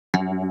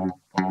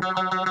Hello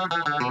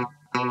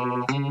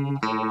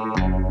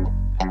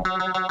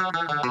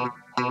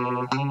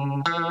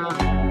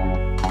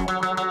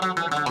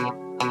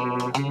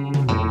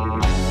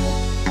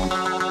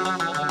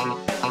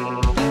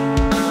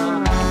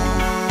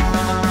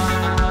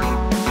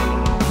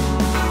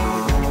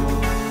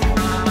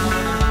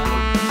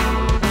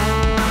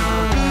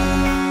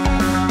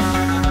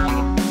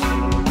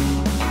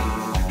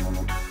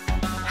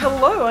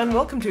and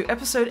welcome to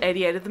episode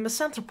 88 of the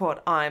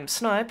MisanthroPod. I'm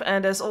Snipe,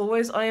 and as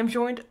always, I am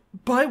joined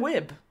by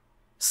Wib.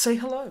 Say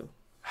hello.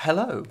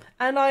 Hello.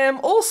 And I am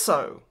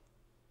also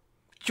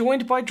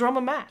joined by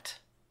drummer Matt.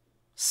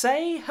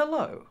 Say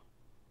hello.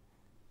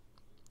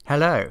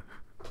 Hello.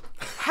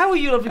 How are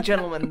you, lovely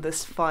gentlemen,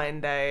 this fine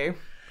day?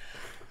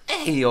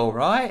 Hey, all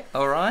right.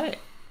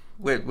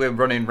 We're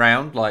running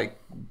round like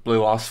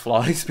blue ass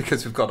flies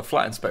because we've got a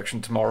flat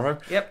inspection tomorrow.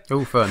 Yep.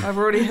 All fun. I've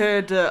already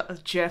heard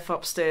Jeff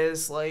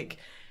upstairs,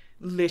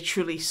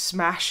 literally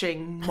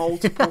smashing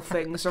multiple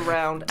things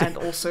around and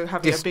also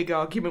having a big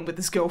argument with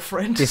his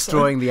girlfriend.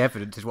 Destroying the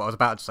evidence is what I was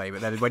about to say,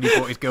 but then when you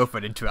brought his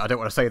girlfriend into it, I don't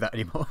want to say that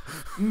anymore.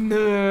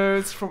 No,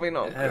 it's probably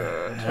not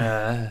good.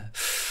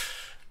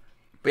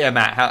 But yeah,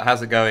 Matt,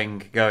 how's it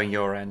going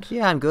your end?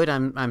 Yeah, I'm good.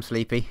 I'm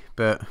sleepy,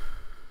 but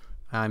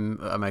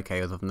I'm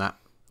okay other than that.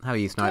 How are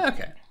you, Snipe?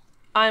 Okay.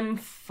 I'm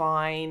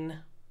fine.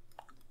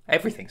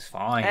 Everything's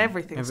fine.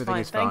 Everything's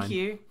fine. Is Thank fine.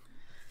 you.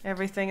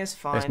 Everything is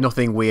fine. There's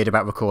nothing weird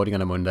about recording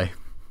on a Monday.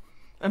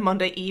 A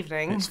Monday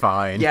evening. It's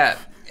fine. Yeah,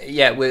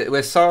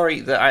 we're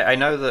sorry that I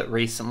know that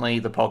recently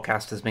the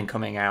podcast has been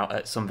coming out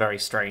at some very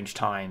strange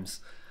times,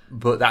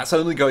 but that's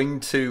only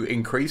going to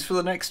increase for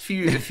the next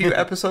few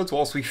episodes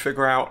whilst we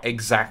figure out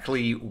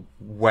exactly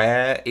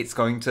where it's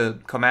going to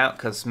come out,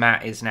 because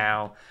Matt is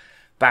now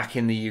back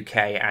in the UK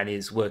and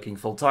is working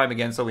full time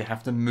again, so we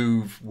have to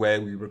move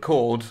where we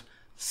record.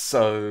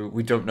 So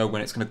we don't know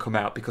when it's going to come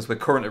out because we're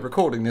currently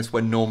recording this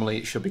when normally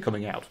it should be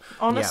coming out.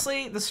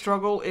 Honestly, The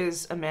struggle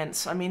is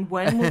immense. I mean,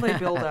 when will they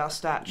build our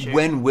statue?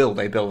 When will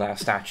they build our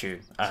statue?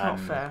 It's not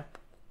fair.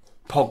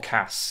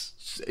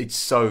 Podcasts, it's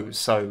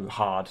so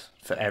hard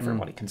for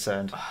everybody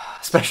concerned,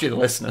 especially the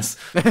listeners.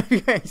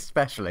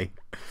 Especially.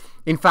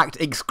 In fact,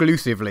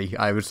 exclusively,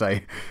 I would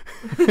say.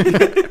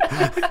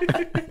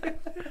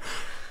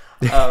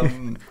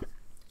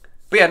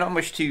 But yeah, not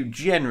much to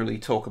generally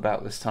talk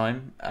about this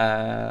time.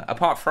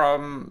 Apart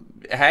from,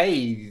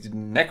 hey,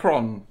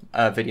 Necron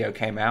video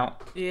came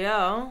out.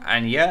 Yeah.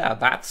 And yeah,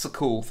 that's a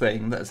cool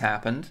thing that has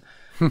happened.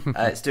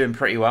 It's doing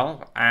pretty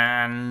well.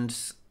 And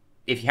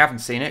if you haven't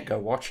seen it, go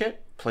watch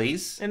it,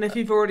 please. And if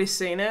you've already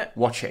seen it,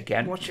 watch it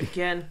again. Watch it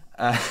again.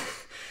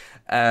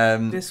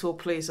 This will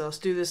please us.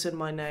 Do this in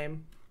my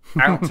name.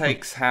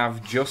 Outtakes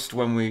have just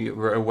when we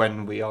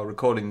are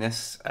recording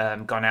this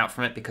gone out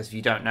from it, because if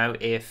you don't know,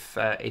 if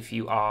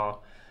you are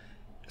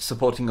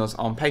supporting us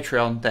on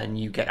Patreon, then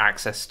you get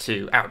access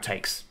to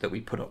outtakes that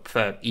we put up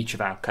for each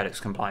of our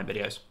Codex compliant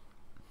videos,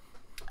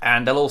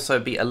 and there'll also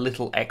be a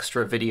little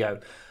extra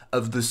video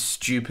of the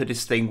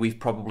stupidest thing we've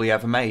probably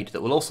ever made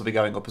that will also be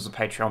going up as a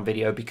Patreon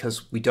video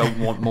because we don't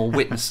want more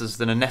witnesses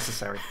than are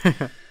necessary.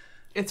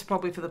 It's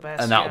probably for the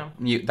best, and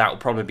that'll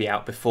probably be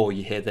out before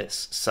you hear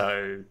this.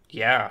 So,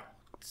 yeah.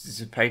 This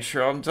is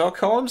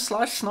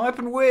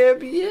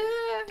patreon.com/snipeandwib,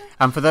 yeah.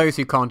 And for those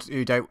who can't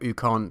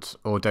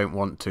or don't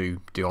want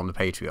to do on the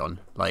Patreon,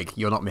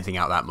 you're not missing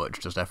out that much,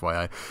 just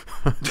FYI.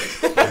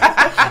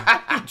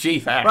 Gee,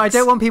 thanks. But I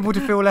don't want people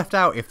to feel left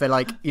out if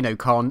they're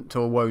can't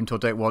or won't or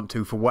don't want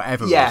to for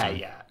whatever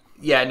reason.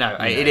 Yeah, no,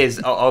 it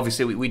is.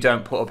 Obviously, we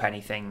don't put up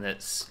anything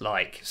that's,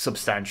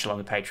 substantial on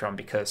the Patreon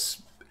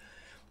because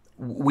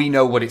we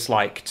know what it's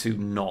like to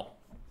not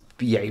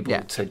be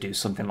able to do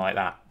something like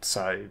that.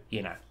 So,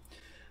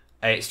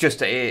 it's just,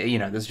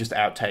 there's just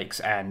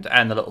outtakes and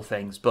the little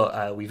things.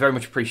 But we very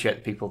much appreciate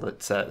the people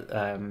that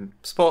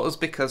support us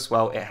because,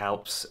 well, it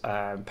helps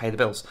pay the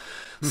bills.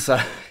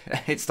 So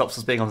it stops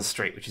us being on the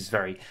street, which is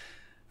very,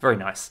 very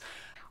nice.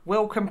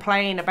 We'll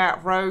complain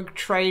about rogue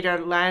trader,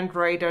 land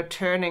raider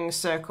turning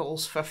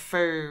circles for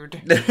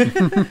food.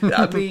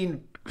 I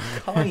mean,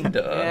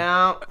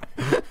 kinda.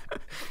 Yeah.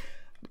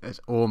 It's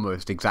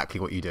almost exactly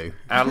what you do.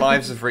 Our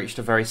lives have reached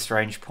a very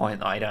strange point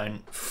that I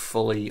don't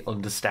fully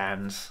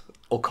understand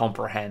or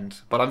comprehend,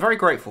 but I'm very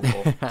grateful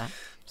for.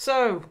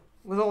 So,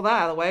 with all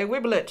that out of the way,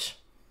 Wibblet,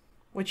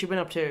 what you been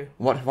up to?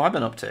 What have I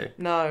been up to?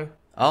 No.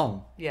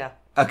 Oh. Yeah.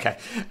 Okay.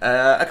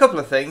 A couple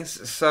of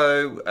things.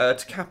 So,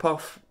 to cap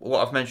off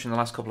what I've mentioned in the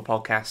last couple of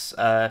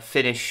podcasts,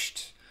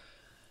 finished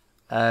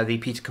the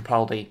Peter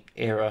Capaldi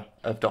era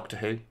of Doctor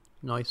Who.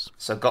 Nice.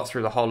 So got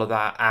through the whole of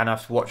that, and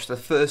I've watched the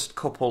first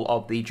couple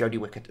of the Jodie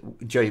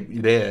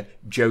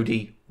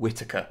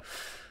Whittaker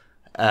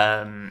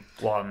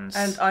ones.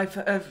 And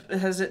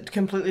has it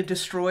completely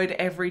destroyed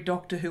every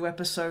Doctor Who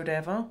episode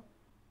ever?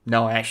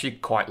 No, I actually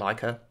quite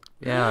like her.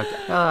 Yeah.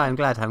 I'm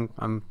glad.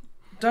 I'm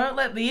Don't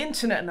let the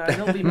internet know;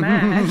 they'll be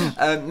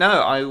mad.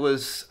 No, I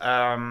was.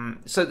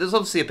 So there's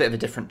obviously a bit of a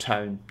different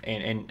tone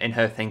in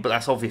her thing, but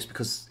that's obvious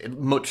because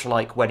much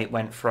like when it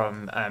went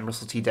from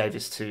Russell T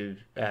Davies to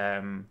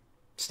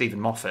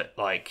Stephen Moffat,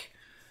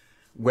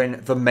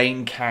 when the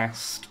main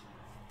cast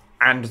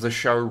and the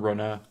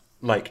showrunner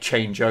like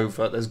change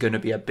over, there's going to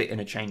be a bit in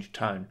a change of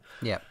tone.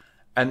 Yeah.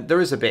 And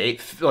there is a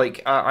bit,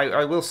 like,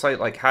 I will say,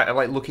 like,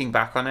 looking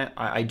back on it,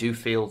 I do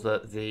feel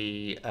that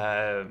the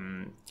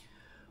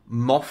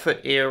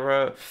Moffat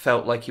era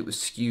felt like it was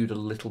skewed a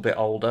little bit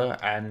older,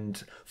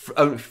 and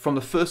from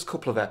the first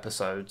couple of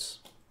episodes,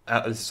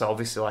 so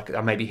obviously, like,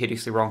 I may be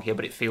hideously wrong here,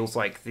 but it feels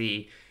like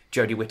the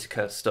Jodie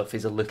Whittaker stuff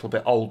is a little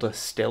bit older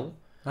still.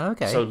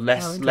 Okay. So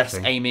less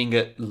aiming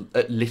at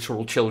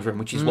literal children,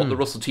 which is what the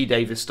Russell T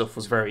Davies stuff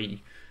was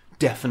very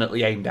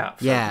definitely aimed at.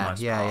 For the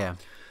most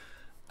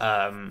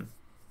part.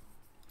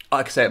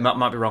 Like I say, it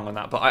might be wrong on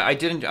that, but I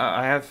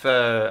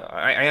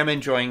am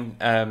enjoying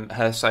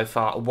her so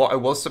far. What I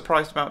was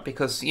surprised about,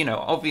 because, you know,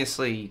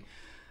 obviously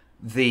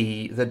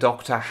the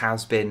Doctor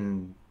has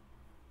been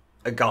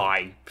a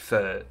guy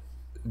for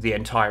the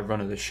entire run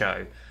of the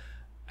show,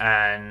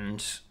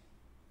 and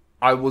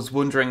I was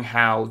wondering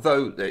how,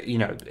 though, you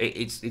know,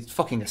 it's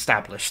fucking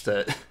established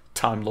that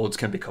Time Lords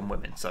can become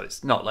women, so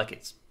it's not like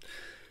it's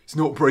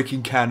not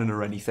breaking canon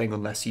or anything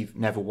unless you've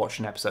never watched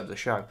an episode of the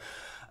show.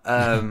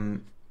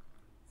 But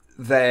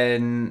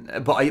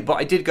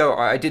I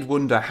did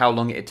wonder how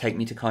long it'd take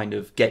me to kind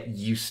of get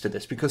used to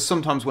this, because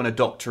sometimes when a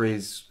Doctor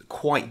is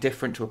quite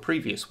different to a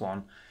previous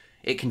one,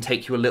 it can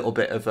take you a little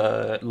bit of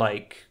a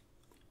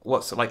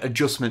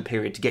adjustment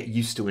period to get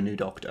used to a new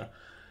Doctor.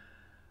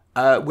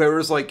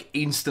 Whereas like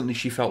instantly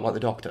she felt like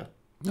the Doctor.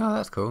 Oh,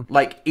 that's cool.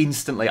 Like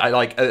instantly, I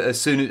like as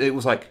soon as it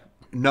was like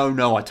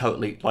no, I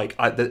totally like.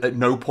 At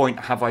no point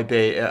have I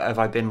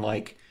been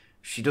like,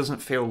 she doesn't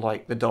feel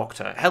like the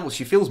Doctor. Hell,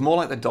 she feels more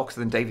like the Doctor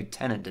than David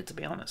Tennant did, to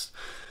be honest.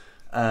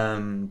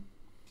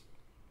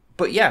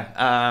 But yeah,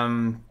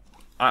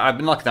 I've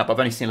been liking that, but I've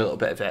only seen a little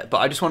bit of it. But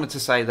I just wanted to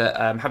say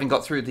that having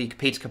got through the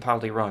Peter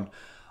Capaldi run,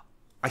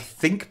 I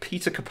think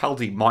Peter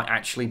Capaldi might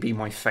actually be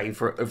my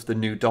favourite of the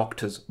new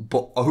Doctors,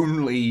 but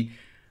only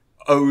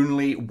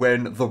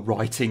when the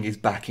writing is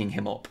backing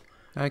him up.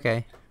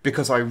 Okay.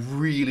 Because I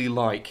really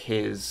like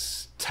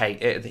his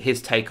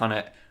take on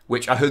it,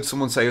 which I heard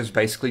someone say was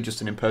basically just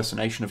an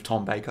impersonation of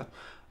Tom Baker.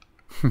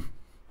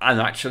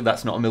 And actually,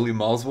 that's not a million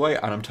miles away,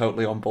 and I'm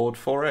totally on board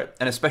for it.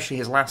 And especially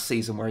his last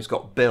season, where he's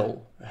got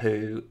Bill,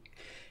 who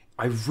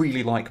I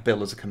really like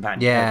Bill as a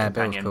companion. Yeah,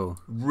 Bill's cool.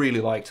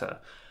 Really liked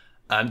her.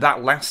 And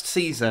that last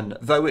season,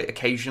 though it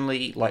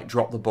occasionally like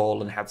dropped the ball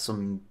and had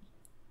some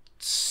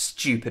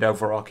stupid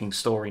overarching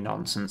story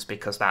nonsense,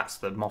 because that's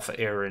the Moffat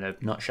era in a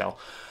nutshell.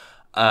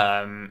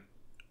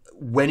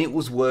 When it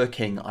was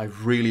working, I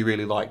really,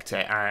 really liked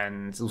it,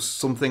 and there was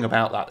something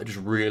about that just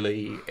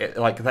really,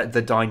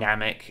 the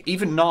dynamic.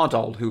 Even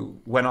Nardole,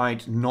 who, when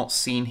I'd not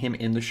seen him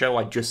in the show,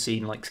 I'd just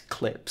seen, like,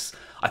 clips,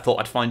 I thought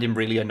I'd find him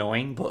really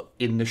annoying, but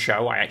in the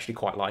show, I actually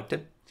quite liked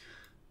him.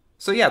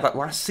 So yeah, that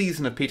last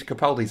season of Peter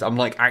Capaldi's, I'm,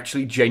 like,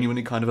 actually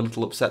genuinely kind of a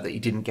little upset that he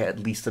didn't get at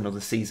least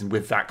another season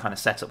with that kind of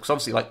setup, because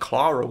obviously, like,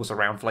 Clara was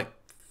around for, like,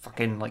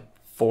 fucking, like,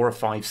 4 or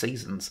 5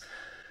 seasons.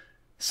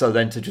 So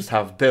then to just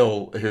have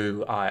Bill,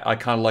 who I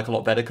kind of like a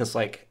lot better, because,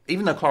 like,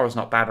 even though Clara's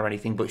not bad or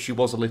anything, but she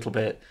was a little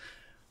bit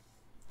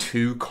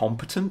too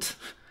competent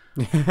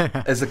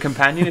as a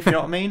companion, if you know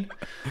what I mean.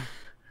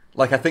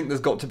 Like, I think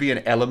there's got to be an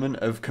element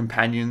of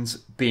companions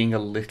being a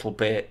little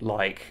bit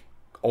like,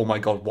 oh my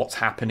god, what's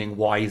happening?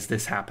 Why is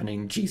this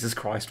happening? Jesus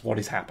Christ, what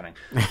is happening?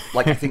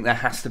 Like, I think there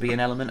has to be an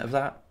element of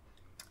that.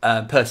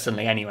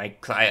 Personally, anyway.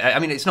 'Cause I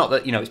mean, it's not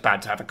that, you know, it's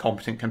bad to have a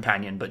competent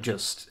companion, but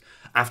just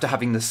after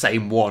having the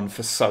same one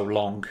for so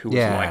long who was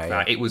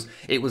that.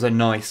 It was a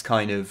nice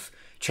kind of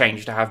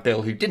change to have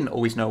Bill, who didn't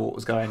always know what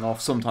was going off,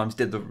 sometimes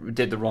did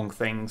the wrong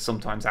thing,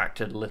 sometimes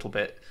acted a little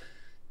bit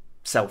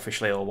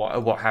selfishly or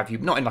what have you.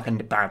 Not in like a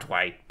bad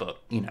way,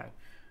 but, you know,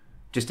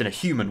 just in a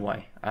human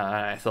way.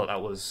 I thought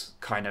that was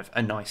kind of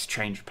a nice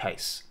change of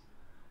pace.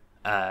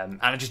 And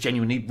I just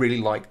genuinely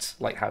really liked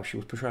how she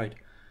was portrayed.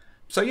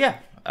 So yeah,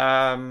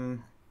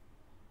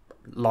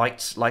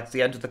 liked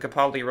the end of the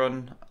Capaldi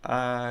run,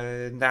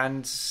 and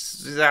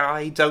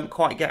I don't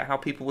quite get how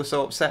people were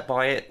so upset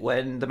by it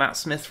when the Matt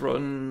Smith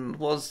run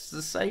was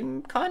the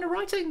same kind of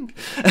writing.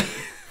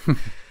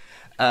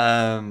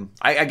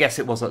 I guess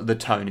it was the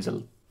tone is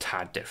a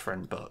tad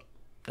different, but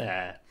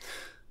yeah.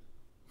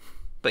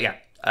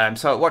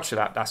 So I watched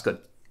that. That's good.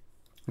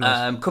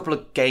 Nice. Couple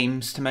of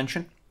games to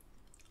mention.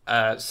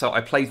 So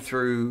I played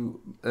through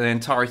the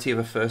entirety of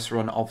the first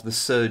run of The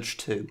Surge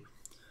 2.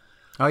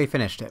 Oh, you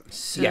finished it?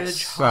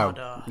 Surge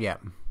harder. Well, yeah.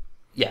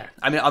 Yeah,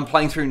 I mean, I'm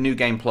playing through New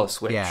Game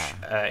Plus, which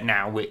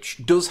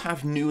which does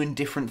have new and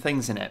different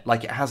things in it.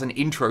 Like, it has an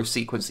intro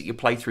sequence that you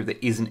play through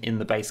that isn't in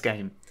the base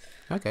game.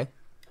 Okay.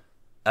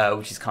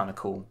 Which is kind of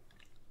cool.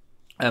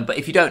 But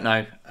if you don't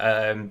know,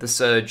 The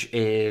Surge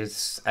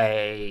is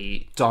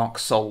a Dark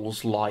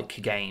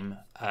Souls-like game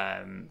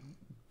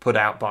put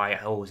out by,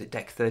 was it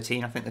Deck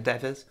 13, I think the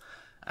dev is,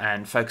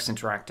 and Focus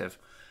Interactive.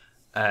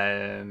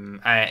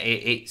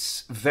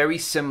 It's very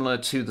similar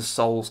to the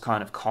Souls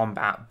kind of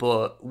combat,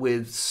 but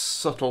with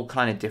subtle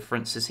kind of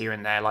differences here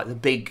and there. Like the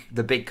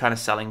big kind of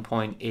selling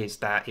point is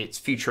that it's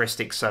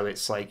futuristic, so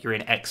it's like you're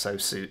in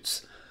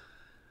exosuits,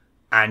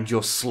 and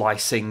you're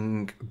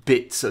slicing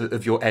bits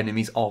of your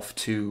enemies off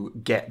to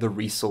get the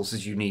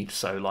resources you need.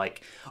 So,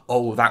 like,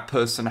 oh, that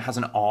person has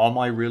an arm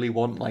I really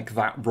want. Like,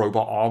 that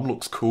robot arm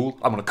looks cool.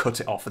 I'm going to cut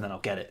it off and then I'll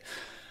get it.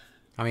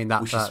 I mean,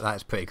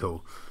 that's pretty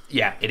cool.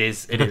 Yeah, it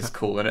is. It is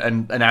cool.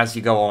 And as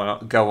you go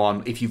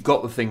on, if you've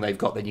got the thing they've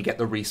got, then you get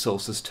the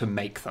resources to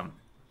make them.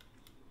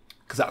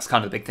 Because that's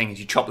kind of the big thing, is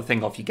you chop the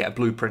thing off, you get a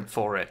blueprint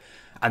for it,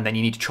 and then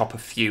you need to chop a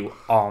few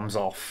arms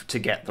off to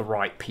get the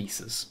right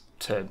pieces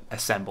to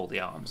assemble the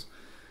arms.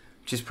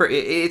 Which is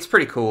it's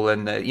pretty cool,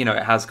 and it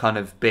has kind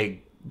of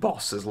big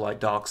bosses like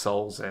Dark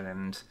Souls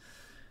and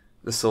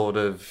the sort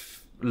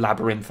of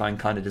labyrinthine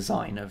kind of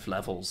design of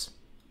levels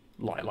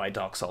like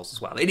Dark Souls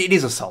as well. It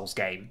is a Souls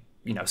game,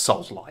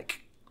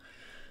 Souls-like.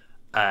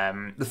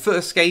 The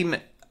first game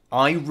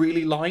I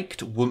really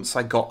liked once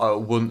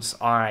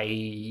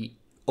I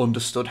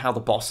understood how the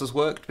bosses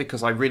worked,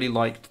 because I really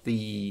liked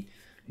the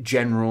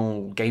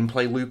general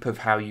gameplay loop of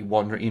how you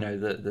wander,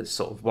 the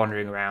sort of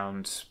wandering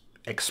around,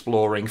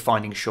 exploring,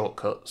 finding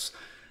shortcuts,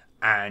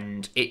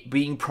 and it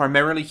being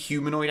primarily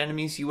humanoid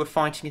enemies you were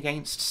fighting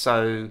against.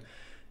 So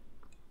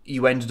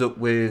you ended up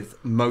with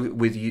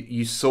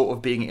you sort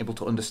of being able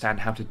to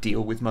understand how to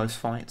deal with most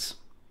fights.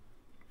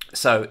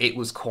 So it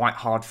was quite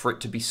hard for it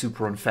to be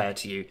super unfair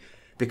to you,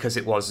 because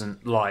it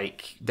wasn't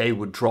like they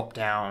would drop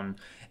down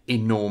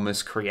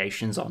enormous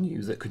creations on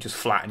you that could just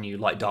flatten you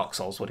like Dark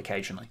Souls would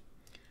occasionally,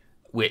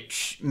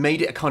 which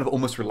made it a kind of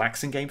almost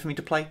relaxing game for me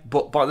to play.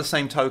 But by the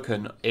same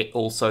token, it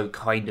also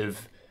kind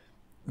of...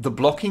 the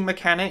blocking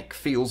mechanic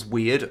feels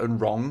weird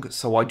and wrong,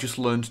 so I just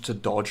learned to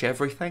dodge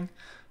everything.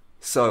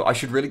 So I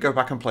should really go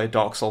back and play a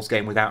Dark Souls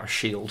game without a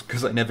shield,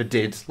 because I never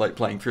did, like,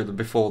 playing through them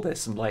before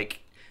this, and, like,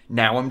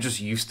 now I'm just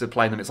used to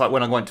playing them. It's like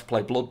when I went to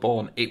play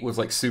Bloodborne, it was,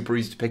 like, super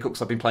easy to pick up,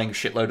 because I've been playing a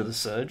shitload of the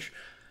Surge.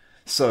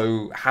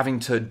 So having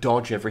to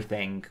dodge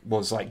everything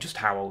was, like, just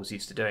how I was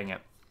used to doing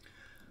it.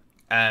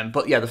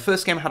 But yeah, the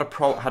first game had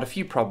a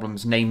few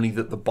problems, namely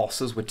that the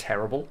bosses were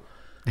terrible.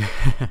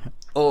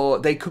 Or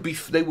they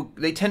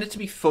tended to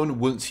be fun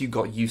once you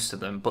got used to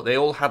them, but they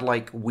all had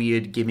like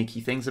weird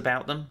gimmicky things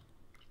about them,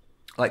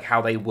 like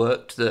how they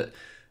worked, that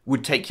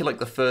would take you like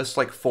the first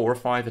like 4 or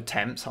 5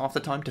 attempts half the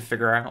time to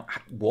figure out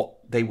what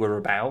they were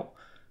about.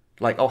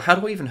 Like, oh, how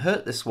do I even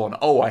hurt this one?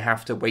 Oh, I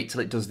have to wait till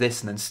it does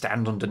this and then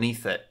stand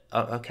underneath it.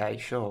 Oh, okay,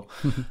 sure.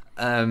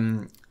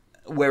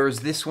 Whereas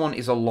this one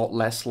is a lot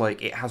less,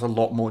 like, it has a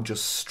lot more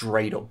just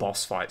straight up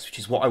boss fights, which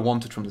is what I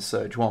wanted from the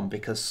Surge one,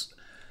 because,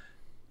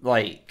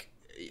 like,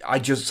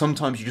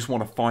 sometimes you just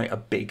want to fight a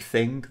big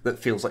thing that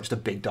feels like just a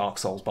big Dark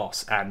Souls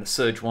boss, and the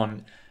Surge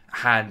one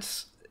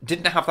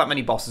didn't have that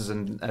many bosses,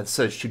 and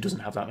Surge 2 doesn't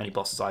have that many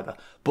bosses either,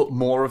 but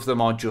more of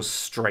them are just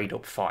straight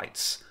up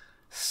fights.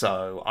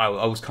 So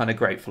I was kind of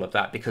grateful of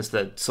that, because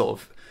the sort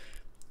of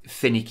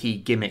finicky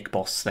gimmick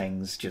boss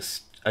things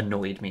just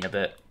annoyed me a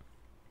bit.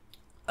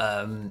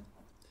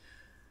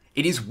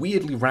 It is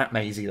weirdly rat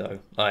mazy though.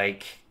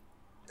 Like,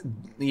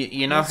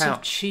 you know Lots how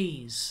of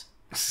cheese.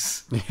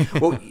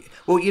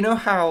 well, you know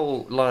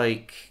how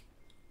like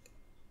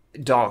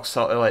Dark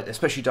Souls, like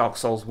especially Dark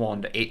Souls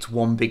 1, it's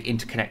one big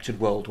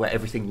interconnected world where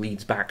everything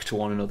leads back to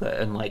one another,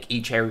 and like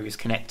each area is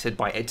connected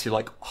to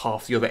like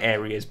half the other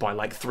areas by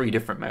like 3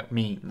 different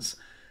means,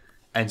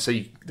 and so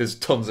there's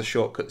tons of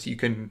shortcuts you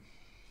can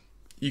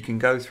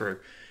go through.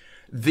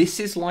 This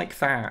is like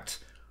that,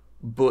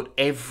 but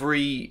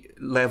every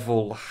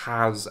level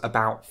has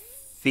about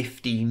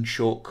 15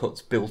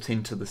 shortcuts built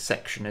into the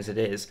section as it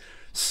is.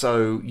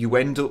 So you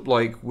end up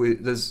like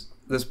with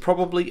there's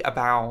probably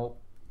about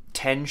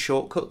 10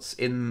 shortcuts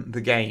in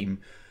the game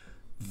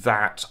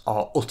that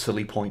are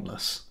utterly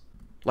pointless.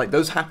 Like,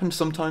 those happen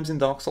sometimes in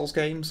Dark Souls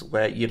games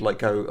where you'd like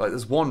go, like,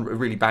 there's a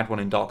really bad one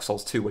in Dark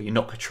Souls 2 where you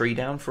knock a tree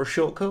down for a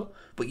shortcut,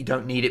 but you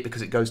don't need it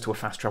because it goes to a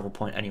fast travel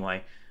point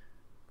anyway.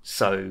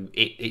 So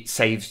it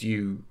saves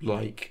you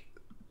like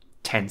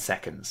 10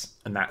 seconds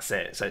and that's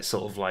it. So it's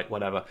sort of like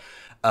whatever.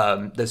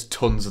 There's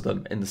tons of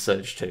them in the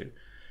Surge 2.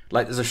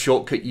 Like, there's a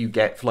shortcut you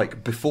get,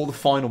 like, before the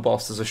final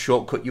boss, there's a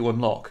shortcut you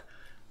unlock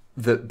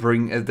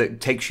that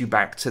takes you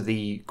back to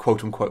the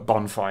quote-unquote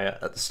bonfire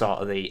at the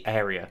start of the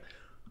area.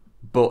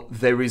 But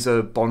there is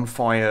a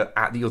bonfire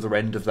at the other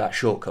end of that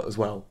shortcut as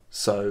well.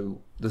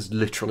 So there's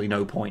literally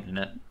no point in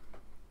it.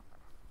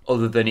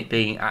 Other than it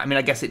being... I mean,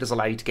 I guess it does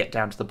allow you to get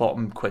down to the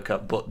bottom quicker,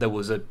 but there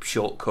was a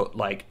shortcut,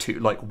 like,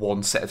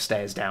 one set of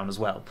stairs down as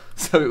well.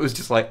 So it was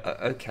just like,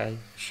 okay,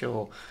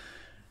 sure.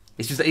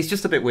 It's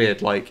just a bit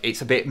weird. Like,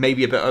 it's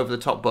maybe a bit over the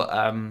top, but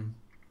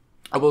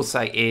I will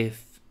say,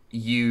 if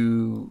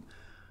you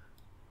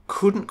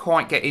couldn't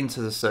quite get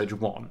into the Surge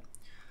 1,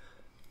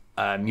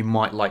 you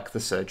might like the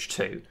Surge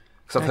 2.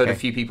 Because I've heard a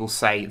few people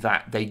say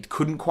that they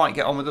couldn't quite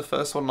get on with the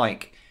first one.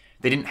 Like,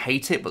 they didn't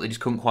hate it, but they just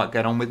couldn't quite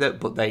get on with it.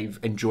 But they've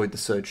enjoyed the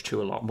Surge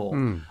 2 a lot more.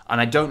 And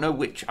I don't know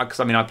which... Because,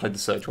 I mean, I played the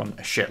Surge 1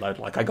 a shitload.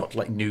 Like, I got to,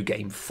 like, New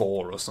Game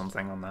 4 or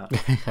something on that.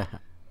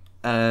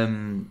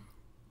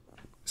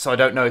 So I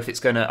don't know if it's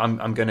gonna...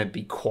 I'm gonna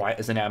be quite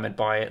as enamored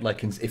by it.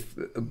 Like,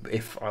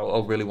 if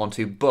I'll really want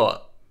to.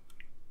 But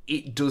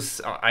it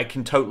does. I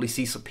can totally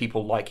see some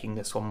people liking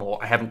this one more.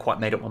 I haven't quite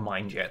made up my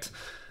mind yet.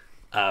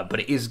 But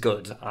it is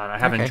good, and I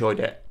have enjoyed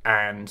it.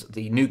 And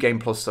the New Game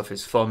Plus stuff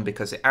is fun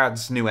because it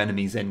adds new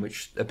enemies in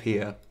which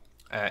appear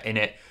in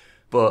it.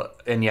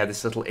 And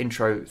this little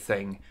intro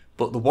thing.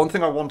 But the one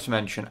thing I want to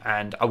mention,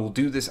 and I will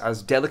do this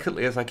as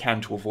delicately as I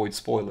can to avoid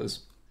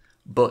spoilers,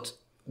 but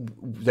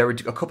there are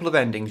a couple of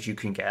endings you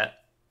can get,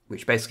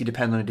 which basically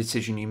depend on a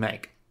decision you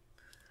make.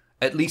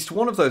 At least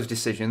one of those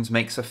decisions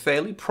makes a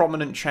fairly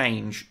prominent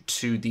change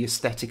to the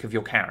aesthetic of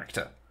your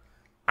character.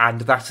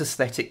 And that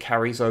aesthetic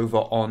carries over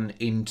on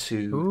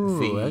into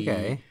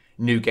the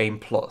New Game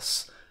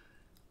Plus.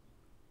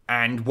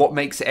 And what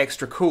makes it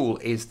extra cool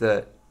is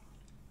that,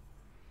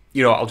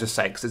 I'll just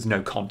say, because there's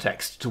no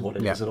context to what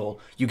it is at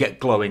all. You get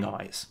glowing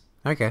eyes.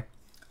 Okay.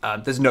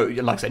 There's no,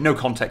 like I say, no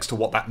context to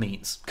what that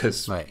means,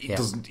 because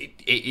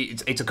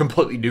it's a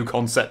completely new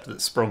concept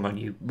that's sprung on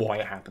you, why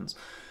it happens.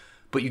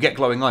 But you get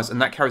glowing eyes,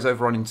 and that carries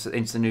over on into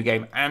the new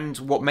game. And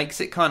what makes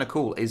it kind of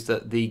cool is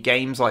that the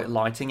game's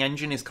lighting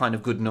engine is kind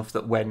of good enough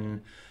that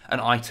when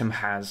an item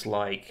has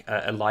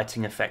a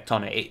lighting effect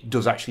on it, it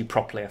does actually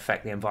properly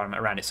affect the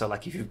environment around it. So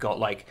if you've got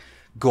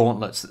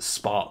gauntlets that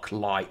spark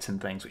light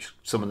and things, which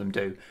some of them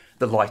do,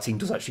 the lighting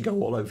does actually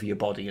go all over your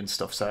body and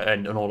stuff, so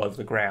and all over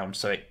the ground.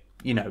 So it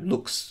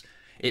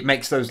it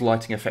makes those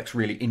lighting effects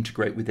really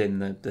integrate within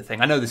the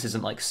thing. I know this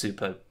isn't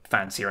super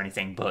fancy or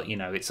anything, but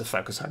it's a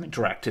Focus Home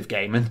interactive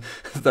game, and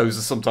those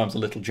are sometimes a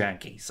little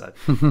janky. So,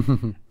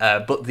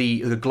 but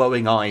the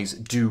glowing eyes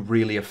do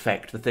really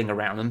affect the thing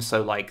around them.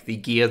 So, the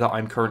gear that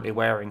I'm currently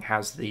wearing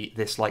has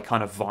this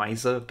kind of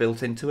visor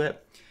built into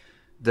it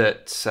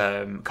that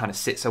kind of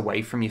sits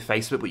away from your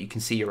face a bit, but you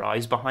can see your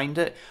eyes behind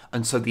it,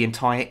 and so the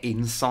entire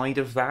inside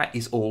of that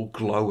is all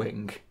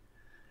glowing.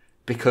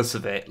 Because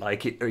of it,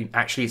 it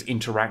actually is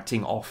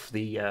interacting off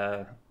the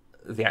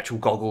actual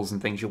goggles and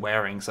things you're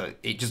wearing, so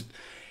it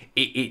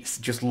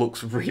just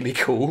looks really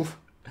cool.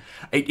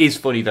 It is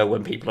funny though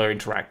when people are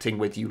interacting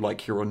with you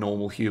like you're a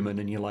normal human,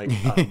 and you're like,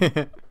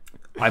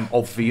 I'm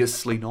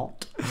obviously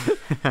not.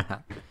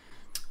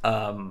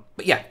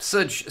 But yeah,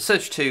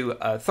 Surge 2,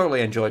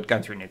 thoroughly enjoyed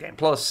going through New Game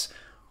Plus.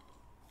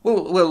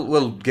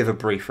 We'll give a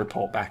brief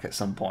report back at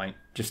some point,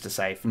 just to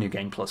say if New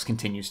Game Plus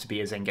continues to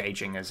be as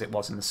engaging as it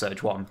was in the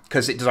Surge 1,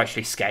 because it does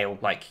actually scale.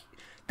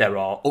 There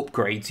are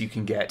upgrades you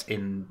can get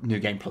in New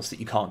Game Plus that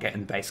you can't get in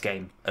the base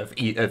game of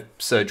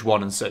Surge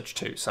 1 and Surge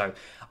 2. So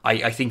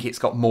I think it's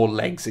got more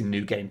legs in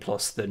New Game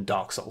Plus than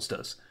Dark Souls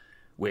does,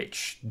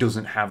 which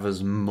doesn't have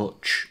as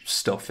much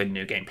stuff in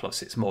New Game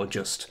Plus. It's more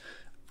just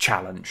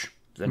challenge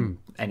than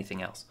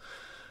anything else.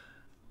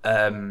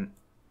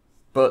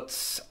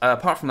 But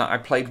apart from that, I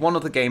played one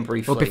other game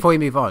briefly. Well, before you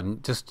move on,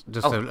 just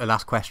a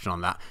last question on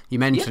that. You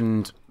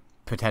mentioned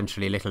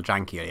potentially a little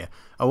janky earlier.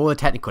 Are all the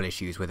technical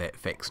issues with it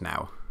fixed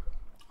now?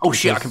 Oh,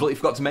 shit, I completely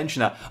forgot to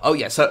mention that. Oh,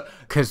 yeah, so...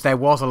 Because there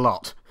was a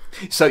lot.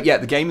 So, yeah,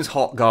 the game is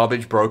hot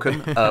garbage broken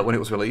when it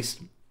was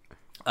released.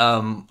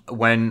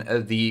 When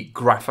the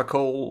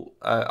graphical...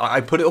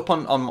 I put it up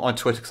on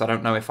Twitter because I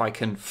don't know if I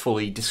can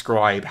fully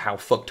describe how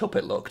fucked up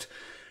it looked.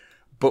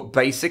 But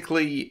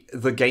basically,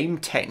 the game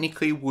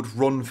technically would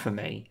run for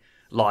me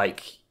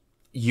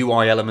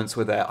UI elements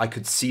were there. I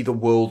could see the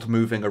world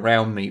moving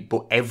around me,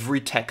 but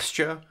every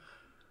texture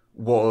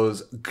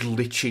was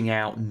glitching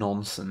out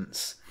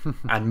nonsense,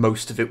 and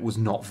most of it was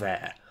not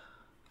there.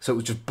 So it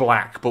was just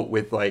black, but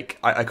with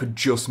I could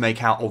just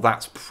make out,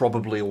 that's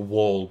probably a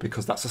wall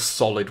because that's a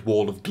solid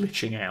wall of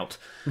glitching out.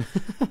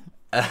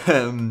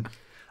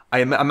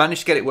 I managed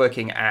to get it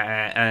working,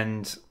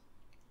 and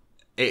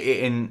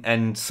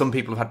some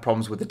people have had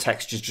problems with the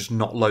textures just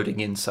not loading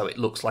in, so it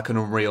looks like an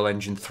Unreal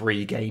Engine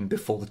 3 game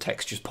before the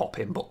textures pop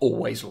in, but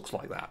always looks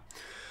like that.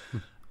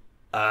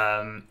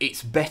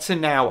 It's better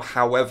now,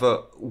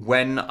 however,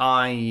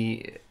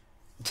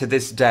 to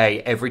this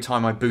day, every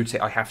time I boot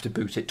it, I have to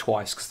boot it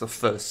twice, because the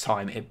first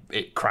time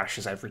it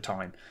crashes every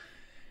time.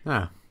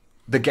 Ah.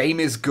 The game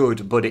is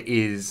good, but it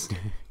is...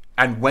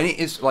 And when it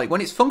is,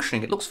 when it's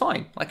functioning, it looks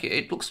fine.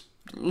 It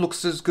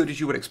looks as good as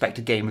you would expect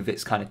a game of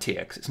its kind of tier,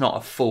 because it's not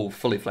a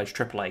fully fledged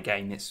AAA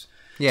game. It's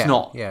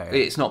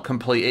not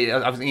complete.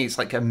 I think it's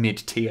a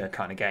mid-tier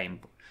kind of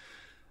game,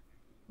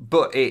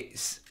 but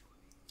it's.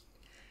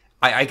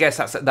 I guess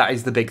that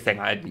is the big thing.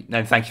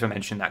 And thank you for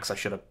mentioning that, because I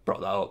should have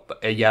brought that up.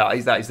 But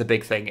that is the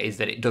big thing, is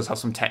that it does have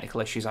some technical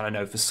issues, and I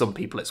know for some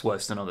people it's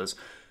worse than others.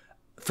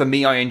 For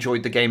me, I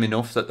enjoyed the game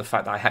enough that the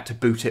fact that I had to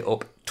boot it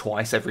up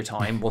twice every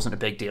time wasn't a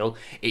big deal.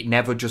 It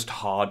never just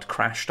hard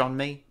crashed on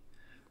me.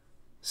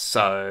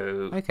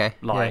 So,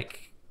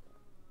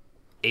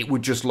 it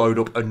would just load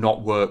up and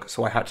not work,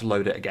 so I had to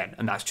load it again,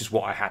 and that's just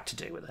what I had to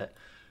do with it.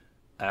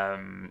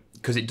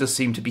 Because it does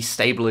seem to be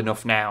stable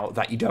enough now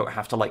that you don't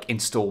have to,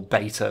 install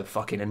beta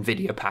fucking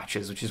NVIDIA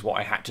patches, which is what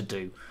I had to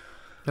do.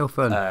 No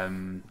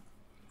fun.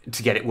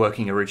 To get it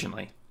working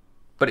originally.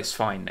 But it's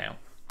fine now.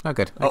 Oh,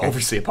 good. Okay.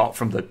 Obviously, apart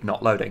from the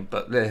not loading,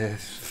 but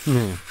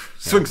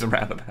swings and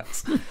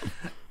roundabouts.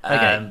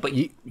 Okay, but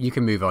you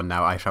can move on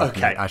now. I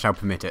shall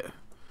permit it.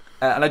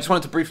 And I just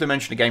wanted to briefly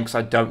mention a game, because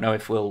I don't know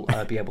if we'll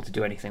be able to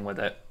do anything with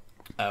it.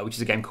 which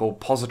is a game called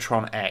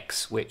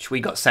PositronX, which we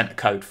got sent a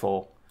code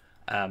for.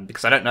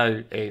 Because I don't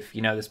know if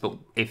you know this, but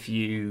if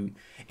you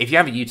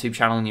have a YouTube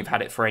channel and you've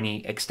had it for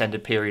any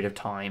extended period of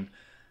time,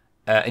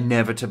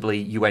 inevitably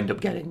you end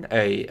up getting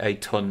a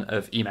ton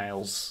of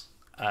emails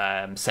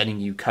sending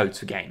you codes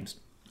for games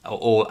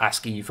or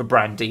asking you for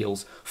brand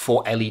deals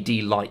for LED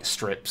light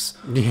strips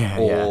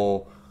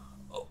or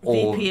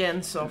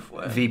VPN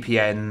software,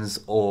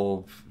 VPNs,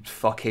 or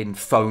fucking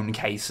phone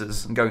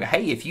cases, and going,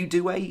 hey, if you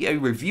do a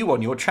review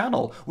on your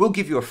channel, we'll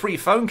give you a free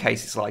phone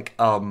case. It's like,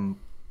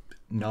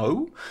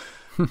 no.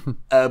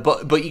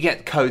 But you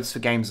get codes for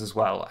games as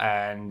well,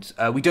 and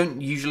we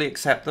don't usually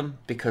accept them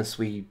because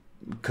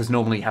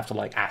normally you have to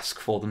like ask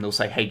for them. They'll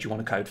say, hey, do you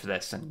want a code for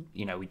this? And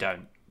we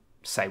don't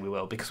say we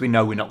will because we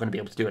know we're not going to be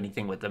able to do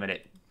anything with them in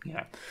it.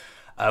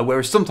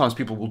 Whereas sometimes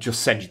people will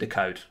just send you the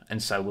code,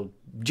 and so we'll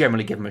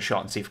generally give them a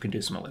shot and see if we can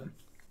do something with them.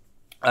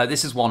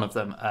 This is one of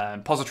them.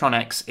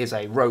 PositronX is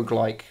a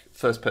roguelike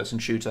first-person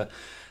shooter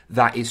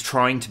that is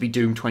trying to be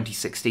Doom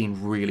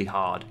 2016 really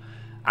hard.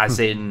 As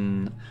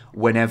in,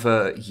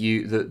 whenever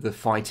the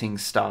fighting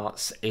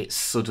starts, it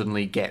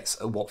suddenly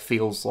gets what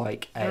feels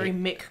like very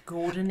Mick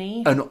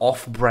Gordon-y, an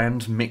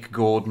off-brand Mick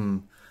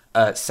Gordon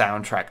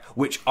soundtrack,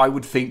 which I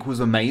would think was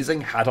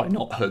amazing had I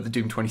not heard the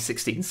Doom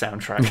 2016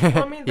 soundtrack.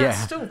 Well, I mean, that's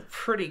still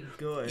pretty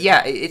good.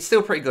 Yeah, it's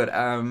still pretty good.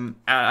 And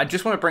I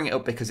just want to bring it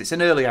up because it's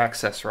in early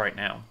access right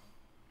now,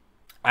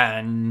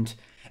 and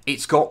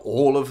it's got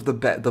all of the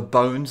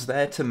bones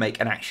there to make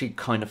an actually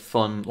kind of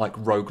fun, like,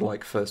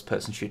 roguelike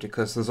first-person shooter,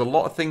 because there's a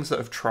lot of things that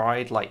have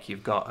tried, like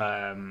you've got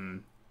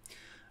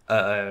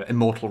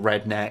Immortal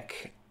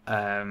Redneck.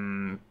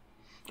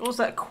 What was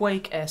that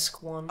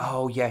Quake-esque one?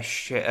 Oh, yeah,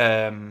 shit.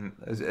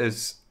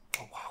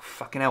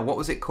 Fucking hell, what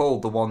was it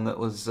called? The one that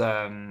was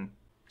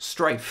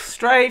Strafe.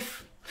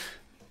 Strafe!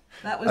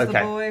 That was the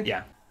boy.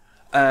 Yeah.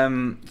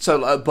 Most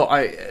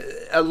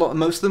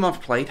of them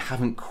I've played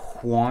haven't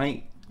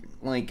quite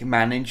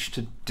managed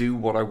to do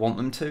what I want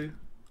them to.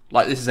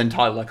 Like, this is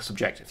entirely like a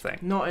subjective thing.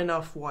 Not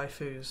enough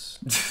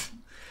waifus.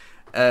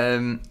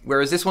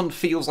 Whereas this one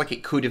feels like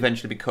it could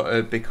eventually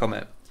become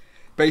it.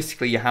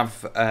 Basically, you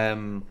have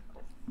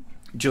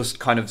just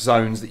kind of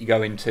zones that you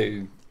go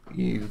into.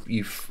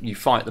 You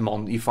fight them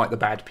on. You fight the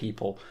bad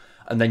people,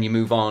 and then you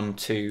move on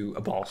to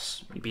a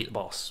boss. You beat the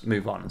boss,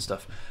 move on and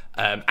stuff.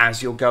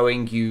 As you're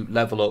going, you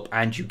level up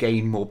and you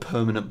gain more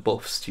permanent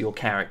buffs to your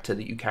character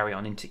that you carry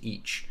on into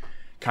each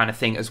kind of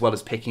thing, as well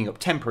as picking up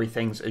temporary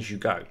things as you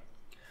go.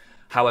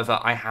 However,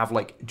 I have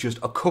just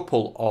a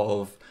couple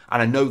of,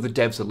 and I know the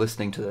devs are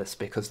listening to this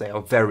because they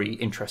are very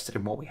interested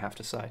in what we have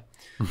to say.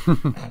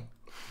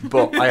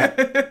 But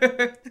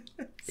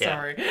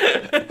sorry.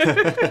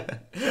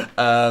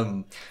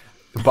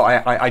 But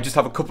I just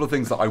have a couple of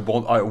things that I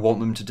want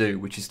them to do,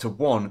 which is to,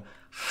 one,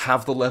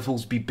 have the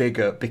levels be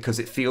bigger, because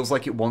it feels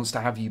like it wants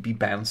to have you be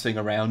bouncing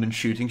around and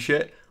shooting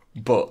shit,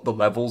 but the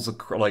levels are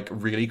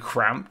really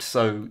cramped,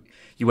 so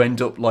you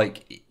end up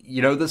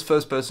there's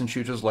first-person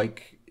shooters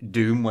like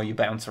Doom where you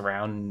bounce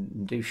around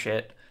and do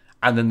shit,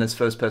 and then there's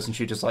first-person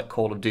shooters like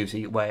Call of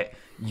Duty where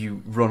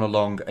you run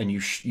along and you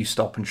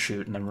stop and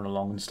shoot, and then run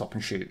along and stop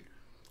and shoot.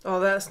 Oh,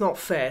 that's not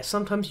fair.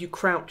 Sometimes you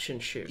crouch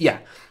and shoot. Yeah.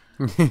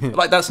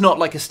 That's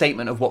not a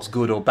statement of what's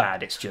good or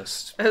bad, it's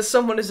just... As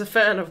someone who's a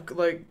fan of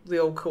the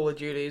old Call of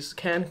Duties,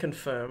 can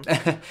confirm.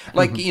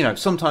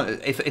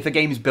 Sometimes if a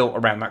game is built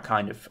around that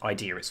kind of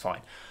idea, it's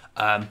fine.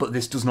 But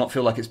this does not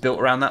feel like it's built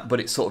around that,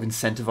 but it sort of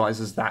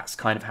incentivizes that's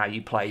kind of how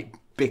you play,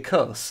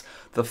 because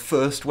the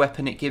first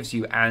weapon it gives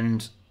you,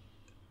 and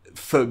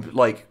for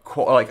a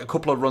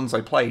couple of runs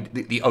I played,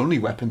 the only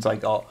weapons I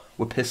got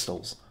were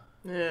pistols.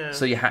 Yeah.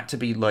 So you had to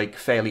be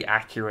fairly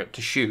accurate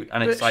to shoot,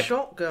 and it's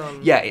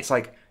shotgun. Yeah, it's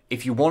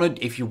if you want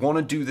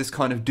to do this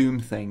kind of Doom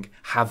thing,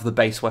 have the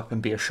base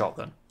weapon be a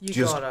shotgun.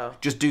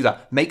 Just do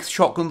that. Make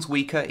shotguns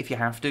weaker if you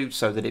have to,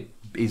 so that it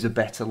is a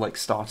better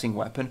starting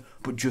weapon.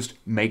 But just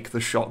make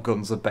the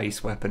shotguns a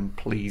base weapon,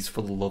 please,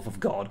 for the love of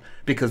God,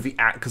 because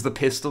the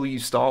pistol you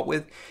start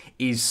with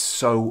is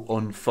so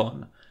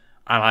unfun,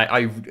 and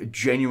I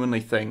genuinely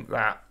think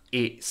that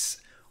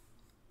it's,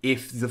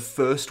 if the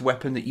first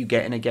weapon that you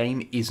get in a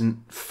game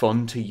isn't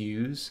fun to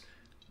use,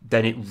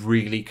 then it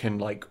really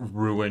can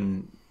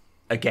ruin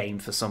a game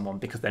for someone,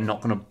 because they're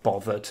not going to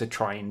bother to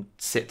try and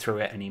sit through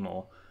it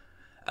anymore.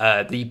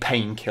 The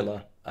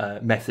painkiller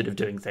method of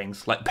doing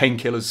things,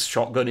 Painkiller's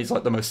shotgun is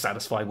the most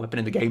satisfying weapon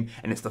in the game,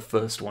 and it's the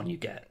first one you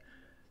get.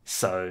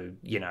 So,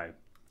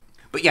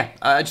 But yeah,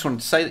 I just wanted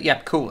to say that,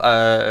 yeah, cool.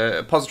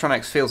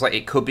 PositronX feels like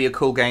it could be a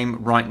cool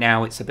game. Right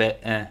now, it's a bit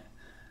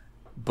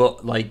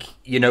But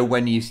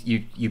when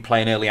you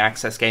play an early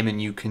access game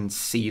and you can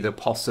see the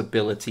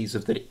possibilities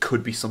of that it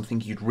could be something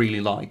you'd really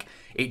like,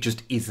 it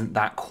just isn't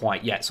that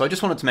quite yet. So I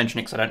just wanted to mention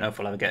it because I don't know if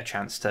we'll ever get a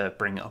chance to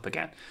bring it up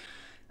again.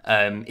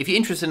 If you're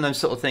interested in those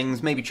sort of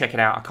things, maybe check it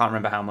out. I can't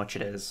remember how much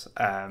it is.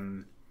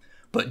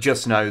 But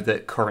just know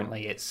that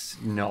currently it's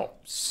not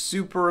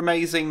super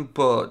amazing,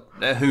 but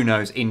who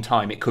knows, in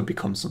time it could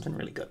become something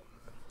really good.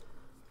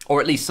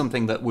 Or at least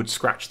something that would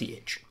scratch the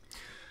itch.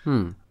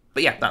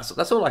 But yeah,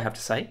 that's all I have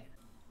to say.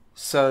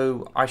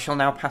 So I shall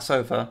now pass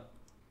over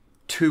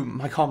to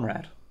my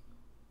comrade,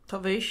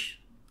 Tavish?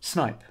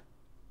 Snipe.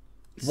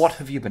 What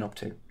have you been up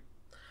to?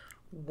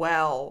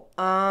 Well,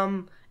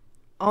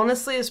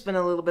 honestly, it's been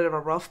a little bit of a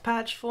rough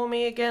patch for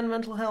me again,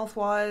 mental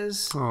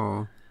health-wise.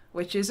 Oh.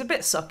 Which is a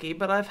bit sucky,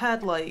 but I've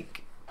had,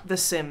 like, The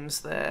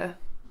Sims there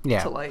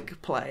Yeah. to,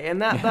 like, play.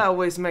 And that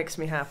always makes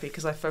me happy,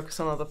 because I focus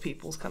on other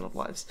people's kind of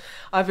lives.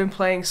 I've been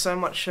playing so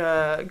much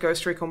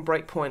Ghost Recon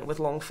Breakpoint with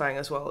Longfang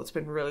as well. It's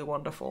been really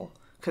wonderful.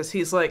 Because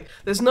he's like,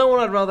 there's no one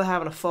I'd rather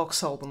have in a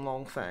foxhole than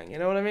Longfang, you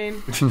know what I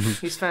mean?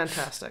 He's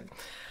fantastic.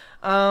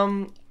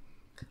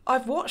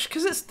 I've watched,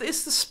 because it's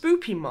the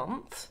spoopy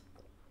month,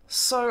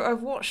 so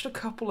I've watched a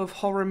couple of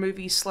horror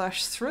movies /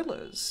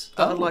 thrillers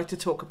that I'd like to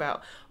talk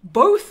about.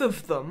 Both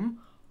of them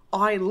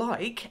I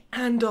like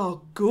and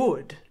are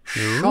good.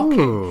 Shocking.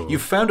 Ooh. You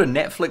found a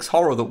Netflix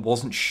horror that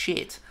wasn't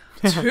shit.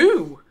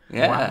 2.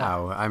 Yeah.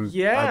 Wow. I'm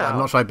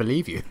not sure I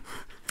believe you.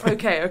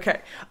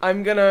 Okay.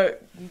 I'm gonna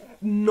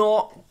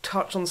not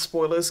touch on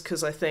spoilers,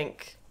 because I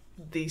think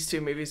these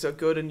 2 movies are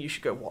good and you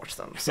should go watch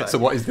them. So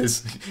what is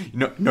this?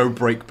 No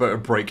break, but a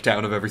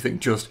breakdown of everything.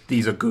 Just,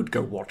 these are good,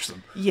 go watch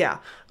them. Yeah,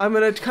 I'm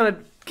going to kind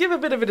of give a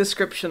bit of a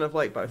description of,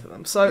 like, both of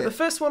them. So the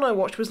first one I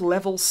watched was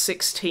Level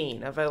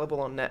 16, available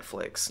on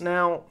Netflix.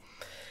 Now,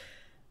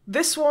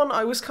 this one,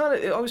 I was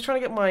trying to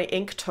get my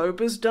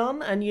Inktober's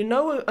done, and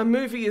a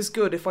movie is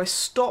good if I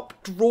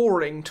stop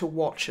drawing to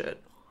watch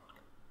it.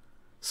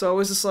 So I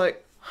was just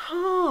like,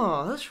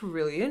 that's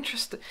really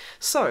interesting.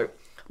 So,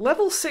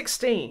 Level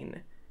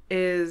 16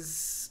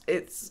 it's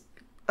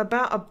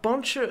about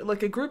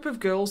a group of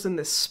girls in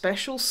this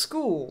special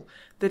school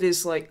that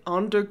is, like,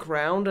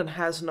 underground and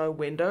has no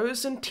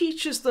windows, and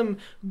teaches them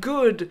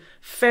good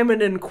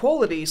feminine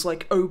qualities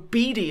like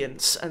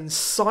obedience and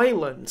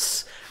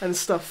silence and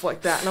stuff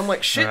like that. And I'm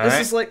like, shit, this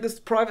is like this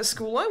private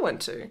school I went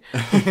to.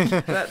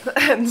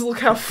 And look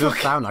how It does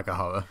sound like a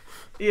horror.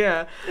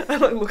 yeah, and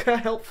like, look how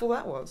helpful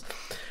that was.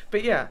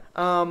 But yeah,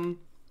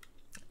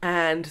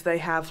 and they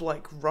have,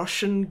 like,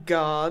 Russian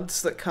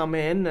guards that come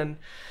in, and,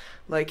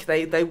 like,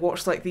 they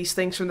watch, like, these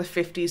things from the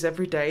 50s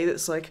every day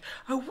that's like,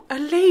 oh, a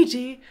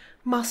lady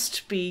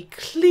must be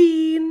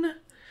clean,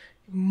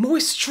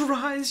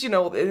 moisturized,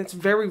 and it's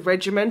very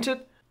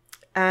regimented,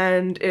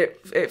 and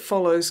it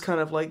follows kind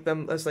of, like,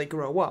 them as they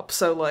grow up.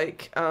 So,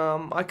 like,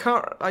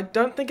 I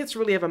don't think it's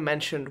really ever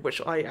mentioned, which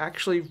I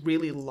actually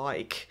really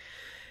like,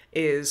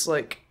 is,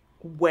 like,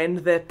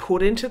 when they're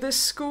put into this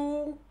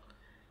school.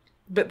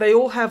 But they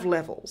all have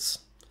levels.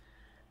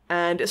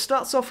 And it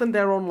starts off and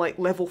they're on, like,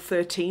 level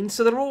 13.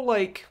 So they're all,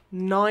 like,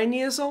 9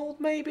 years old,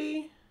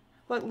 maybe?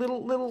 Like,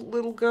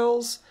 little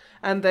girls.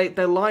 And they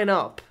line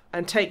up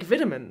and take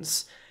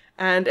vitamins.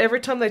 And every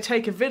time they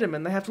take a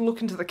vitamin, they have to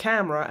look into the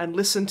camera and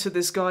listen to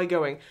this guy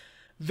going,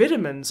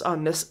 vitamins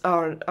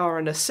are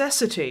a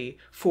necessity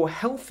for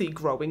healthy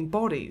growing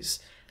bodies.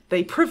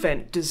 They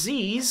prevent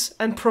disease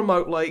and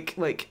promote,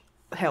 like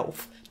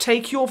health.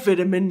 Take your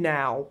vitamin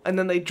now. And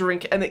then they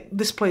drink, and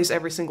this plays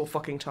every single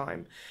fucking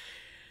time.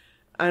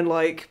 And,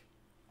 like,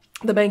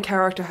 the main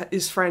character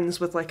is friends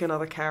with, like,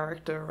 another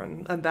character,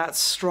 and that's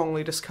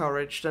strongly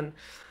discouraged.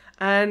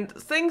 And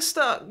things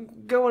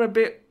start going a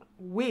bit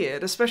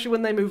weird, especially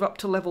when they move up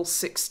to level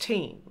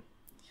 16.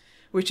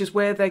 Which is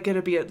where they're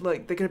going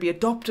to be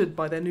adopted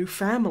by their new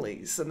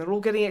families, and they're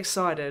all getting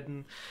excited,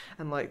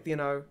 and like,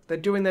 they're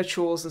doing their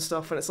chores and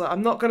stuff, and it's like,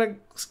 I'm not going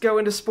to go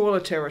into spoiler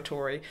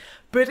territory,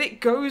 but it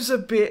goes a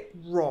bit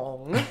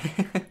wrong,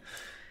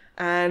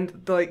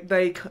 and, like,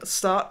 they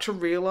start to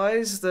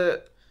realize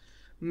that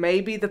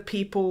maybe the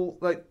people,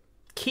 like,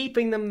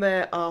 keeping them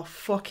there are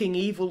fucking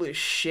evil as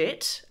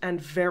shit, and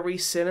very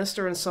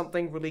sinister, and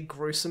something really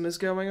gruesome is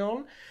going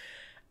on.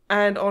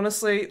 And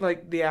honestly,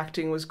 like, the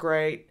acting was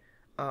great.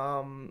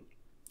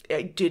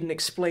 It didn't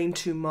explain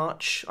too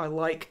much. I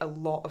like a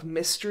lot of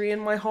mystery in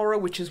my horror,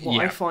 which is what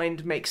I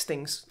find makes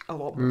things a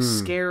lot more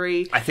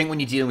scary. I think when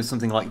you're dealing with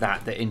something like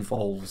that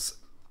involves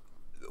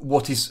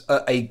what is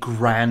a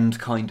grand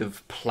kind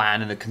of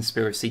plan and a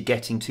conspiracy,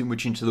 getting too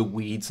much into the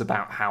weeds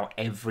about how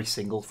every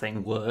single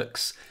thing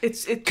works,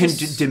 it can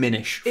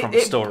diminish from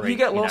a story. You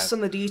get lost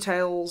in the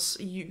details.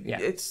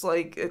 It's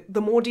like,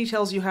 the more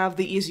details you have,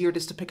 the easier it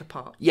is to pick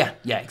apart. Yeah,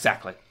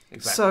 exactly.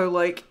 So,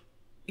 like,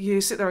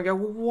 you sit there and go,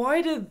 well,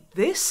 why did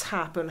this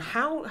happen?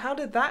 How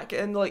did that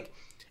get... And, like,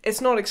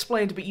 it's not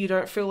explained, but you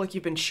don't feel like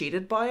you've been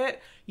cheated by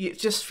it. It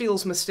just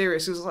feels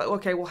mysterious. It's like,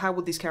 okay, well, how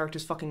would these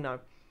characters fucking know?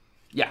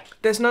 Yeah.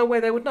 There's no way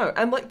they would know.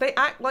 And, like, they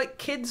act like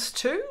kids,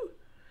 too.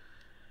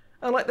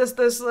 And, like,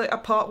 there's like, a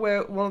part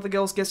where one of the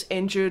girls gets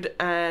injured,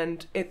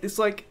 and it's,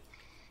 like,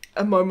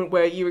 a moment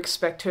where you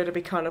expect her to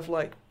be kind of,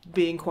 like,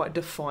 being quite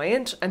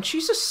defiant, and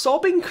she's just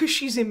sobbing because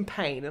she's in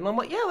pain. And I'm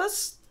like, yeah,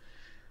 that's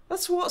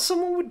what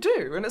someone would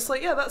do. And it's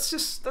like, that's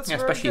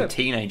especially good. A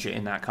teenager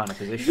in that kind of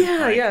position.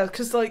 Yeah,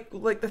 because, like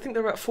I think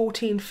they're about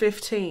 14,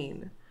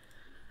 15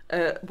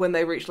 when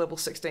they reach level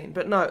 16.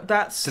 But no,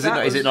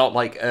 is it not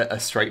like a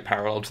straight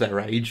parallel to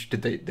their age?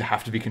 Did they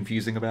have to be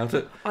confusing about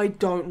it? I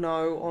don't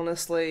know,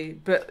 honestly.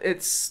 But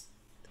it's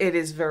it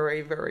is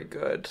very, very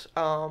good.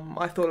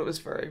 I thought it was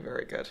very,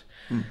 very good.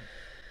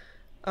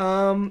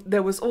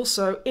 There was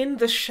also In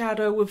the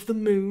Shadow of the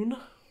Moon,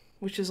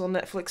 which is on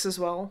Netflix as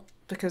well,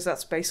 because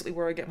that's basically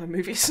where I get my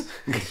movies.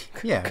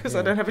 Yeah. Because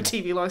I don't have a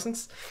TV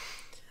license.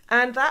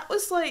 And that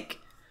was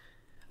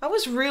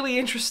really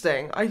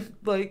interesting.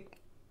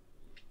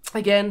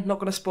 Again, not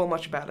going to spoil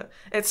much about it.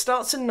 It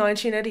starts in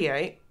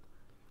 1988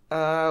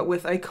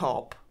 with a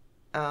cop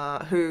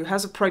who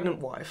has a pregnant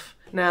wife.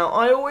 Now,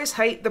 I always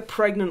hate the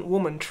pregnant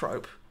woman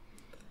trope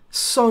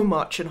so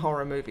much in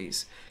horror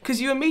movies, because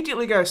you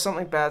immediately go,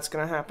 something bad's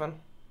going to happen.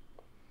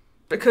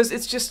 Because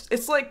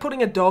it's like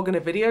putting a dog in a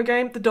video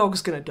game. The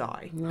dog's going to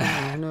die.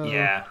 No.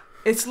 Yeah.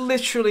 It's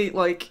literally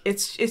like it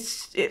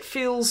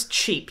feels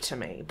cheap to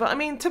me. But I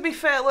mean, to be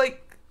fair,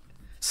 like,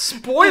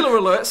 spoiler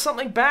alert,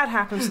 something bad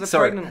happens to the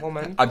pregnant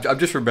woman. I'm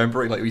just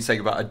remembering, like, we saying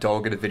about a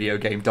dog in a video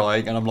game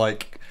dying, and I'm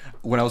like,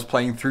 when I was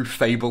playing through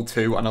Fable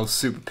 2, and I was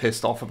super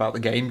pissed off about the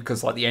game,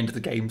 because, like, the end of the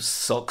game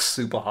sucks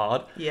super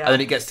hard. Yeah. And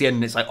then it gets to the end,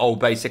 and it's like, oh,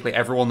 basically,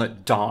 everyone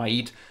that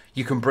died,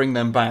 you can bring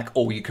them back,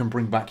 or you can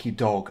bring back your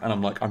dog. And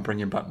I'm like, I'm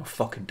bringing back my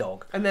fucking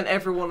dog. And then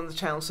everyone in the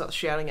town starts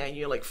shouting at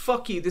you, like,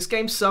 fuck you, this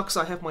game sucks,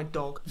 I have my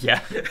dog.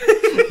 Yeah.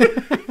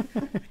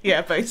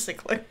 Yeah,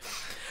 basically.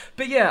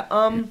 But yeah,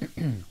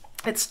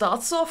 it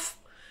starts off...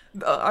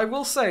 I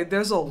will say,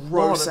 there's a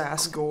lot of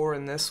ass gore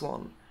in this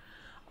one.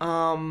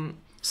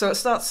 So it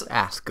starts...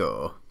 Ass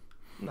gore.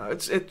 No,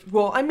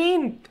 well, I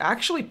mean,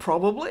 actually,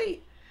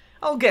 probably.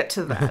 I'll get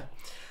to that.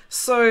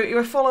 So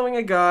you're following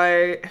a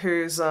guy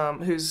who's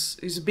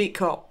a beat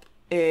cop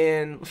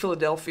in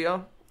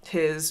Philadelphia.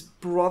 His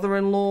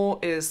brother-in-law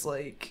is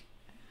like...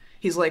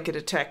 He's like a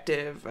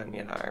detective, and,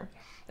 you know...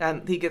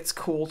 And he gets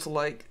called to,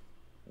 like,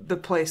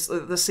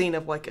 the scene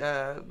of, like,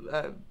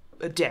 a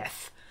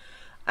death.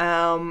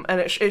 And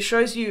it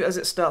shows you, as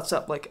it starts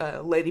up, like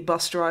a lady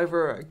bus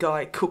driver, a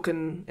guy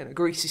cooking in a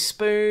greasy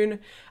spoon,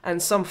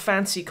 and some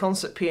fancy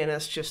concert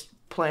pianist just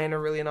playing a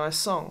really nice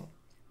song.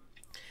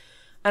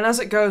 And as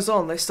it goes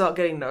on, they start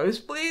getting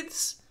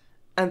nosebleeds,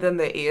 and then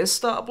their ears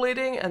start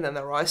bleeding, and then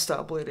their eyes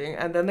start bleeding,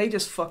 and then they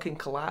just fucking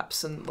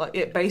collapse, and, like,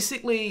 it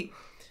basically,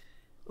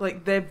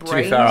 like, their brains...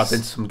 To be fair, I've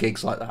been to some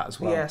gigs like that as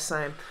well. Yeah,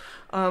 same.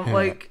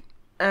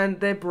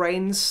 And their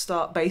brains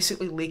start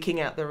basically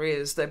leaking out their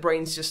ears. Their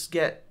brains just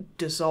get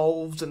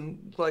dissolved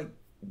and, like,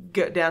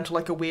 get down to,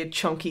 like, a weird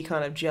chunky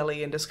kind of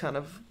jelly, and just kind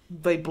of,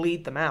 they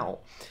bleed them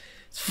out.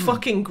 It's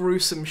fucking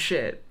gruesome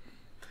shit.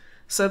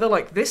 So they're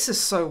like, this is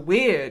so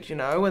weird, you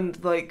know,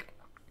 and, like,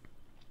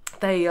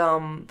 they're,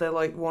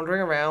 like,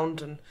 wandering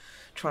around and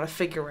trying to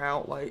figure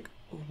out, like,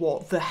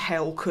 what the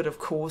hell could have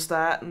caused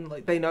that, and,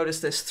 like, they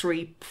notice there's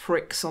 3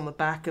 pricks on the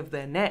back of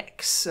their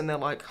necks, and they're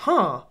like,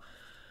 huh.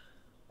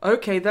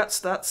 Okay, that's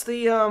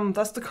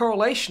the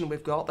correlation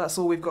we've got. That's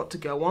all we've got to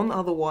go on.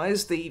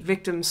 Otherwise, the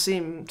victims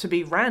seem to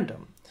be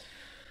random.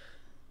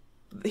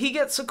 He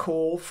gets a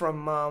call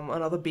from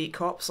another beat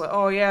cop. It's like,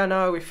 oh yeah,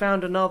 no, we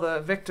found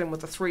another victim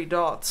with the 3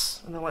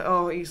 dots. And they're like,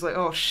 oh, he's like,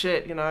 oh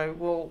shit, you know,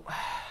 well,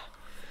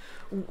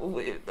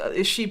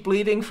 is she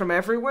bleeding from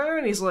everywhere?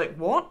 And he's like,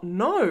 what?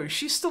 No,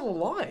 she's still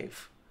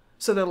alive.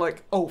 So they're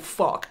like, oh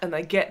fuck, and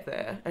they get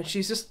there, and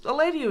she's just a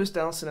lady who was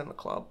dancing in the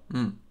club.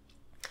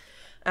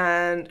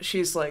 And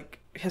she's like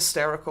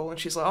hysterical, and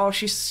she's like, oh,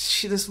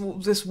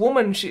 this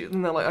woman,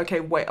 and they're like, okay,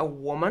 wait, a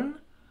woman?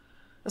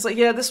 It's like,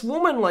 yeah, this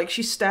woman, like,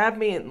 she stabbed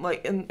me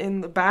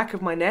in the back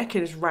of my neck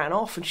and just ran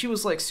off, and she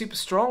was, like, super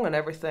strong and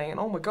everything, and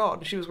oh my god,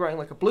 and she was wearing,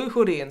 like, a blue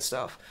hoodie and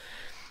stuff.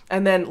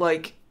 And then,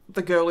 like,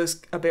 the girl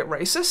is a bit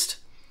racist.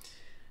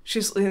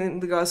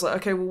 And the guy's like,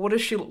 okay, well, what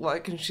does she look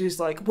like? And she's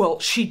like, well,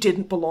 she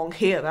didn't belong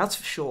here, that's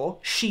for sure.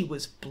 She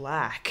was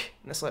black.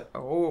 And it's like,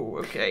 oh,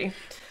 okay.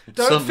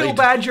 Don't feel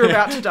bad you're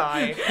about to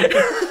die.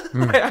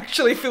 I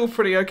actually feel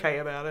pretty okay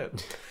about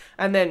it.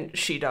 And then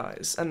she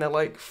dies. And they're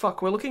like,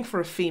 fuck, we're looking for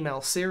a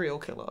female serial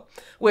killer.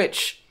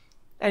 Which,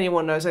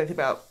 anyone knows anything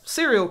about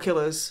serial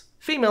killers,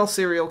 female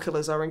serial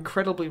killers are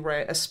incredibly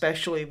rare,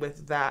 especially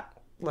with that,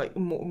 like,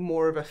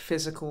 more of a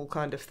physical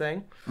kind of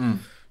thing.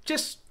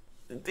 Just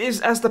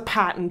is as the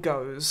pattern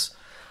goes.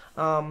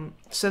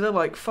 So they're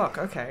like, fuck,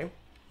 okay.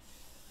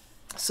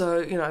 So,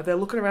 you know, they're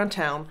looking around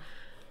town,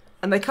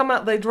 and they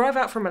drive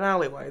out from an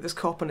alleyway, this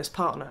cop and his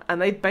partner,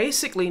 and they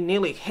basically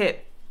nearly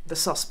hit the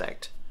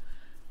suspect.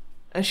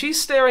 And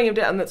she's staring him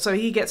down, and so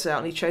he gets out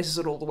and he chases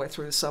it all the way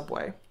through the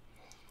subway.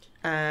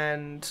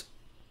 And,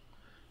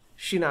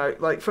 you know,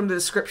 like, from the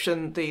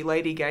description the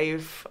lady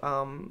gave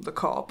the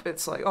cop,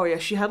 it's like, oh yeah,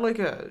 she had like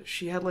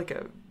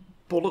a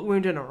bullet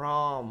wound in her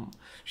arm.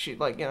 She,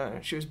 like, you know,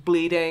 she was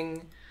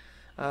bleeding,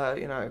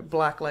 you know,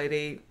 black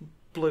lady,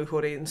 blue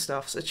hoodie and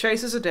stuff. So it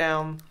chases her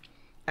down,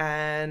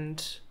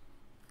 and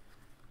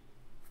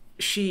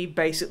she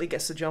basically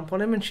gets the jump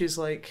on him, and she's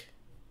like,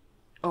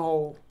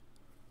 oh,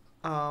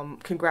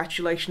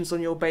 congratulations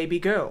on your baby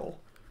girl.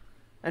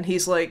 And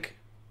he's like,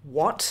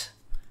 what?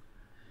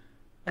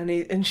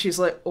 And she's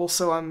like,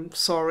 also, I'm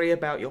sorry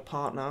about your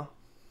partner.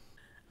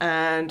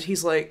 And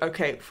he's like,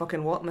 okay,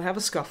 fucking what? And they have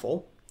a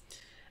scuffle.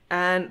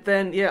 And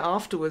then,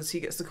 afterwards he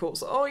gets the call.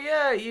 It's like, oh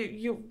yeah,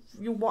 your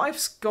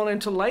wife's gone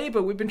into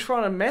labor. We've been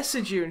trying to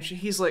message you. And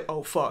he's like,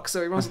 oh fuck.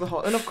 So he runs to the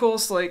hospital. And of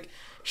course, like,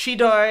 she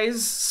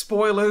dies.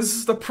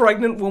 Spoilers, the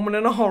pregnant woman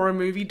in a horror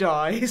movie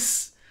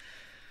dies.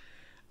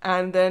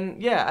 And then,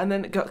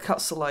 it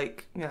cuts to,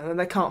 like, and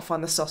they can't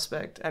find the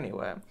suspect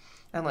anywhere.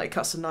 And, like, it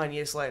cuts to 9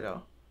 years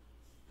later.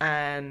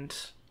 And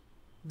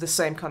the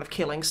same kind of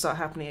killings start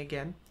happening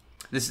again.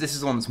 This is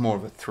the one that's more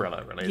of a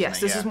thriller, really, isn't Yes,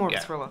 it? this is more of a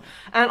thriller.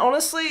 And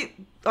honestly,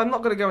 I'm not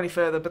going to go any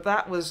further, but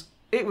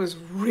it was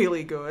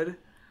really good.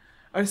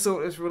 I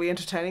thought it was really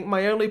entertaining.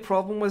 My only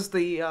problem was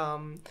they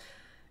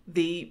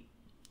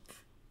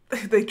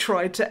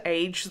tried to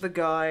age the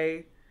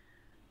guy,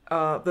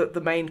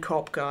 the main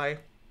cop guy,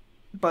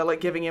 by, like,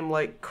 giving him,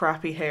 like,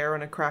 crappy hair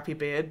and a crappy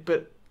beard,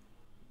 but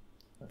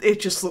it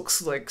just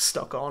looks, like,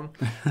 stuck on.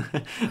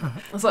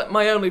 It's, like,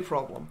 my only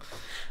problem.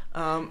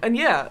 And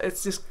yeah,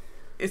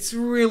 it's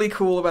really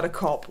cool about a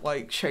cop,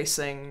 like,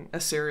 chasing a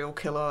serial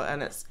killer,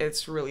 and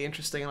it's really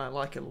interesting, and I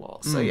like it a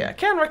lot. So yeah,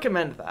 can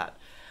recommend that.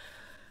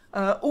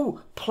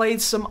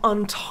 Played some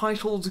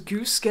Untitled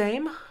Goose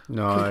Game.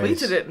 Nice.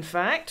 Completed it, in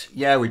fact.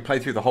 Yeah, we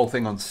played through the whole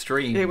thing on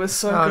stream. It was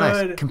so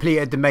good. Nice.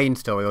 Completed the main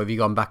story, or have you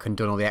gone back and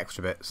done all the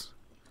extra bits?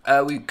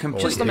 We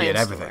completed Just the main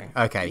everything.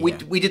 story. Okay,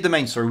 we did the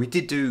main story. We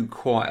did do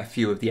quite a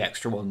few of the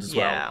extra ones as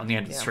well on the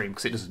end of the Yeah. stream,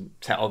 because it doesn't.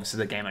 Obviously,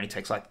 the game only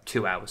takes like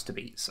 2 hours to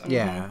beat. So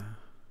Yeah.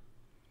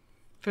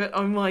 But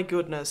oh my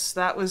goodness,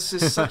 that was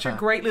just such a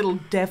great little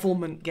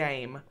devilment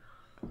game.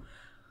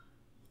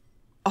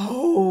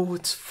 Oh,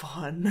 it's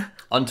fun.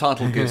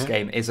 Untitled Goose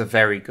Game is a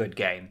very good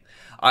game.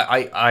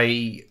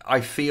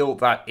 I feel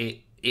that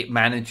it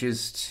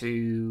manages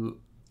to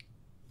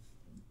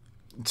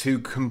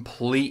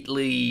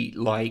completely,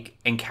 like,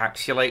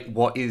 encapsulate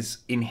what is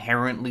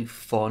inherently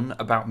fun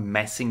about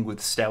messing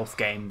with stealth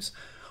games,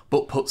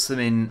 but puts them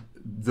in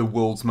the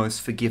world's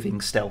most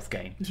forgiving stealth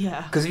game.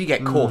 Yeah. Because if you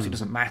get caught, it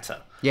doesn't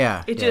matter.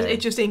 Yeah. It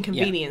just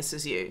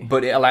inconveniences you.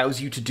 But it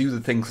allows you to do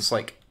the things that's,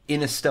 like,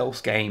 in a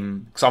stealth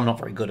game, because I'm not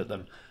very good at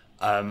them,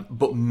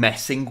 but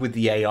messing with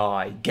the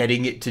AI,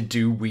 getting it to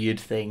do weird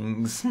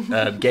things,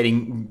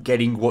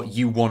 getting what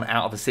you want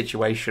out of a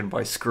situation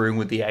by screwing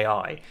with the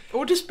AI,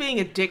 Or just being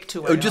a dick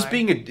to AI. or just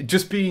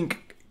being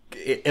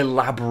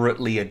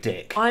elaborately a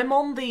dick. I'm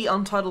on the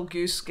Untitled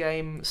Goose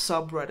Game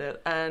subreddit,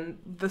 and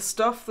the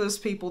stuff those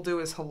people do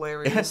is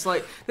hilarious.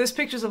 Like, there's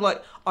pictures of,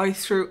 like, I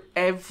threw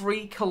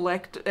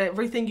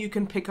everything you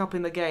can pick up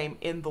in the game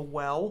in the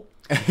well.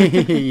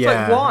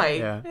 Yeah. Like, why?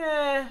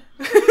 Yeah.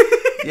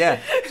 Yeah.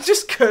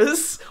 Just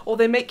 'cause. Or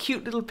they make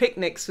cute little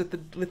picnics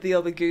with the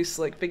other goose,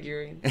 like,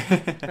 figurine.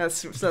 That's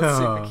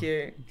super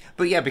cute.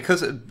 But yeah,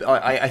 because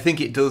I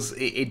think it does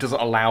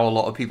allow a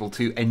lot of people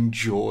to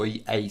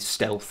enjoy a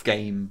stealth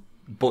game,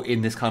 but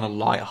in this kind of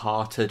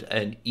light-hearted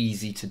and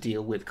easy to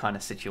deal with kind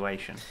of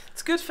situation.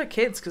 It's good for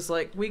kids because,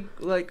 like,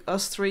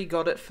 us three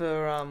got it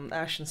for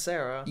Ash and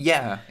Sarah.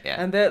 Yeah.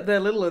 And their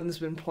little one's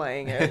been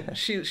playing it.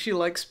 She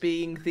likes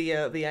being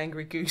the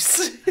angry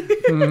goose.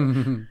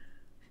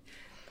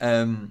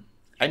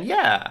 And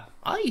yeah,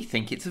 I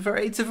think it's a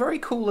very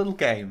cool little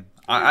game.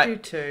 I do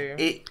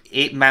too.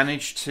 It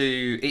managed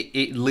to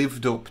it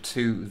lived up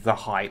to the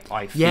hype,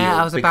 I feel. Yeah,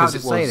 I was about to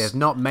say there's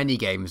not many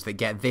games that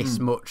get this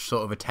much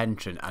sort of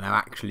attention and are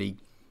actually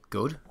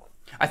good.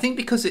 I think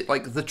because it,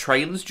 like, the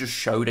trailers just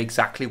showed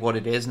exactly what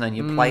it is, and then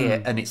you play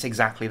it and it's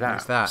exactly that.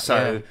 It's that,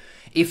 so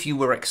if you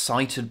were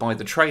excited by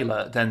the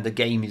trailer, then the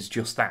game is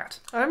just that.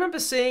 I remember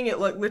seeing it,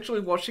 like,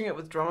 literally watching it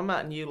with Drummer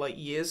Matt and you, like,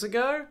 years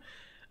ago.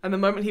 And the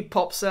moment he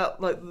pops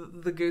out, like,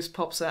 the goose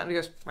pops out and he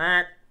goes,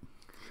 "Quack,"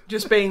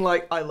 just being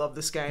like, I love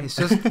this game. It's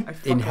just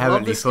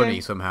inherently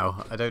funny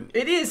somehow.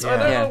 It is. Yeah. I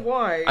don't know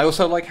why. I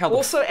also like how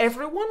Also,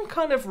 everyone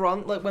kind of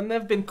like, when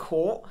they've been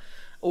caught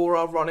or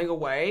are running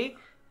away,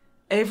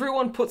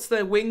 everyone puts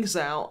their wings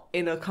out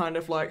in a kind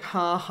of, like,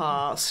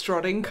 ha-ha,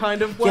 strutting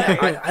kind of way.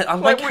 Yeah, I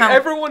like how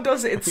everyone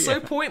does it. It's so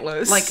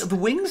pointless. like the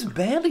wings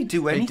barely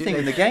do anything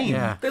in the game.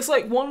 Yeah. There's,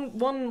 like,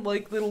 one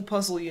like little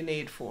puzzle you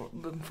need for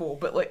them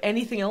but, like,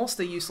 anything else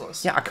they're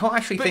useless. Yeah, I can't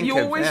actually But think you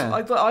of... always, yeah.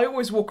 I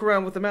always walk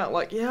around with them out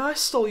like, yeah, I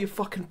stole your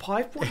fucking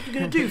pipe. What are you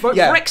going to do? Vote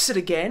Yeah. Brexit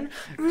again?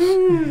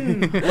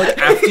 Like,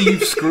 after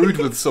you've screwed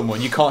with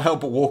someone, you can't help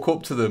but walk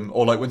up to them,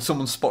 or, like, when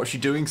someone spots you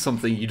doing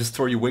something, you just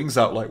throw your wings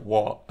out like,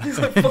 what? It's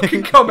like,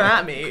 fucking come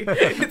at me.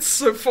 It's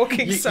so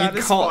fucking You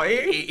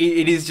satisfying.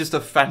 it is just a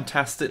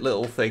fantastic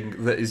little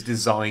thing that is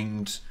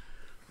designed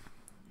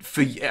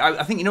for...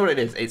 I think you know what it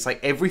is? It's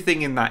like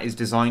everything in that is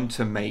designed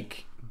to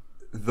make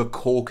the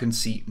core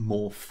conceit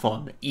more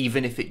fun,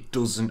 even if it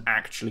doesn't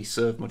actually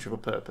serve much of a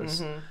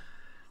purpose. Mm-hmm.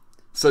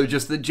 So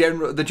just the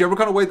general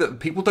kind of way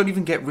that people don't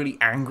even get really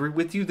angry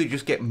with you, they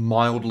just get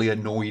mildly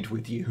annoyed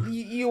with you.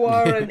 You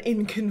are an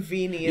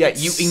inconvenience. Yeah,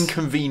 you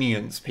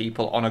inconvenience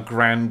people on a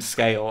grand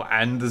scale,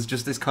 and there's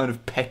just this kind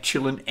of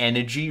petulant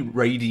energy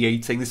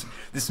radiating,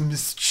 this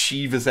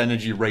mischievous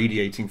energy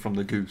radiating from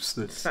the goose.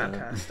 That's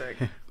fantastic.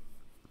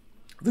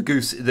 the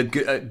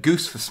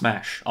goose for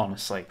Smash.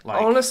 Honestly,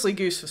 like, Honestly,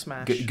 Goose for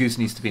Smash. Goose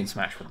needs to be in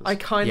Smash with us. I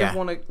kind Yeah. of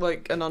want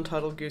like an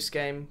Untitled Goose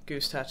Game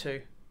goose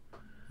tattoo.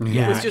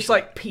 Yeah, It was just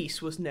like,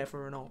 peace was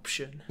never an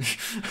option.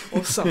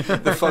 Or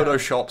something. the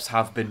photoshops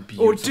have been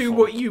beautiful. Or do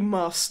what you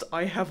must,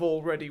 I have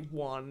already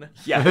won.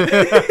 Yeah.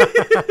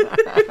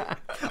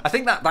 I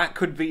think that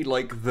could be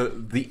like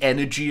the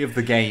energy of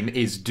the game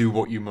is do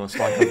what you must,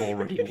 I have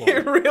already won.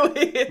 It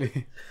really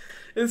is.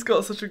 It's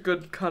got such a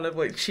good kind of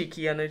like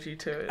cheeky energy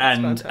to it. It's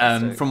And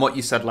fantastic. from what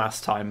you said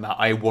last time, Matt,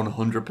 I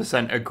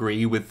 100%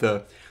 agree with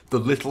the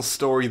little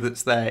story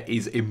that's there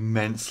is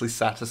immensely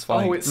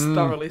satisfying. Oh, it's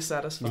thoroughly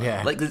satisfying.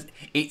 Yeah. Like,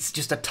 it's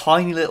just a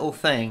tiny little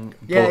thing,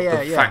 Yeah, but yeah,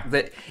 the yeah. fact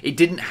that it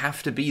didn't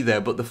have to be there,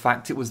 but the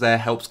fact it was there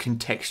helps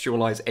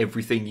contextualize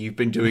everything you've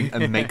been doing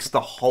and makes the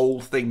whole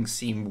thing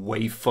seem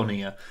way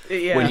funnier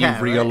Yeah. when you Yeah,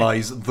 right.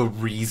 realize the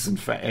reason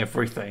for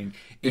everything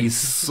is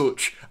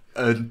such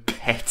a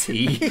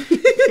petty,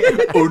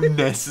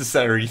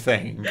 unnecessary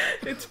thing.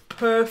 It's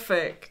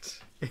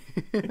perfect.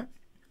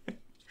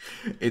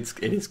 It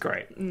is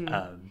great.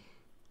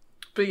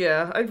 But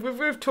yeah,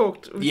 we've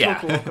talked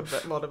Yeah.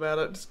 a lot about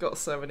it. It's got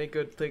so many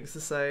good things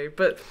to say.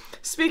 But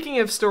speaking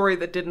of story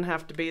that didn't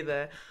have to be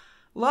there,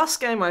 last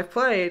game I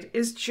played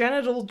is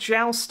Genital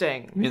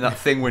Jousting. I mean, that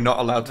thing we're not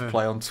allowed to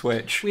play on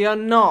Twitch. We are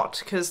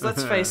not, because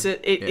let's face it,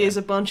 it is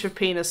a bunch of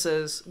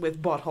penises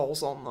with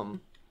buttholes on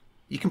them.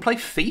 You can play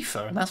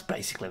FIFA, and that's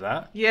basically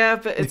that. Yeah,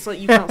 but it's like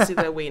you can't see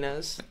their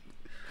wieners.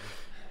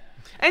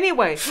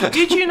 Anyway,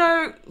 did you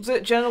know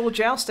that Genital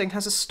Jousting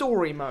has a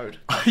story mode?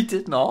 I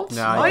did not.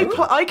 No,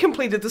 I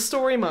completed the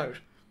story mode.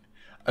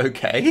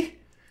 Okay.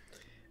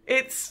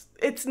 It's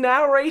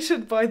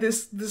narrated by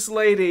this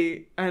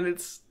lady, and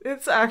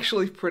it's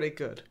actually pretty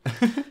good.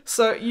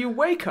 So you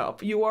wake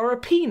up, you are a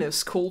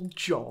penis called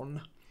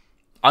John.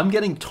 I'm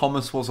getting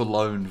Thomas Was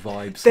Alone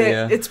vibes There,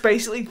 here. it's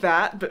basically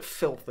that, but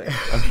filthy.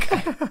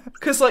 Okay.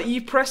 Because like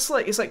you press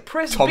it's like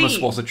press Thomas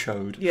B. was a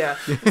chode. Yeah,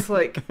 it's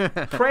like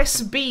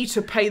press B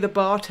to pay the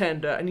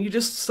bartender, and you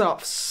just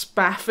start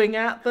spaffing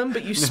at them,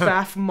 but you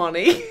spaff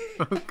money.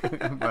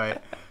 Right.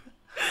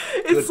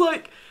 It's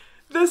like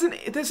there's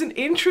an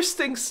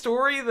interesting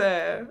story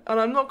there, and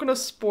I'm not going to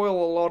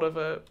spoil a lot of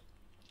it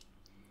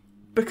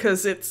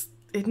because it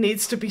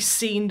needs to be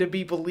seen to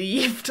be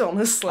believed.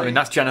 Honestly, I mean,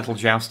 that's genital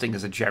jousting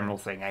as a general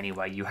thing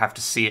anyway. You have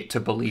to see it to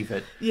believe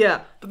it.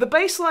 yeah. But the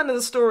baseline of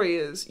the story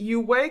is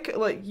you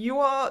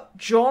are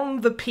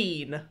John the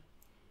Peen.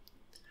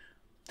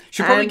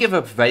 Should probably And- give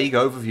a vague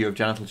overview of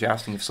genital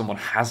jousting if someone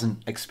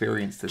hasn't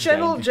experienced this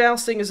Genital game.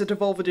 Jousting is a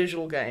Devolver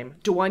Digital game.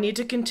 Do I need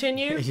to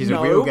continue? It is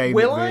no. a real game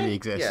Will that I? really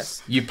exists.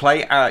 Yes. You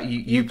play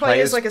You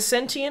play as like a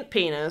sentient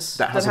penis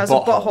that has a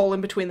butthole. butthole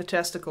in between the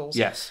testicles.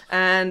 Yes.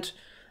 And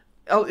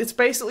it's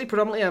basically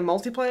predominantly a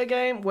multiplayer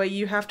game where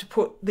you have to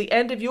put the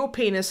end of your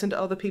penis into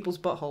other people's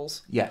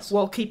buttholes. Yes.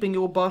 While keeping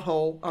your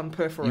butthole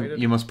unperforated.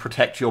 You must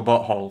protect your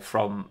butthole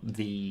from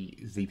the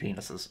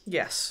penises.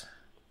 Yes.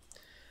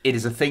 It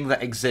is a thing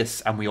that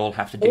exists and we all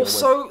have to deal with.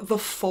 Also, the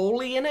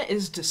Foley in it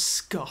is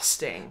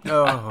disgusting.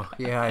 Oh,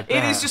 yeah. I It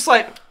bet. is just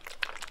like...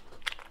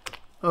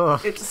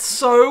 Oh. It's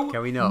so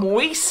Can we not?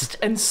 moist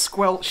and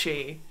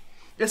squelchy.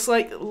 It's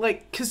like,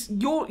 because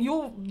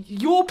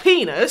your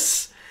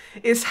penis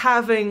is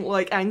having,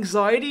 like,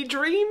 anxiety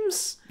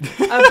dreams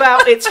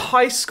about its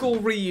high school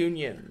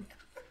reunion.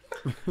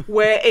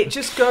 Where it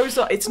just goes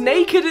up, it's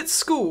naked at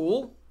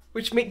school,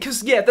 which means,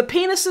 because, yeah, the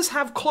penises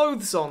have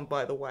clothes on,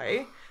 by the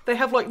way. They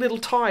have, like, little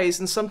ties,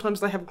 and sometimes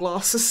they have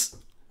glasses.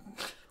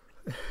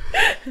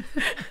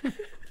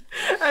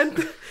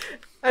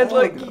 And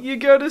like, you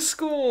go to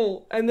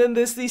school, and then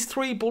there's these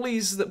three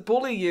bullies that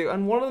bully you,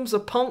 and one of them's a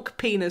punk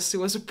penis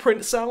who has a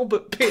Prince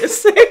Albert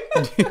piercing.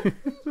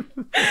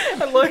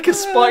 And like a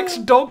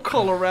spiked dog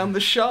collar around the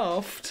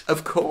shaft.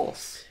 Of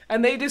course.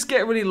 And they just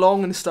get really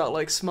long and start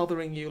like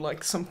smothering you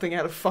like something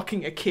out of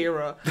fucking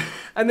Akira.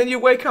 And then you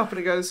wake up and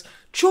it goes,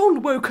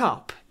 John woke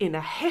up in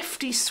a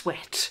hefty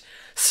sweat,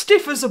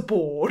 stiff as a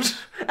board,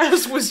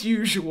 as was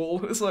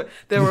usual. It's like,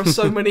 there are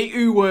so many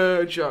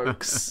ooh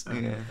jokes.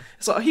 Yeah.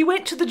 It's like, he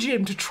went to the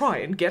gym to try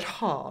and get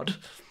hard.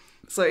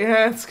 It's like,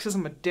 yeah, it's because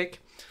I'm a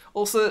dick.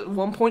 Also, at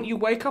one point you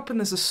wake up and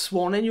there's a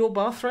swan in your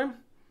bathroom.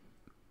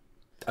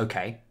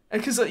 Okay.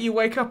 And because you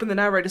wake up and the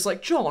narrator's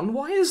like, John,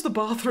 why is the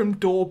bathroom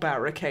door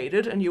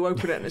barricaded? And you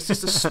open it and it's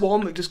just a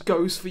swan that just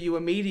goes for you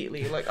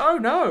immediately. You're like, oh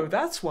no,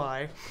 that's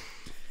why.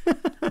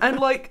 And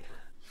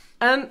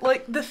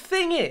the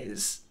thing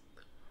is,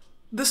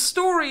 the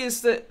story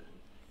is that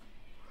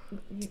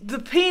the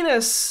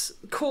penis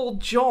called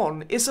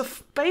John is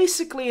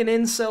basically an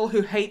incel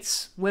who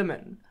hates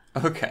women.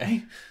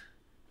 Okay.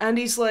 And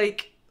he's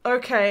like,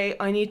 okay,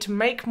 I need to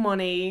make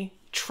money,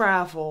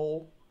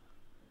 travel,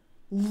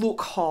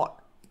 look hot,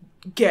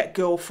 get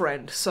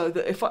girlfriend, so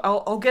that if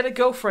I'll get a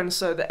girlfriend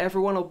so that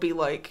everyone will be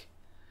like,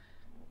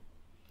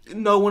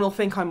 no one will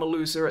think I'm a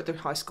loser at the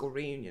high school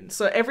reunion.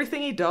 So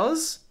everything he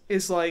does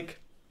is like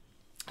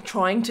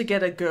trying to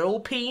get a girl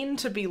peen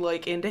to be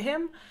like into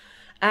him,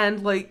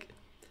 and like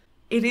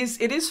it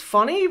is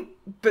funny,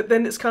 but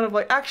then it's kind of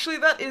like, actually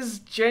that is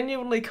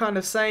genuinely kind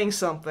of saying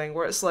something,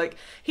 where it's like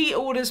he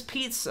orders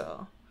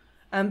pizza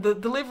and the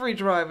delivery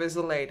driver is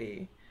a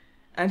lady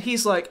and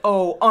he's like,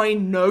 oh, I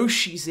know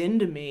she's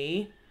into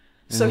me,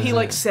 So he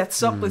like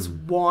sets up this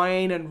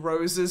wine and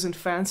roses and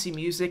fancy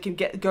music and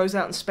goes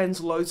out and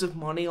spends loads of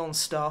money on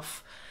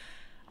stuff,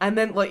 and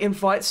then like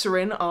invites her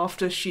in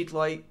after she'd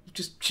like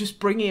just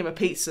bringing him a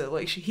pizza.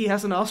 Like he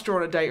hasn't asked her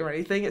on a date or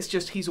anything. It's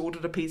just he's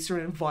ordered a pizza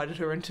and invited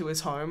her into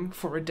his home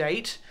for a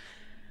date.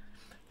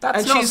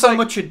 That's not so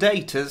much a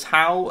date as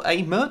how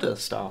a murder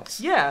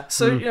starts. Yeah,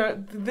 so you know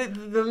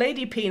the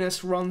lady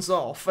penis runs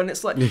off, and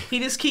it's like he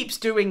just keeps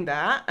doing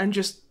that and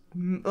just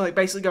like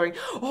basically going,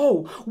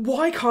 oh,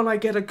 why can't I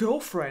get a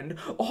girlfriend?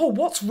 Oh,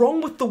 what's wrong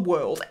with the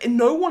world? And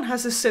no one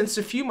has a sense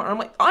of humor. I'm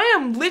like, I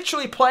am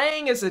literally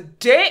playing as a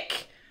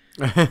dick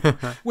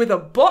with a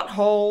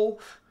butthole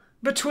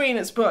between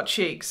its butt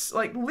cheeks.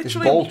 Like,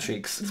 literally... It's ball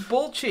cheeks. It's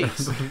ball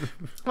cheeks.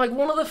 Like,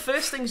 one of the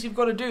first things you've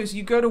got to do is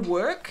you go to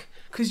work,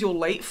 because you're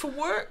late for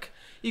work,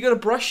 you got to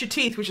brush your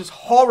teeth, which is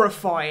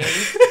horrifying.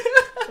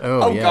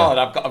 Oh yeah. God,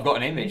 I've got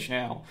an image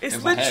now.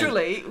 It's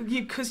literally,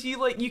 because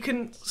you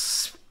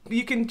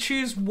can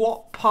choose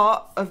what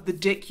part of the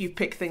dick you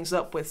pick things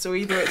up with. So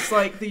either it's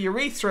like the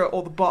urethra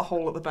or the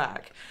butthole at the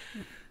back.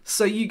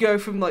 So you go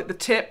from like the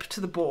tip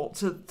to the ball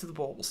to the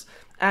balls.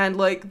 And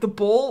like the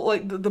ball,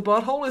 like the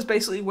butthole is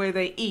basically where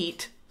they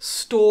eat,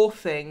 store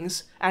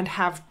things, and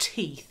have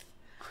teeth.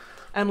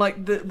 And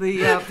like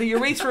the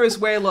urethra is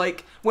where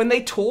like when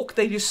they talk,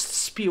 they just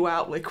spew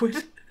out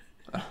liquid.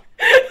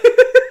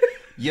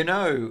 You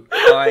know,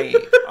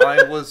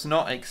 I was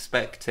not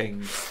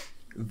expecting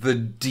the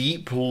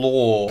deep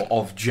lore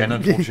of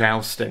genital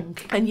jousting.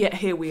 And yet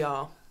here we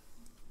are.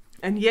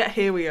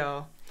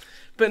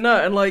 But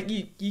no, and like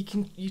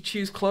you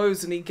choose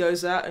clothes, and he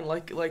goes out in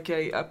like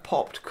a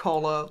popped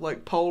collar,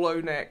 like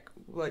polo neck,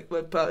 like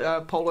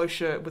polo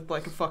shirt with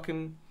like a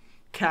fucking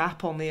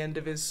cap on the end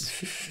of his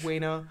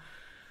wiener.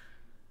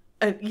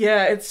 And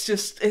yeah,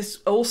 it's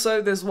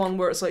also, there's one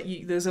where it's like,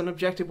 there's an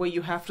objective where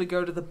you have to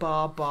go to the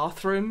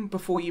bathroom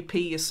before you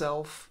pee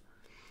yourself.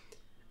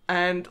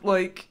 And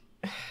like,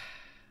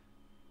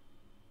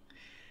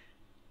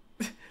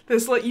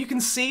 there's like, you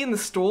can see in the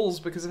stalls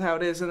because of how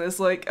it is, and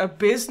there's like a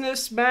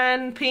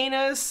businessman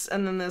penis,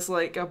 and then there's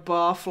like a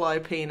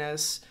barfly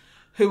penis,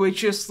 who are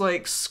just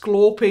like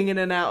sklorping in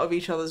and out of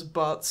each other's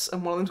butts,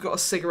 and one of them's got a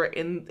cigarette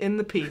in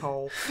the pee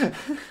hole.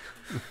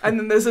 And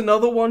then there's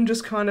another one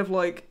just kind of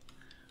like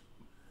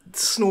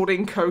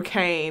snorting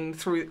cocaine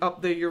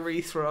up the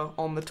urethra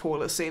on the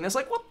toilet seat. It's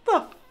like, what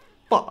the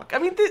fuck? I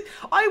mean,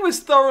 I was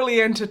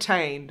thoroughly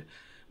entertained,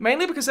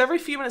 mainly because every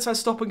few minutes I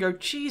stop and go,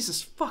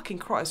 Jesus fucking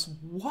Christ,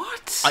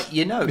 what?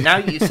 You know, now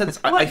you said this,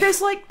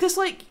 there's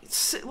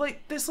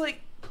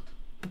like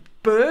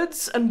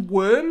birds and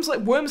worms,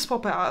 like worms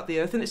pop out of the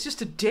earth, and it's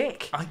just a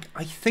dick.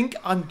 I think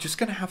I'm just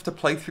gonna have to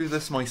play through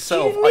this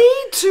myself. You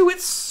need to.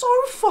 It's so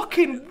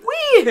fucking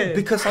weird.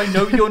 Because I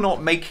know you're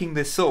not making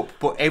this up,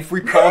 but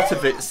every part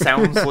of it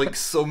sounds like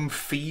some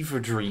fever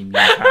dream you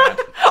had.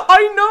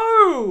 I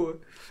know.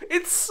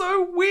 It's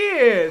so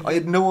weird. I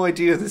had no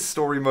idea this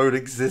story mode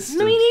existed.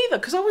 Me neither,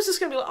 because I was just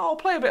gonna be like, oh, I'll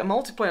play a bit of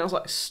multiplayer. And I was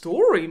like,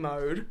 story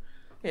mode?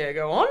 Yeah,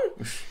 go on.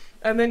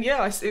 And then,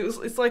 yeah,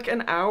 it's like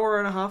an hour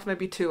and a half,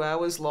 maybe 2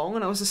 hours long,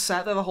 and I was just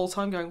sat there the whole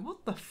time going,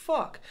 what the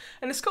fuck?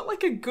 And it's got,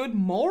 like, a good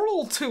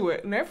moral to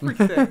it and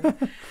everything.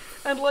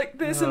 And, like,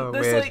 there's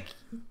like...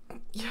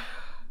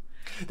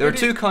 There are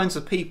two kinds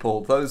of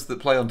people, those that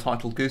play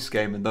Untitled Goose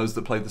Game and those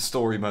that play the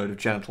story mode of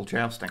Genital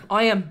Jousting.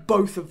 I am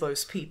both of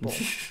those people.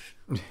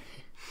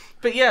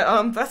 But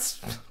yeah, that's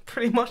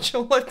pretty much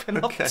all I've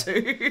been up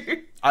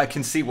to. I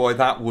can see why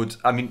that would...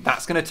 I mean,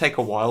 that's going to take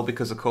a while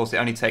because, of course, it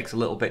only takes a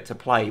little bit to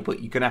play,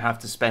 but you're going to have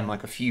to spend,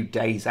 like, a few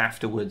days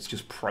afterwards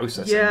just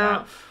processing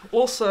that.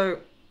 Also,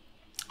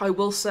 I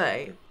will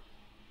say,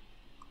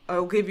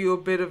 I'll give you a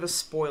bit of a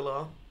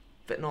spoiler,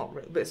 but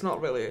it's not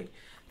really.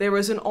 There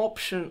is an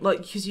option,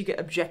 like, because you get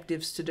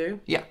objectives to do.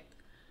 Yeah.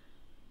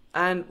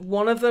 And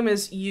one of them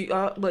is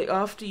like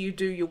after you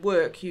do your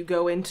work, you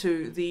go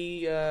into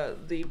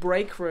the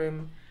break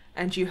room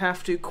and you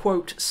have to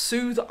quote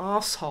soothe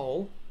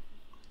arsehole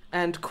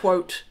and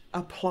quote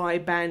apply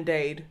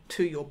band-aid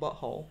to your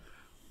butthole.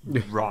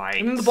 Right.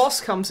 And then the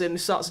boss comes in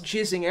and starts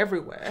jizzing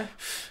everywhere,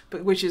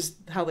 which is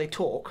how they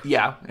talk.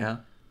 Yeah.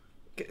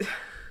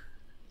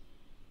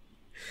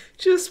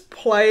 Just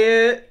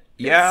play it.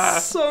 Yeah.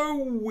 It's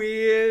so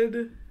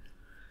weird.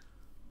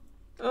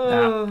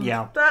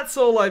 Yeah. That's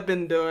all I've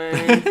been doing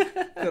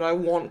that I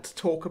want to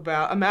talk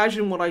about.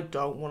 Imagine what I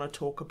don't want to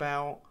talk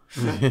about.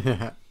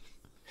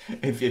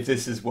 if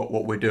this is what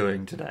we're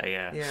doing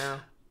today, yeah.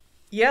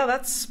 Yeah,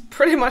 that's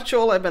pretty much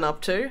all I've been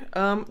up to.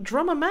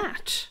 Drummer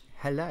Matt.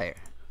 Hello.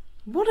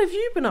 What have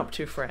you been up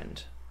to,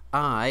 friend?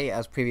 I,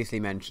 as previously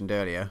mentioned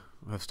earlier,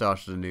 have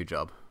started a new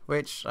job.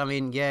 Which, I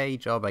mean, yay,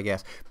 job, I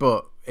guess.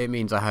 But it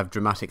means I have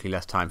dramatically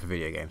less time for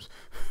video games.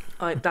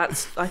 I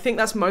think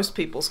that's most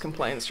people's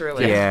complaints,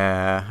 really.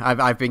 Yeah,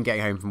 I've been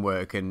getting home from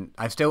work, and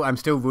I'm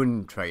still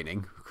run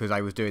training because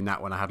I was doing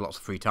that when I had lots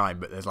of free time.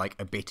 But there's like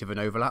a bit of an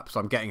overlap, so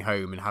I'm getting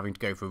home and having to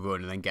go for a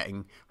run, and then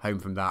getting home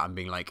from that and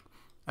being like,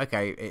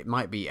 okay, it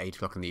might be 8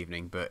 o'clock in the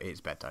evening, but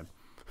it's bedtime.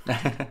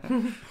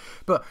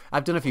 But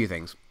I've done a few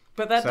things.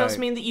 But that does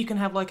mean that you can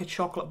have like a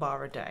chocolate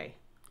bar a day.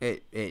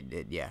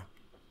 Yeah.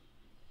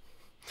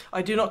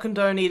 I do not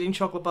condone eating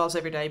chocolate bars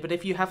every day, but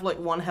if you have like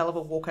one hell of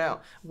a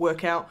workout,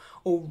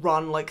 or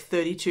run like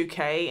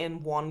 32k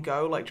in one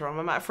go, like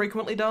Drummer Matt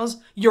frequently does,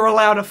 you're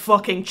allowed a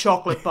fucking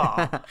chocolate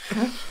bar.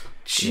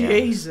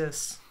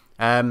 Jesus.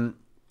 But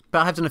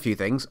I've done a few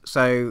things.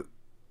 So,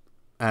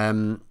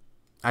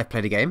 I've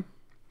played a game.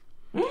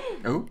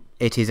 Oh.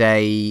 It is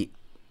a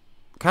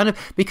kind of,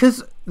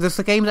 because there's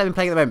the games I've been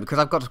playing at the moment, because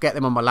I've got to get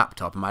them on my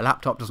laptop, and my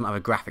laptop doesn't have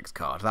a graphics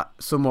card. That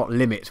somewhat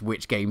limits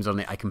which games on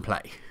it I can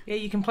play. Yeah,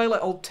 you can play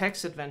like old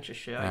text adventure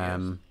shit, I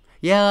guess.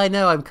 Yeah, I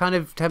know. I'm kind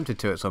of tempted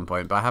to at some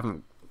point, but I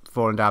haven't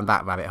fallen down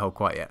that rabbit hole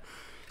quite yet.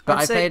 But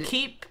I'd say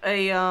keep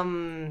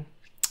a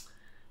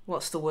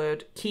what's the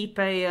word? Keep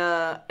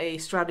a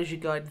strategy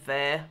guide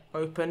there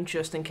open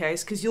just in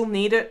case, because you'll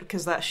need it,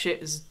 because that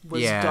shit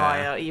was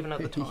dire even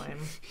at the time.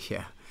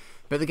 Yeah.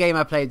 But the game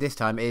I played this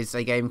time is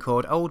a game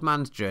called Old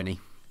Man's Journey.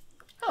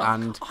 Oh,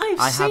 and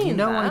I have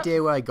no that.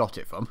 idea where I got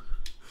it from.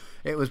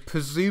 It was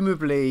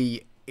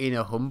presumably in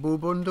a Humble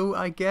Bundle,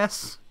 I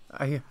guess.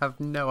 I have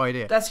no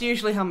idea. That's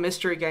usually how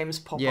mystery games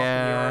pop up in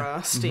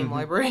your Steam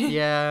library.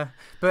 Yeah,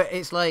 but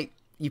it's like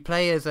you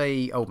play as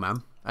a old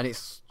man, and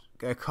it's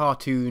a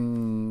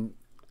cartoon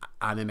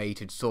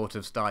animated sort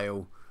of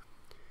style.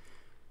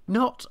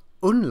 Not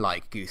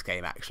unlike Goose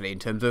Game, actually, in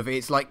terms of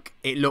it's like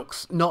it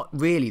looks not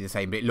really the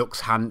same, but it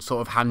looks hand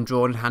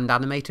drawn, hand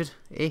animated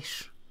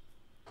ish.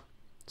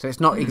 So it's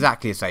not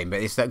exactly the same,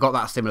 but it's got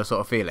that similar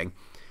sort of feeling.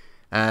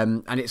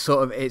 And it's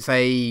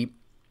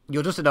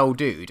you're just an old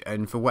dude,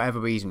 and for whatever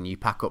reason you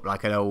pack up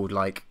like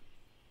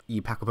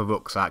you pack up a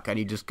rucksack and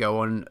you just go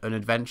on an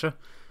adventure.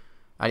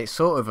 And it's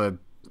sort of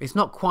it's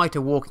not quite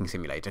a walking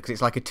simulator, because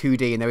it's like a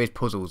 2D and there is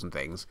puzzles and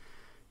things.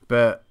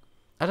 But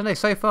I don't know,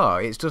 so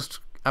far it's just,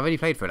 I've only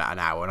played for an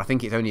hour, and I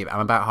think I'm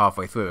about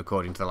halfway through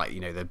according to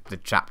the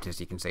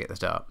chapters you can see at the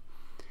start.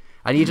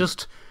 And you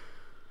just,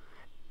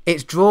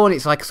 it's drawn,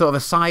 it's like sort of a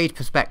side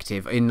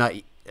perspective in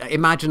like,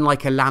 imagine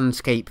like a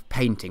landscape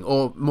painting,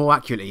 or more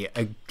accurately,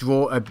 a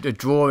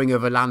drawing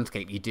of a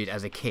landscape you did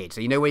as a kid.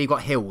 So where you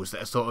got hills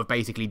that are sort of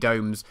basically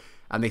domes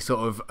and they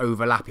sort of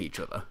overlap each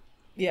other.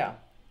 Yeah.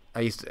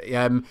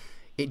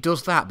 It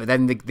does that, but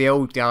then the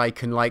old guy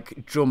can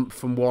like jump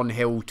from one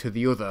hill to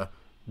the other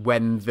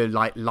when the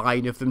like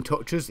line of them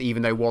touches,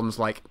 even though one's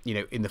like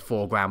in the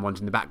foreground, one's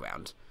in the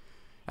background,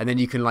 and then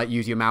you can like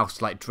use your mouse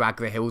to like drag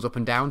the hills up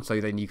and down,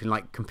 so then you can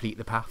like complete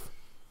the path.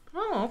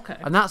 Oh, okay.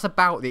 And that's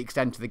about the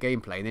extent of the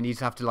gameplay. And then you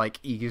just have to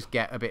you just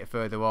get a bit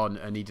further on,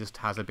 and he just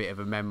has a bit of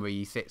a memory.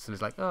 He sits and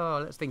is like,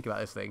 oh, let's think about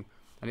this thing,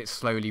 and it's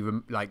slowly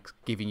like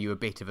giving you a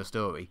bit of a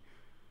story.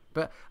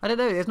 But I don't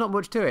know, there's not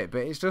much to it, but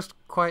it's just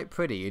quite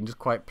pretty and just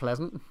quite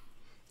pleasant.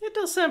 It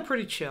does sound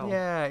pretty chill.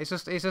 Yeah, it's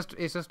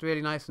just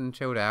really nice and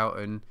chilled out,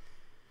 and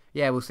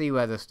yeah, we'll see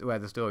where the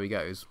story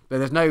goes.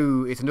 But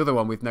it's another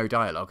one with no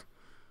dialogue.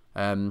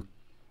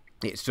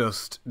 It's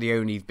just the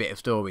only bit of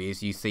story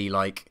is you see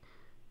like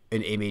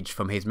an image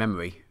from his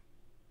memory,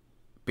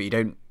 but you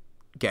don't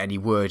get any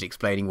word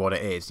explaining what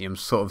it is. I'm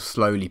sort of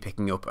slowly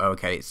picking up,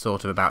 okay, it's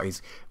sort of about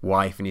his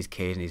wife and his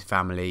kid and his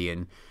family,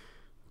 and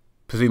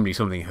presumably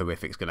something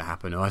horrific's going to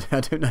happen, or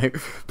I don't know.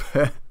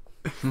 But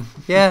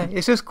yeah,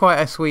 it's just quite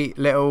a sweet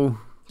little...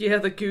 Yeah,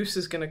 the goose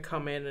is going to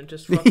come in and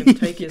just fucking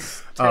take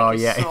his soul.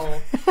 Yeah,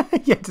 I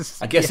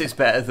guess it's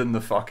better than the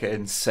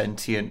fucking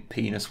sentient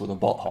penis with a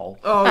butthole.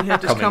 Oh, yeah,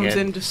 just comes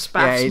in, just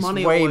spats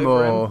money all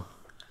over him.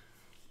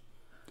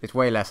 It's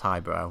way less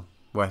highbrow,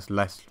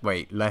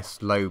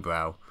 less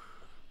lowbrow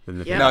than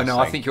the. Yeah. No,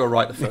 I think you're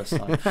right the first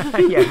time.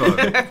 Yeah,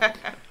 probably.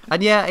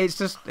 And yeah,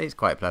 it's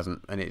quite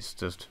pleasant, and it's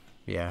just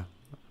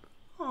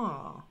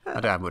Aww. I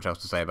don't have much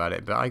else to say about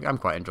it, but I'm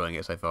quite enjoying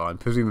it so far, and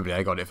presumably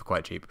I got it for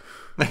quite cheap.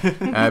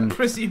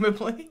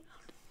 Presumably.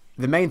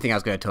 The main thing I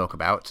was going to talk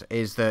about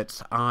is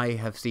that I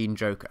have seen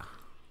Joker.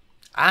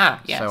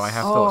 Ah, yes. So I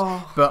have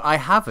thoughts, but I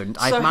haven't.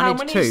 I've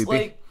managed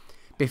to.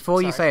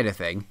 Before you say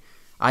anything,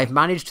 I've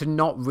managed to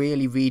not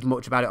really read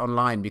much about it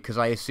online, because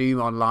I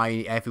assume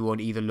online everyone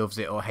either loves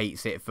it or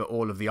hates it for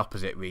all of the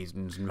opposite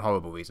reasons and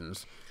horrible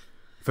reasons.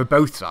 For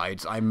both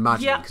sides, I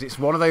imagine, because it's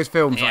one of those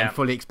films that I'm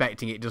fully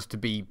expecting it just to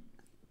be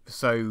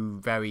so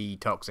very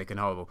toxic and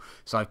horrible.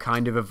 So I've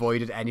kind of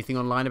avoided anything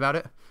online about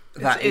it.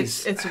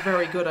 It's a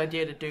very good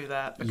idea to do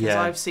that, because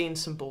I've seen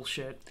some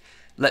bullshit.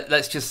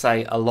 Let's just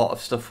say a lot of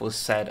stuff was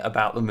said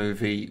about the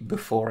movie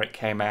before it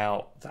came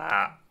out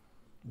that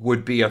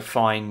would be a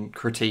fine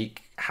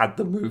critique had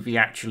the movie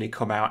actually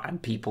come out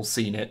and people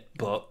seen it,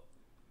 but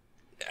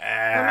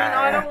I mean,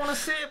 I don't want to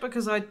see it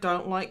because I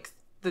don't like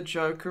the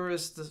Joker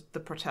as the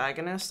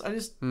protagonist. I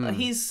just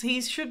he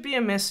should be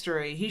a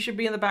mystery. He should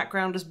be in the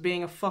background as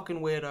being a fucking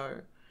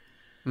weirdo.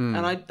 And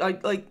I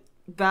like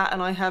that,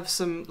 and I have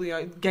some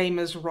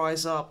gamers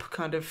rise up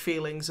kind of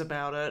feelings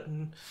about it,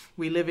 and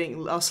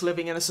us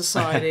living in a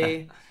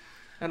society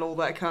and all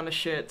that kind of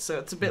shit. So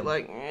it's a bit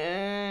like,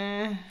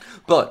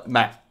 But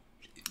Matt,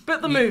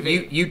 the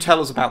movie. You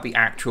tell us about the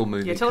actual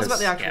movie. Yeah, tell us about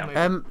the actual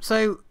movie.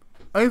 So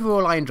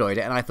overall, I enjoyed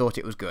it, and I thought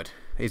it was good.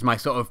 Is my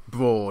sort of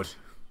broad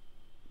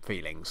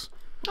feelings.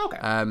 Okay.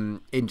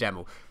 In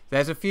general,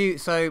 There's a few.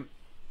 So,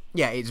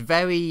 yeah, it's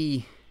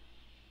very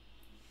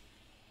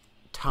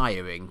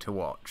tiring to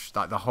watch.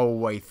 Like the whole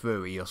way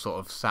through, you're sort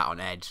of sat on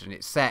edge, and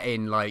it's set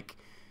in like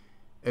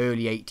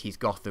early 80s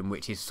Gotham,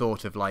 which is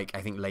sort of like,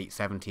 I think, late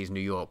 70s New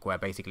York, where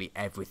basically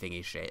everything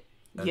is shit.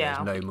 And there's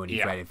no money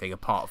for anything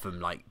apart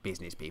from like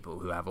business people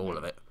who have all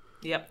of it.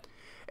 Yep.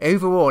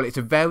 Overall, it's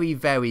a very,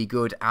 very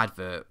good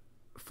advert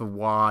for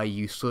why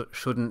you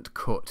shouldn't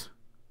cut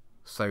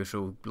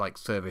social like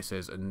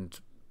services and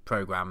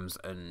programs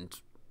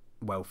and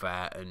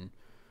welfare and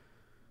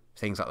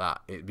things like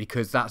that.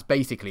 Because that's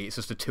basically, it's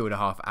just a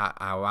 2.5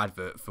 hour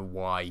advert for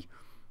why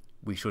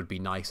we should be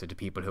nicer to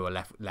people who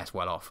are less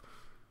well off.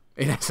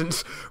 In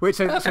essence,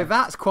 so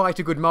that's quite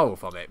a good moral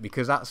from it,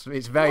 because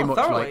it's very much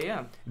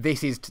like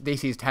this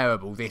is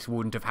terrible. This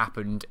wouldn't have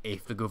happened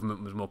if the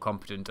government was more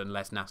competent and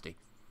less nasty.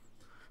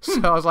 So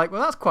I was like,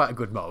 well, that's quite a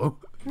good moral.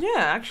 Yeah,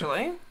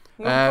 actually,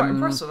 I'm quite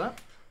impressed with that.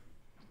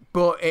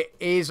 But it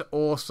is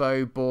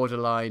also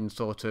borderline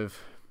sort of,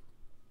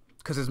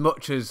 because as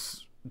much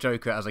as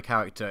Joker as a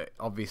character,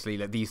 obviously,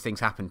 like, these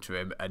things happen to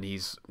him, and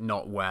he's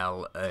not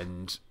well,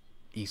 and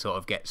he sort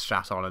of gets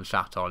shat on,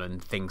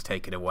 and things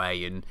taken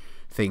away, and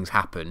things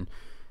happen,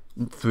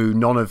 through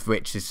none of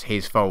which is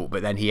his fault,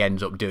 but then he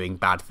ends up doing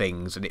bad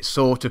things, and it's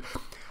sort of,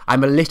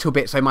 I'm a little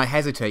bit, so my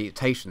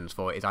hesitations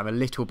for it is I'm a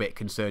little bit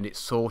concerned it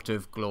sort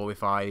of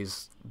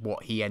glorifies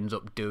what he ends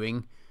up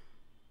doing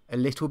a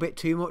little bit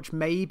too much,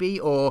 maybe,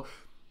 or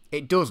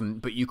it doesn't,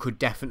 but you could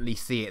definitely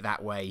see it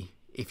that way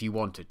if you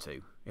wanted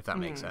to, if that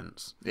makes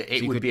sense.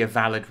 It would be a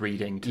valid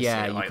reading to see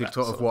it like you could that,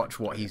 sort of watch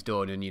what he's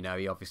done, and, you know,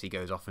 he obviously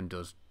goes off and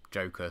does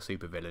Joker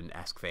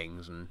supervillain-esque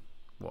things and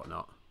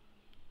whatnot,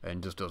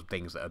 and just does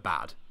things that are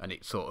bad, and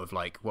it's sort of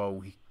like,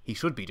 well, he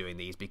should be doing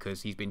these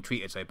because he's been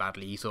treated so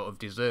badly, he sort of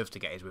deserves to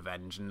get his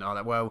revenge, and all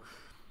that. Well,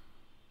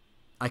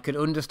 I can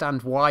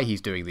understand why he's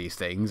doing these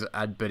things,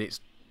 but it's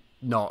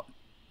not,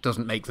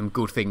 doesn't make them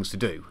good things to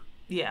do.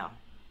 Yeah.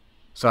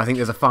 So I think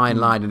there's a fine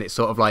line, and it's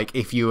sort of like,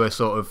 if you were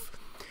sort of,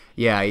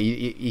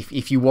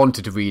 if you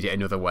wanted to read it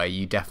another way,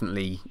 you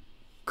definitely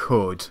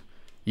could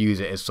use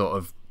it as sort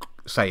of,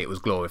 say it was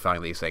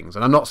glorifying these things.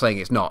 And I'm not saying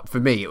it's not. For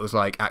me, it was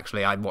like,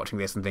 actually, I'm watching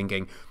this and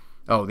thinking,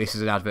 oh, this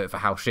is an advert for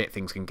how shit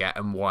things can get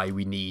and why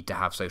we need to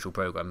have social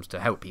programs to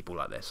help people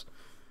like this.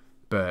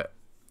 But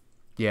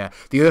yeah,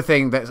 the other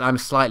thing that I'm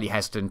slightly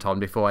hesitant on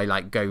before I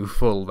like go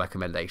full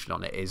recommendation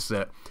on it is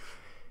that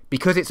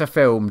because it's a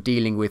film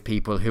dealing with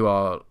people who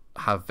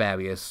have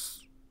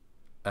various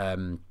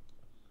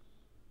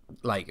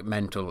like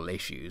mental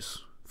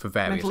issues for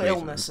various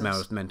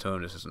mental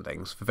illnesses and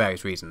things for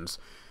various reasons,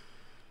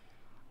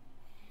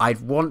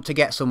 I'd want to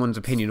get someone's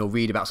opinion or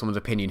read about someone's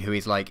opinion who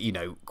is, like, you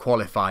know,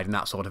 qualified in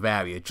that sort of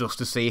area, just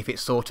to see if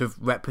it's sort of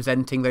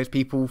representing those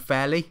people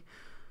fairly,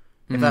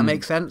 if that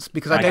makes sense.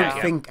 Because I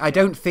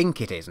don't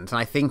think it isn't, and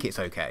I think it's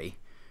okay,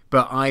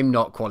 but I'm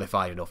not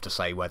qualified enough to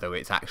say whether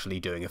it's actually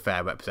doing a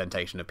fair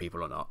representation of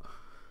people or not.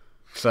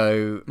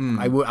 So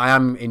I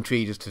am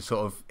intrigued as to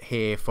sort of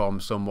hear from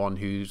someone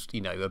who's,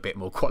 you know, a bit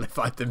more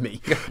qualified than me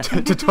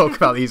to talk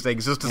about these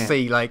things, just to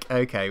see, like,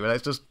 okay, well,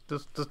 let's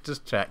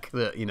just check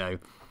that, you know,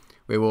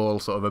 we're all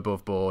sort of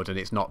above board and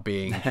it's not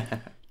being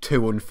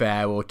too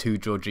unfair or too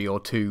judgy or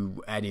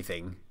too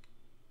anything.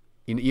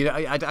 You know,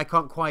 I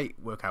can't quite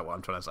work out what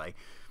I'm trying to say.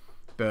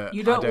 But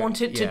you don't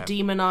want it to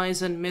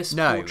demonise and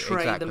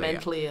misportray the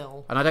mentally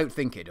ill. And I don't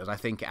think it does. I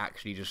think it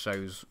actually just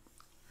shows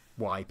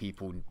why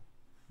people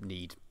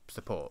need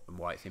support and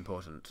why it's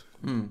important.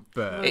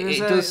 But it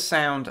does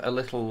sound a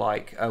little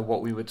like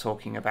what we were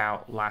talking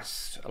about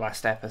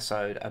last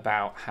episode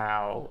about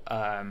how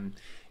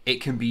it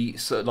can be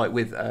sort of like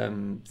with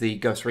the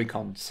Ghost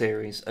Recon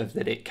series, of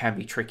that it can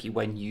be tricky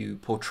when you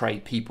portray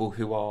people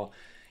who are,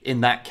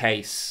 in that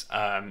case,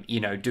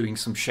 you know, doing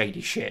some shady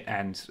shit,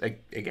 and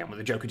again with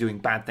the Joker doing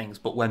bad things,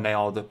 but when they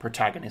are the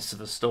protagonists of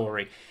the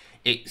story,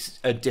 it's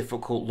a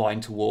difficult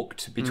line to walk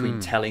between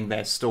telling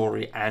their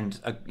story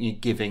and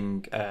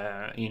giving,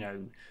 you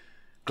know,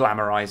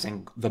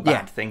 glamorizing the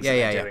bad things that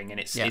they're doing, and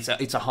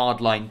it's a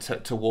hard line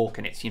to walk,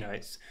 and it's, you know,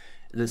 it's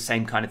the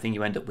same kind of thing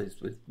you end up with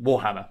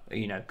Warhammer,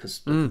 you know, because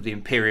the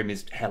Imperium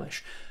is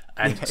hellish,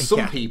 and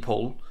some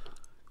people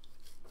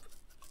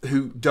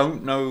who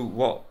don't know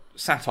what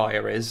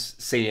satire is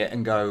see it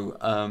and go,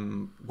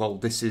 well,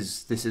 this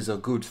is a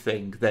good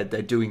thing, they're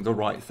doing the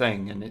right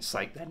thing, and it's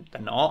like,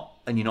 they're not,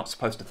 and you're not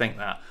supposed to think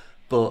that,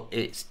 but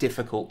it's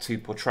difficult to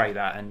portray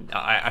that, and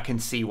I can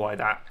see why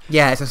that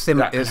it's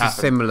a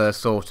similar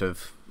sort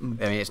of, I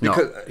mean, it's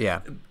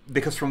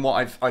because from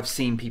what I've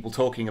seen people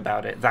talking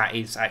about it, that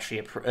is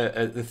actually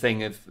the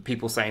thing of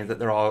people saying that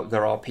there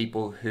are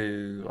people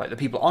who, like the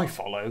people I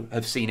follow,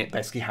 have seen it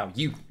basically how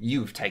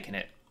you've taken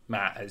it,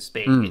 Matt, as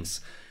being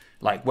it's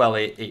like, well,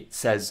 it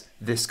says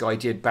this guy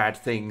did bad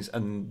things,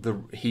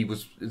 and he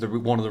was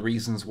one of the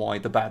reasons why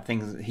the bad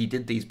things, he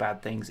did these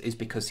bad things, is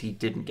because he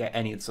didn't get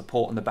any of the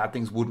support, and the bad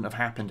things wouldn't have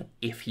happened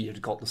if he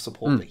had got the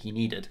support that he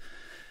needed,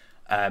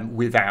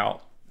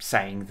 without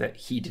saying that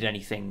he did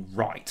anything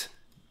right.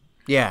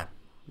 Yeah.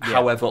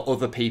 However,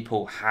 other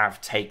people have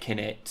taken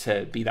it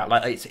to be that.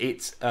 Like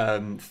it's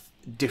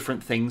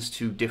different things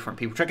to different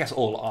people, which I guess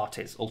all art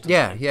is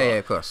ultimately. Yeah,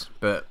 of course.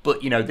 But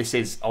you know, this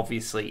is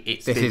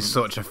obviously this is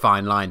such a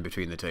fine line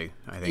between the two.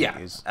 I think.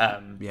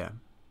 Yeah.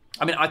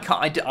 I mean,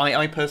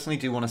 I personally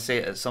do want to see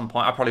it at some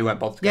point. I probably won't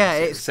bother to go see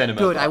it at the cinema.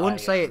 Good. I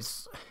wouldn't say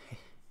it's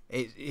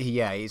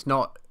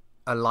not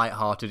a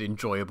light-hearted,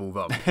 enjoyable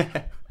romp.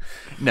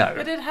 No,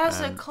 but it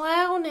has a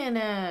clown in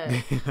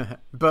it.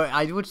 But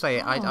I would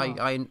say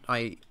I'm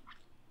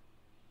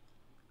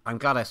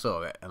glad I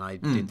saw it, and I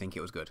did think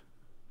it was good.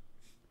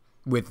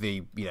 With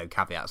the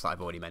caveats that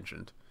I've already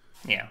mentioned.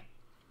 Yeah.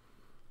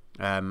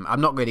 I'm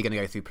not really going to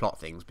go through plot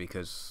things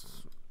because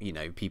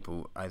I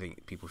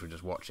think people should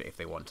just watch it if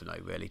they want to know.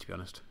 Really, to be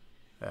honest.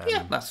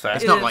 Yeah, that's fair.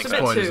 It's not like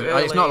spoilers.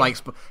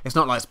 It's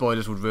not like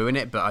spoilers would ruin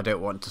it, but I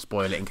don't want to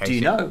spoil it in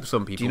case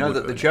some people. Do you know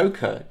that the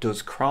Joker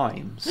does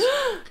crimes?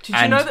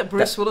 Did you know that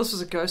Bruce Willis was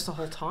a ghost the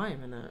whole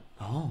time in it?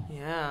 Oh,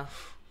 yeah.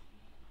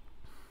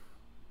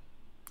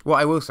 What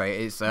I will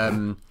say is,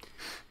 that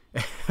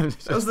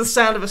was the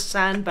sound of a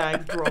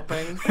sandbag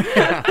dropping.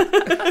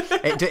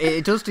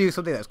 It does do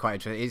something that's quite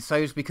interesting. It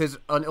shows because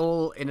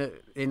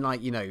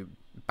in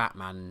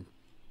Batman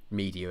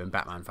media and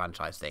Batman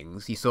franchise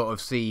things, you sort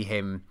of see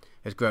him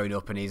as grown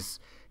up, and he's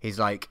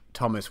like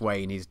Thomas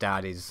Wayne. His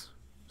dad is,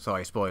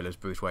 sorry, spoilers,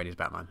 Bruce Wayne is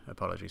Batman.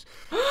 Apologies.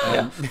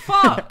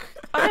 Fuck!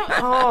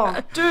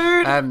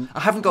 Dude! I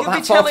haven't got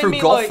that far through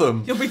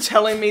Gotham. You'll be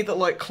telling me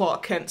that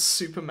Clark Kent's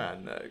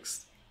Superman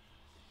next.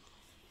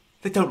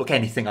 They don't look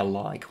anything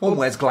alike. One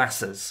wears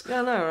glasses.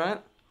 Yeah, I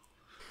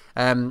know,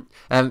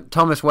 right?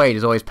 Thomas Wayne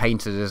is always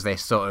painted as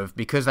this sort of,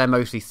 because they're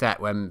mostly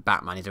set when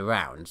Batman is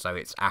around, so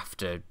it's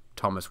after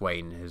Thomas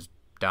Wayne has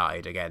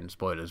died, again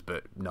spoilers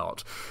but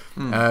not.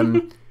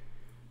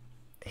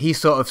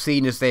 He's sort of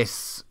seen as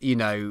this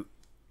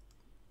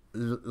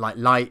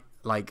light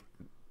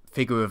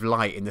figure of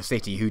light in the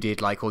city who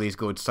did all these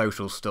good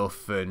social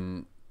stuff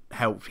and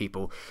helped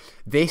people.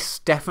 This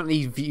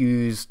definitely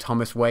views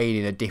Thomas Wayne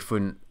in a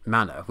different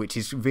manner, which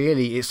is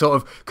really, it's sort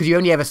of, because you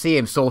only ever see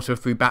him sort of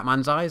through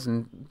Batman's eyes,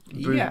 and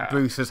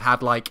Bruce has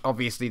had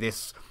obviously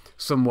this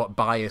somewhat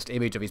biased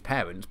image of his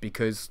parents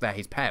because they're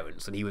his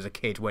parents and he was a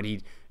kid when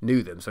he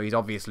knew them, so he's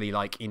obviously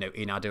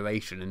in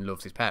adoration and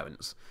loves his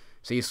parents,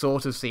 so you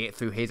sort of see it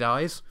through his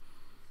eyes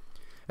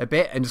a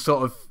bit, and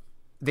sort of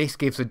this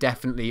gives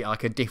definitely a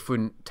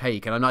different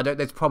take. And I don't,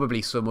 there's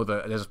probably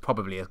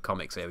a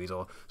comic series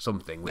or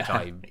something which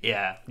I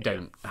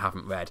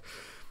haven't read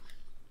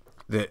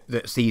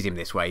that sees him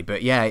this way,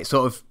 but yeah, it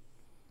sort of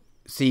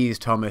sees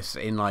Thomas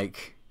in a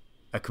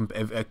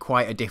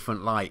quite a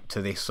different light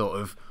to this sort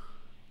of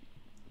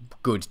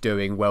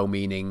good-doing,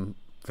 well-meaning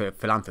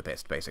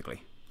philanthropist,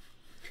 basically,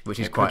 which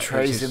is quite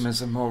portrays him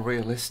as a more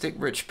realistic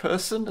rich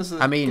person.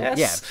 In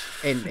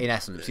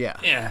essence,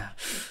 yeah.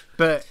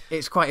 But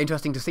it's quite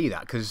interesting to see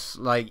that because,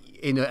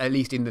 at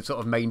least in the sort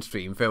of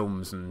mainstream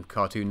films and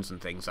cartoons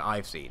and things that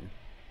I've seen,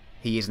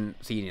 he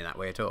isn't seen in that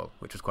way at all,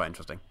 which was quite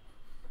interesting.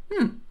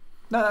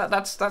 No,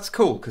 that's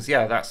cool because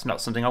that's not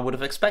something I would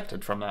have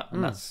expected from that,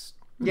 and that's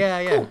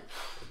cool.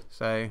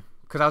 So,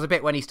 because I was a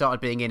bit when he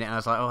started being in it, and I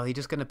was like, oh, are they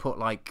just going to put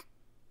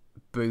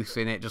Bruce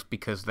in it just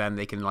because then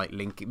they can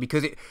link it,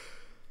 because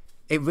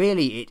it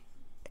really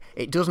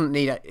doesn't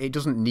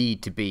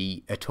need to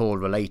be at all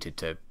related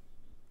to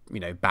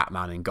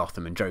Batman and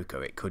Gotham and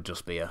Joker. It could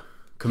just be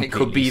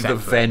the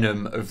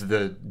Venom of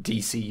the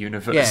DC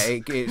universe. Yeah,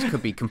 it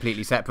could be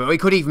completely separate. It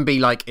could even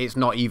be it's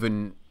not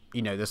even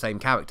the same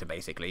character.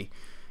 Basically,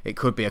 it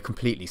could be a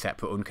completely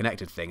separate,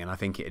 unconnected thing. And I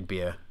think it'd be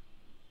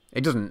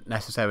it doesn't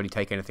necessarily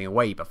take anything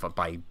away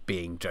by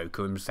being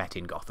Joker and set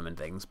in Gotham and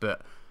things,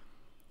 but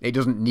it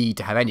doesn't need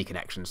to have any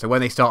connection. So when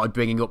they started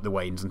bringing up the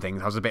Waynes and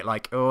things, I was a bit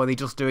oh, are they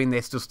just doing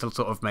this just to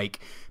sort of make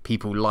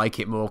people like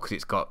it more because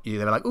it's got, they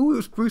were oh,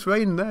 it's Bruce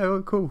Wayne there,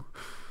 oh, cool.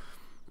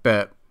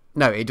 But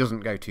no, it doesn't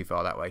go too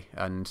far that way.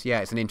 And yeah,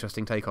 it's an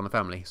interesting take on the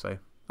family, so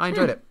I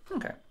enjoyed it.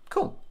 Okay,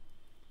 cool.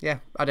 Yeah,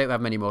 I don't have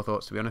many more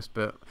thoughts, to be honest,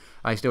 but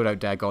I still don't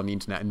dare go on the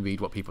internet and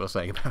read what people are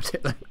saying about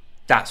it.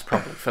 That's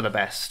probably for the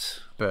best.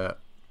 But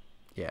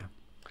yeah.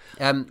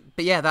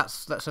 But yeah,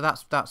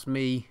 that's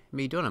me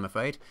done, I'm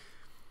afraid.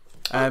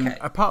 Okay.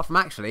 Apart from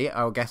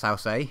I'll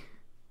say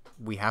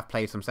we have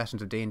played some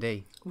sessions of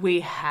D&D.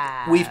 We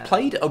have. We've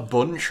played a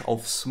bunch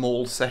of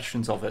small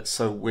sessions of it,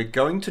 so we're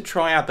going to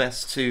try our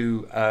best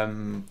to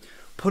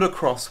put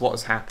across what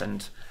has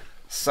happened.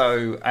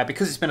 So,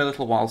 because it's been a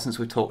little while since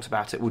we've talked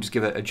about it, we'll just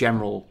give it a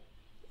general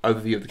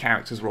overview of the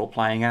characters we're all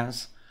playing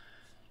as.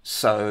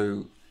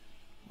 So,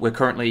 we're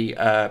currently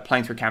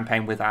playing through a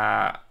campaign with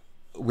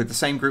the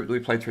same group that we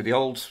played through the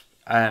old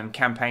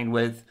campaign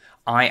with.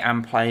 I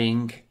am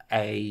playing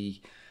a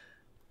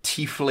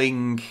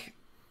tiefling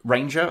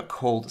ranger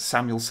called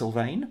Samuel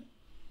Sylvain.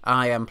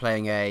 I am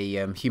playing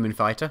a human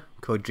fighter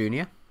called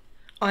Junior.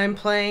 I am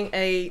playing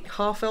a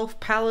half-elf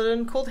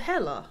paladin called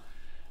Hela.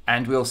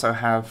 And we also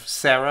have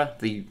Sarah,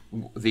 the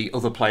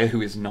other player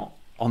who is not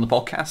on the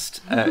podcast,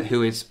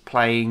 who is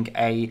playing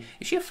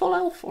is she a full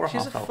elf or a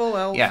She's half a elf? full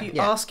elf. Yeah.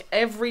 You ask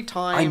every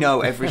time. I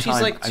know, every time.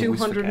 She's like I always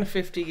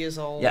 250 years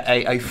old. Yeah,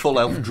 a full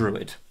elf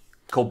druid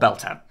called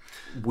Beltan.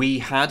 We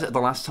had the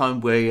last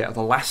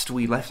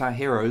we left our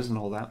heroes and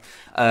all that.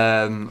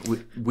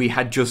 We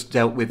had just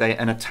dealt with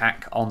an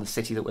attack on the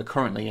city that we're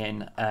currently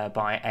in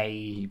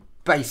by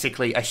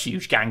basically a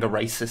huge gang of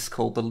racists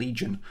called the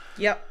Legion.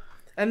 Yep.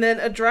 And then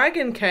a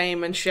dragon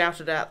came and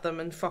shouted at them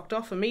and fucked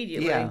off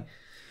immediately. Yeah.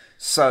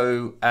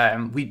 So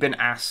we'd been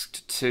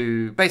asked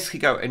to basically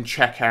go and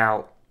check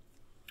out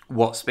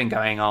what's been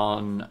going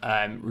on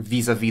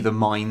vis-a-vis the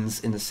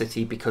mines in the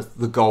city, because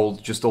the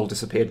gold just all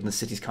disappeared and the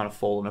city's kind of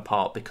fallen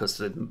apart because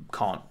they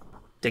can't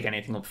dig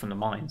anything up from the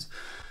mines.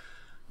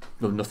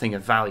 Well, nothing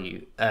of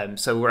value.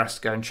 So we were asked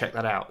to go and check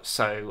that out.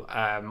 So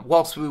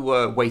whilst we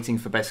were waiting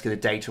for basically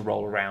the day to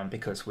roll around,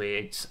 because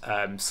we'd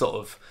sort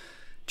of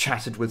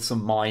chatted with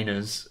some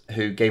miners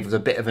who gave us a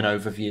bit of an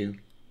overview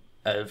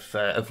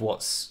of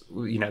what's,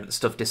 that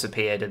stuff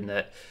disappeared, and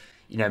that,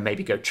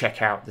 maybe go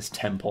check out this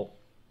temple.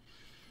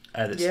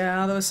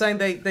 Yeah, they were saying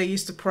they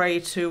used to pray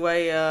to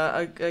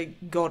a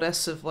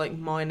goddess of like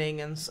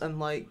mining and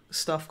like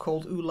stuff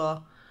called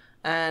Ula,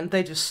 and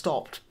they just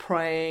stopped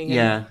praying.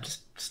 And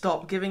just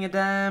stopped giving a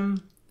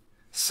damn.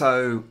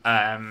 So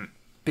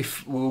we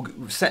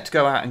were set to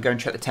go out and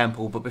check the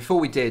temple, but before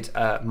we did,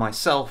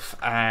 myself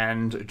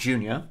and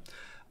Junior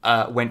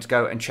went to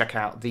go and check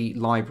out the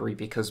library,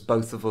 because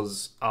both of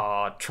us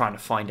are trying to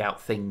find out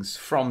things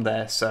from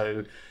there.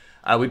 So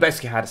we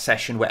basically had a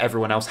session where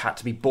everyone else had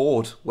to be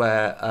bored,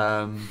 where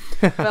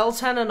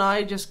Beltan and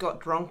I just got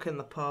drunk in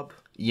the pub.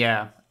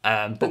 Yeah,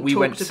 but and we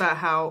talked about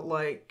how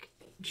like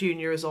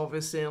Junior is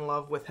obviously in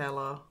love with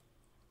Hella.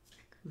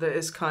 That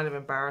is kind of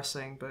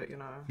embarrassing, but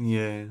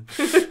Yeah.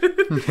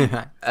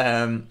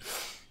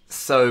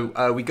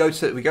 So we go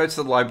to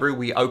the library.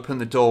 We open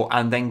the door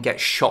and then get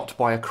shot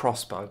by a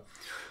crossbow.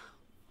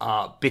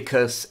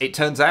 Because it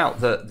turns out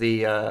that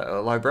the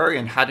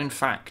librarian had in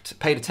fact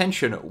paid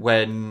attention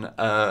when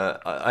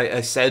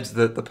I said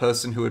that the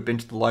person who had been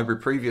to the library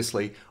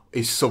previously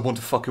is someone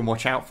to fucking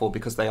watch out for,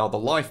 because they are the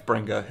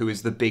Lifebringer, who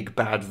is the big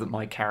bad that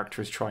my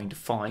character is trying to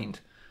find.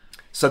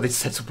 So they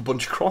set up a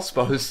bunch of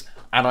crossbows,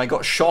 and I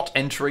got shot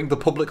entering the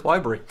public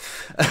library.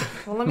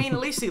 Well, I mean, at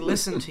least he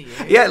listened to you.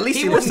 Yeah, at least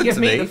he listened to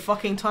me. He wouldn't give me the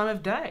fucking time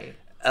of day.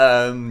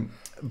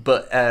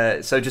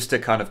 But so just to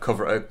kind of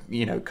cover,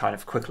 kind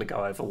of quickly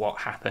go over what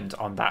happened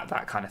on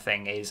that kind of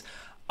thing is,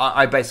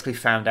 I basically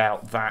found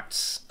out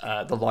that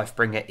the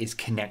Lifebringer is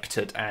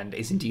connected and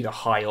is indeed a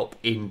high up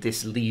in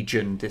this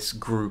legion, this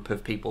group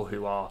of people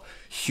who are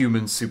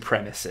human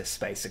supremacists,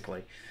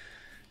 basically,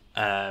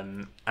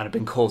 and have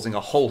been causing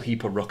a whole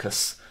heap of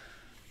ruckus.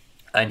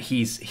 And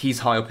he's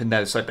high up in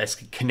there, so it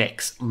basically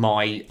connects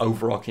my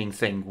overarching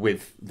thing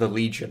with the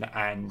Legion.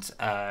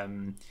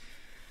 And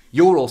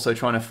you're also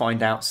trying to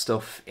find out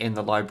stuff in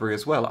the library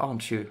as well,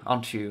 aren't you,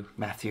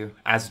 Matthew,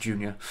 as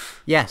Junior?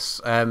 Yes.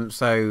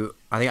 So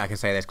I think I can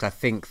say this because I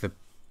think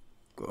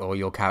or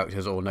your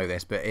characters all know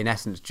this, but in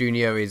essence,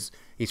 Junior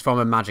he's from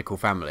a magical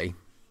family.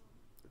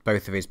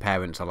 Both of his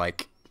parents are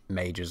like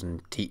mages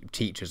and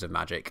teachers of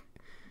magic.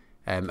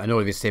 And all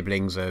of his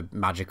siblings are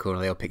magical,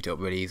 and they all picked it up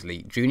really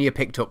easily. Junior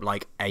picked up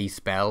like a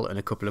spell and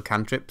a couple of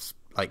cantrips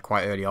like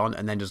quite early on,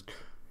 and then just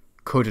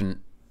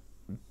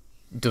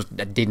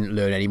didn't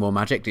learn any more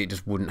magic. It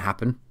just wouldn't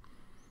happen.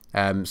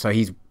 So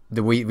he's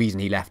the reason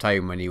he left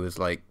home when he was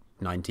like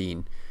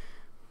 19,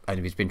 and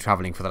he's been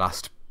travelling for the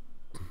last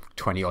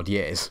 20 odd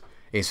years,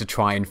 is to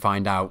try and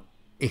find out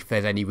if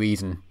there's any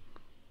reason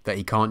that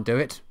he can't do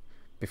it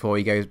before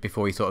he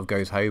sort of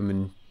goes home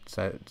and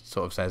sort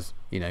of says,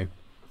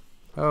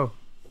 oh,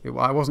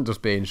 I wasn't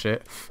just being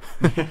shit.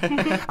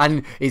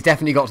 And he's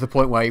definitely got to the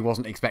point where he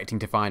wasn't expecting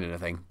to find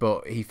anything,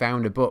 but he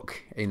found a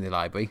book in the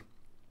library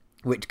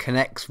which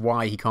connects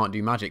why he can't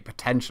do magic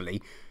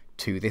potentially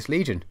to this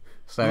Legion.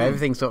 So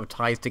everything sort of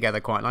ties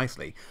together quite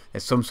nicely.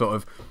 There's some sort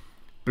of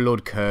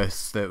blood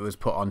curse that was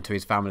put onto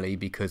his family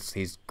because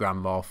his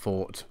grandma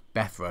fought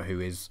Bethra, who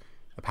is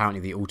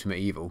apparently the ultimate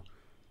evil.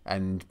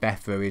 And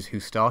Bethra is who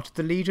started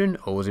the Legion,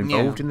 or was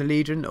involved in the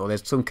Legion, or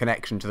there's some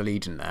connection to the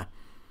Legion there.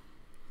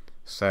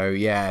 So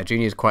yeah,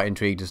 Junior's quite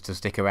intrigued as to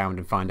stick around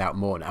and find out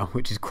more now,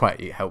 which is quite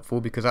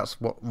helpful because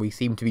that's what we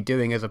seem to be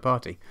doing as a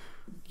party.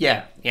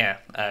 Yeah,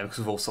 because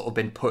we've all sort of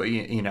been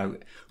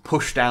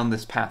pushed down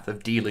this path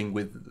of dealing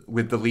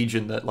with the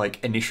Legion that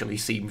like initially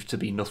seemed to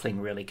be nothing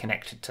really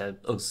connected to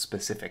us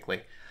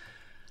specifically.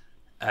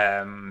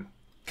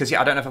 Because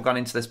I don't know if I've gone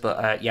into this,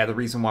 but the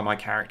reason why my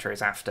character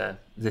is after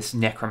this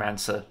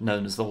necromancer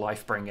known as the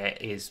Lifebringer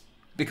is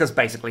because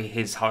basically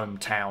his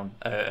hometown,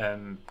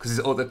 because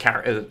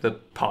the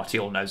party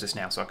all knows this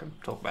now, so I can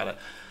talk about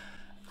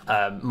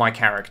it. My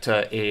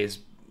character is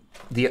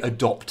the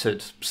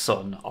adopted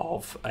son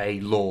of a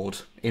lord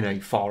in a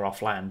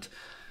far-off land,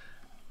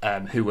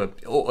 who are,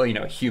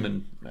 a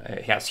human.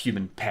 He has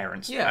human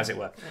parents, as it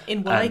were.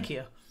 In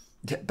Wallachia.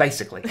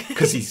 Basically,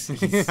 because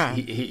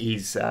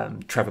he's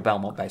Trevor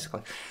Belmont,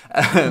 basically.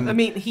 I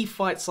mean, he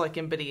fights like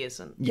him, but he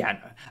isn't. Yeah,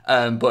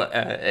 no. But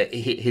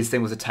his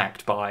thing was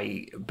attacked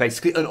by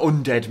basically an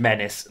undead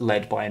menace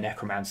led by a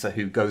necromancer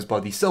who goes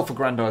by the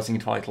self-aggrandizing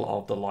title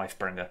of the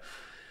Lifebringer.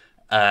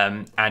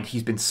 And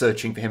he's been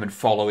searching for him and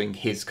following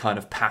his kind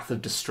of path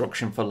of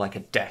destruction for like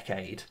a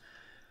decade.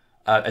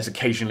 Has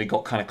occasionally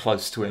got kind of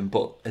close to him,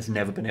 but has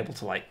never been able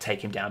to like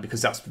take him down,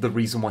 because that's the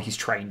reason why he's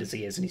trained as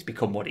he is and he's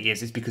become what he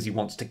is because he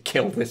wants to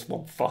kill this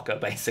one fucker,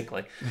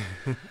 basically.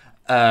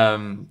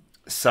 And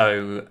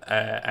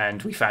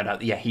we found out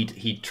that, yeah,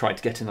 he'd tried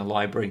to get in the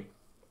library,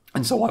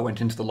 and so I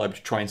went into the library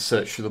to try and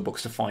search through the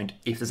books to find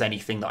if there's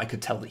anything that I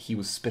could tell that he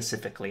was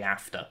specifically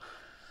after.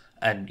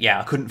 And yeah,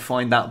 I couldn't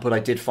find that, but I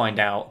did find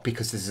out,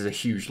 because this is a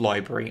huge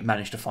library,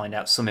 managed to find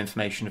out some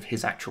information of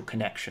his actual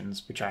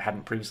connections, which I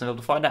hadn't previously been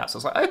able to find out. So I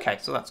was like, okay,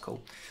 so that's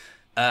cool.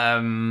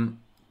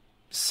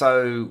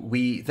 So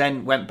we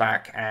then went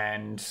back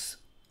and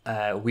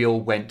we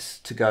all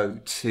went to go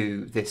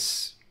to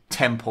this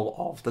temple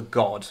of the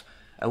god.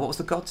 What was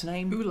the god's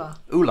name? Ula.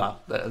 Ula,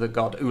 the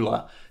god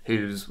Ula,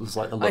 who was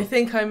like the... I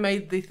think I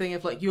made the thing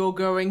of like, you're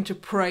going to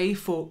pray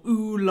for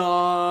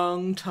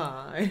oolong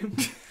time.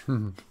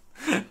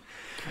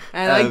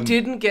 And I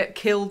didn't get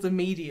killed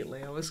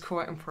immediately. I was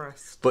quite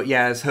impressed. But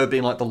yeah, as her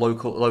being like the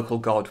local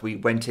god, we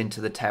went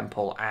into the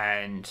temple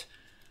and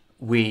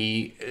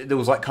there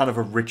was like kind of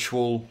a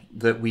ritual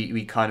that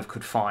we kind of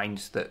could find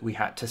that we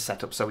had to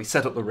set up. So we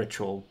set up the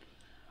ritual.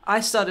 I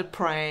started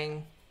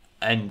praying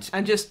and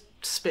just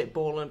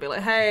spitballing and be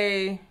like,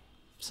 hey,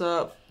 what's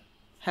up?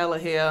 Hella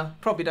here.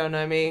 Probably don't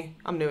know me.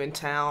 I'm new in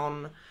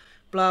town.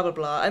 Blah, blah,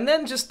 blah. And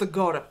then just the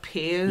god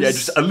appears. Yeah,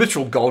 just a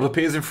literal god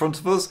appears in front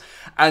of us.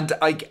 And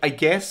I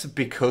guess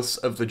because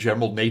of the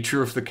general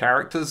nature of the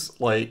characters,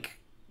 like...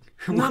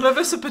 None of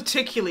us are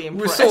particularly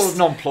impressed. We're sort of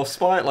nonplussed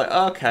by it. Like,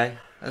 oh, okay,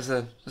 there's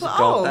a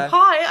god there.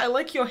 Hi, I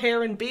like your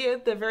hair and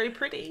beard. They're very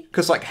pretty.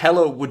 Because, like,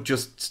 Hella would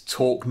just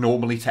talk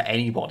normally to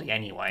anybody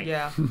anyway.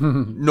 Yeah.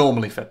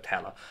 Normally for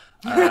Hella.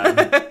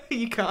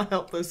 You can't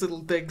help those little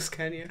digs,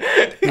 can you?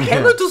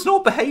 Hella does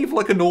not behave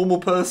like a normal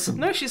person.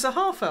 No, she's a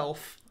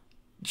half-elf.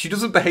 She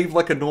doesn't behave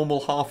like a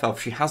normal half-elf.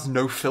 She has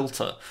no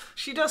filter.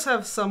 She does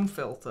have some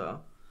filter.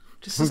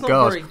 Just oh, not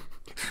God. very...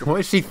 What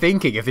is she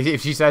thinking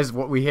if she says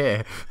what we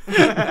hear? She's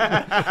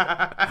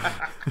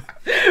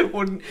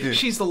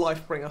the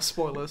Lifebringer,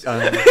 spoilers.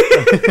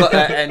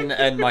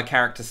 And my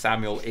character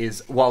Samuel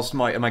is, whilst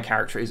my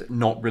character is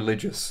not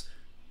religious,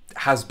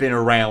 has been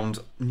around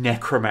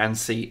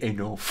necromancy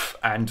enough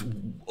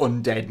and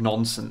undead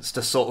nonsense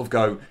to sort of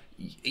go,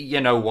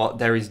 you know what,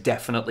 there is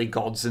definitely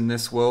gods in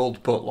this world,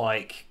 but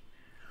like...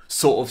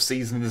 sort of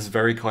sees them as a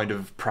very kind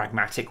of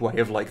pragmatic way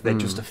of like they're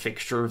just a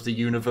fixture of the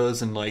universe,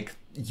 and like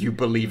you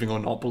believing or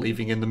not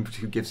believing in them,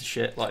 who gives a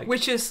shit? Like,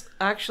 which is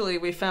actually,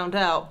 we found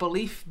out,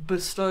 belief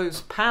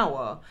bestows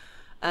power,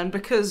 and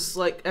because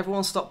like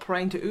everyone stopped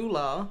praying to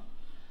Ula,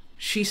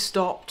 she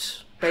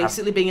stopped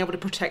basically being able to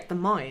protect the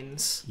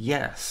mines.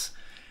 Yes.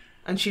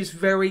 And she was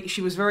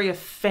very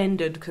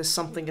offended because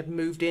something had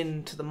moved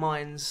into the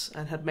mines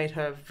and had made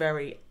her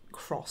very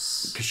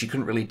cross. Because she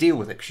couldn't really deal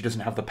with it, because she doesn't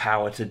have the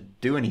power to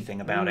do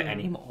anything about it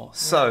anymore.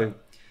 So,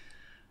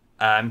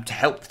 to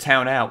help the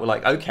town out, we're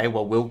like, okay,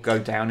 well, we'll go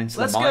down into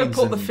the mines. Let's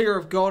go put the fear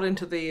of God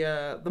into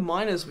the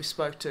miners we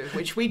spoke to,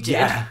 which we did.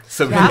 Yeah,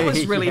 so that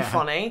was really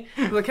funny.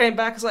 They came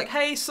back, it's like,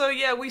 hey, so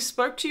yeah, we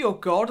spoke to your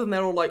God, and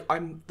they're all like,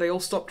 they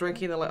all stopped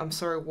drinking, they're like, I'm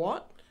sorry,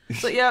 what?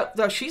 It's like, yeah,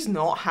 no, she's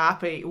not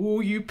happy.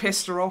 Ooh, you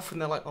pissed her off,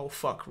 and they're like, oh,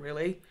 fuck,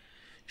 really?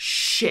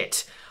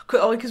 Shit.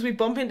 Because we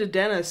bump into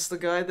Dennis, the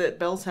guy that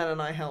Beltan and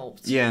I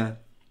helped. Yeah.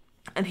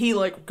 And he,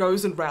 like,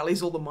 goes and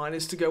rallies all the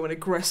miners to go and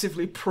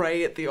aggressively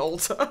pray at the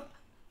altar.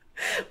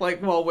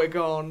 Like, while we're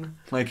gone.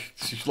 Like,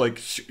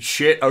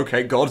 shit,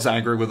 okay, God's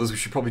angry with us, we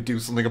should probably do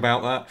something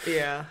about that.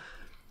 Yeah.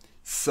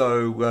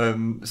 So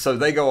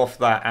they go off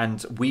that,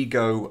 and we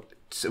go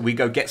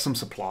get some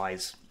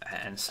supplies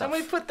and stuff.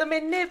 And we put them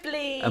in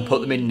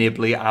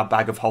Nibbly. Our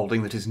bag of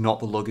holding that is not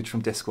the luggage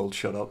from Discworld,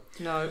 shut up.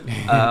 No.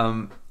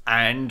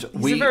 And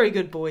He's a very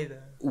good boy, though.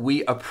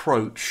 We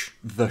approach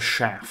the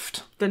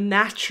shaft. The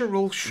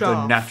natural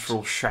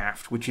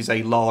shaft, which is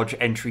a large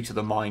entry to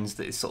the mines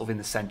that is sort of in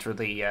the centre of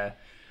the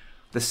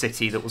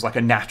city, that was like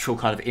a natural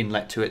kind of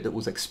inlet to it that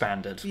was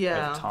expanded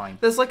over time.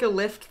 There's like a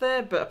lift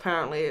there, but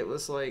apparently it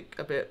was like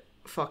a bit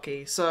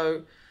fucky.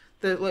 So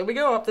we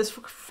go up,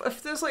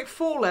 there's like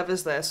 4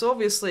 levers there, so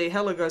obviously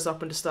Hella goes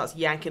up and just starts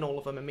yanking all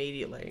of them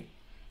immediately.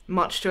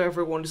 Much to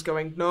everyone just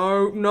going,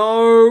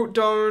 no,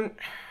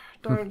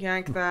 don't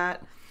yank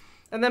that.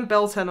 And then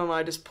Beltan and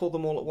I just pull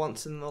them all at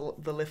once, and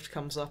the lift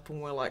comes up, and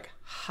we're like,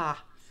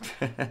 ha,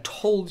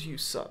 told you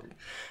so.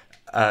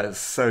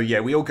 So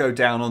yeah, we all go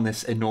down on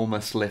this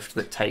enormous lift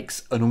that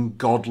takes an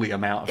ungodly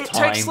amount of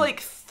time. It takes like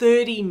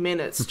 30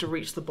 minutes to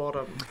reach the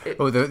bottom.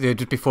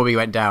 Just before we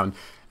went down,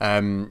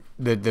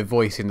 the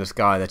voice in the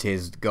sky that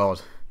is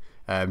God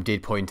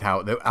did point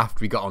out that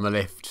after we got on the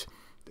lift,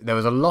 there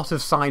was a lot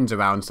of signs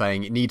around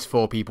saying it needs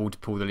 4 people to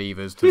pull the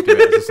levers to do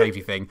it as a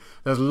safety thing.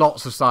 There's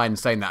lots of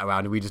signs saying that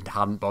around, and we just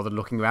hadn't bothered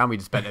looking around. We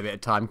just spent a bit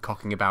of time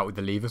cocking about with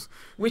the levers,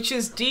 which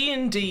is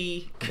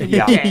D&D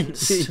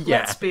condensed. Yeah,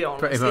 let's be honest.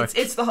 pretty much.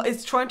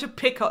 It's trying to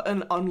pick up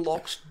an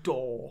unlocked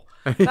door.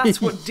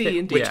 That's what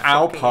D&D. Which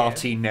our fucking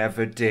party is.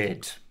 never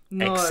did.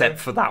 No. Except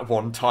for that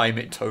one time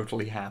it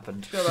totally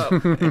happened. Shut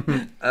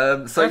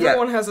up. So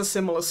Everyone has a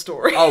similar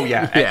story. Oh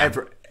yeah, Yeah.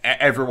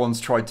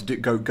 Everyone's tried to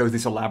go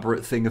this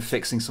elaborate thing of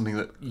fixing something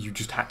that you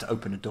just had to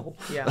open a door.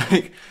 Yeah.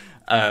 Like,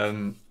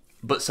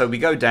 but so we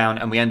go down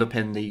and we end up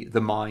in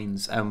the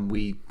mines, and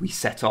we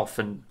set off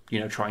and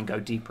try and go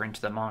deeper into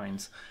the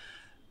mines.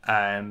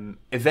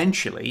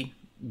 Eventually,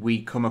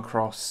 we come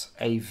across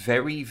a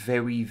very,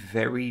 very,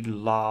 very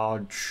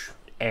large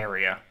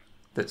area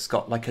that's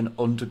got like an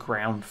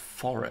underground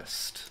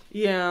forest.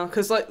 Yeah,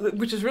 because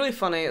which is really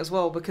funny as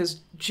well,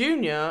 because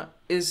Junior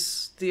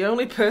is the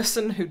only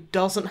person who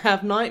doesn't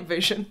have night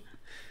vision.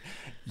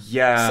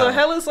 Yeah. So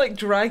Hella's like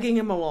dragging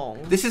him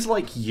along. This is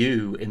like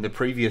you in the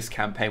previous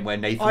campaign where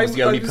Nathan was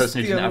the only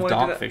person who didn't have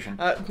dark vision.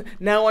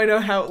 Now I know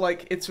how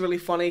it's really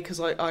funny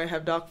because I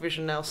have dark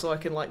vision now, so I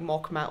can like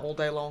mock Matt all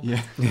day long.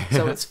 Yeah.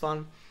 So it's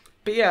fun.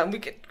 But yeah, we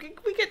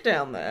get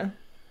down there.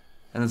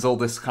 And there's all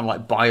this kind of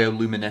like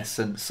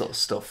bioluminescent sort of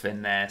stuff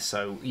in there,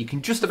 so you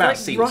can just about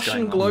see what's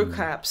Russian going on. glow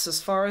caps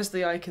as far as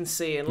the eye can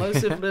see, and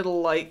loads of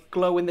little like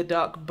glow in the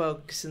dark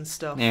bugs and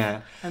stuff.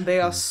 Yeah. And they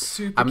are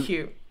super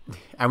cute.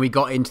 And we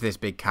got into this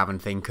big cavern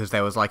thing because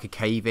there was like a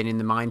cave in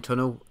the mine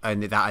tunnel,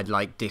 and that had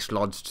like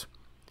dislodged.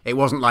 It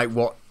wasn't like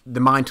what the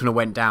mine tunnel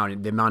went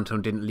down. The mine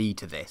tunnel didn't lead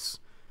to this.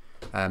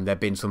 There'd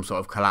been some sort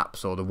of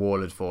collapse, or the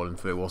wall had fallen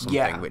through, or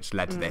something, which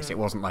led to this. It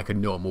wasn't like a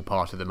normal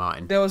part of the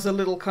mine. There was a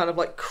little kind of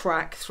like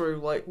crack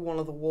through like one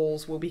of the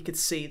walls where we could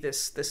see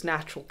this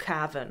natural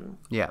cavern.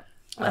 Yeah.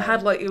 It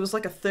had like, it was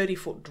like a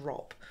 30-foot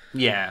drop.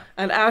 Yeah.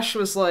 And Ash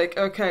was like,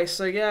 okay,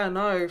 so yeah,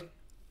 no,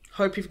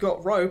 hope you've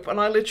got rope. And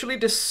I literally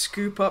just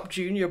scoop up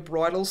Junior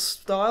bridal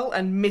style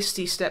and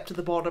Misty step to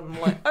the bottom.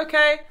 I'm like,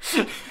 okay.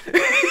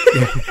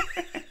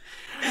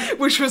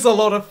 Which was a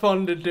lot of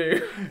fun to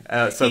do.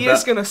 He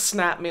is going to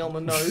snap me on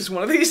the nose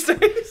one of these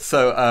days.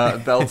 So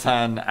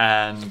Beltan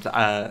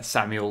and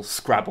Samuel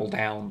scrabble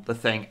down the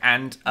thing,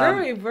 and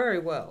very, very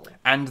well.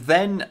 And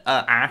then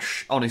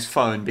Ash on his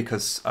phone,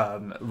 because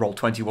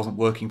Roll20 wasn't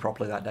working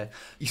properly that day.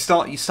 You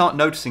start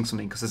noticing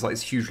something because there's like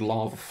this huge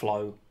lava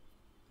flow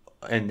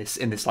in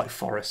this like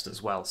forest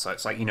as well. So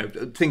it's like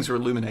things are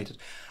illuminated,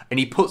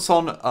 and he puts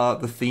on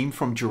the theme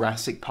from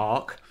Jurassic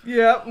Park.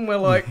 Yeah, and we're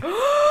like.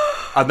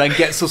 And then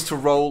gets us to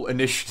roll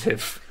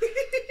initiative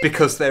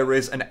because there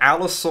is an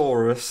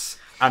Allosaurus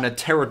and a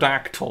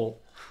pterodactyl.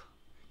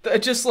 They're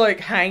just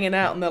like hanging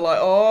out and they're like,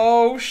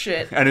 oh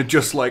shit. And it's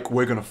just like,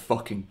 we're going to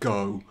fucking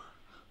go.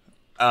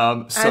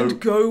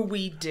 And go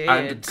we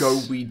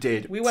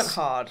did. We went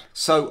hard.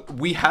 So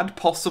we had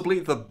possibly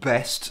the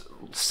best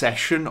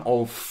session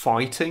of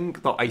fighting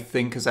that I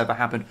think has ever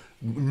happened.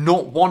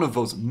 Not one of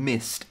us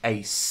missed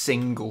a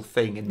single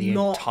thing in the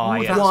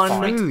entire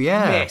fight.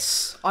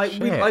 Miss. I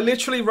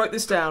literally wrote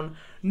this down.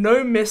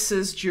 No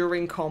misses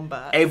during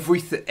combat.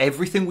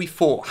 Everything we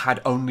fought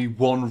had only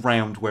one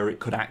round where it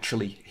could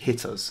actually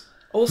hit us.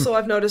 Also,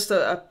 I've noticed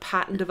a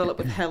pattern develop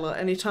with Hella.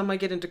 Anytime I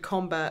get into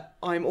combat,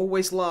 I'm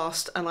always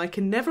last, and I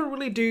can never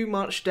really do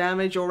much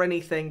damage or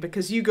anything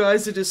because you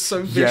guys are just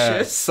so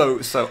vicious.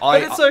 Yeah,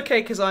 but it's okay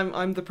because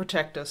I'm the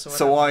protector.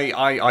 So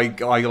I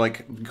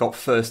like got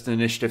first in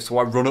initiative. So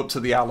I run up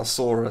to the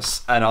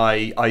Allosaurus and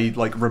I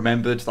like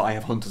remembered that I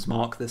have Hunter's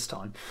Mark this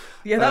time.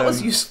 Yeah, that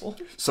was useful.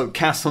 So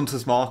cast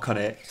Hunter's Mark on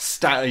it,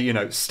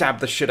 stab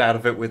the shit out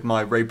of it with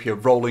my rapier,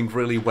 rolling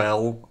really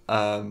well.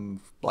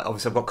 Like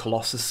obviously I've got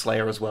Colossus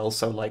Slayer as well,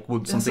 so like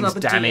when something's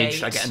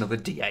damaged, D8. I get another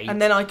D8.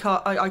 And then I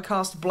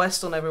cast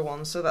Blessed on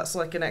everyone, so that's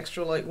like an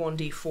extra like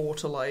 1d4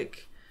 to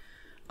like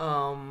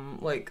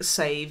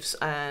saves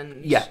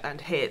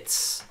and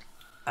hits.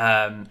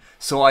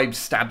 So I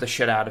stab the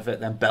shit out of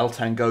it. Then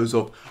Beltan goes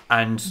up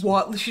and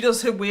what she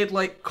does her weird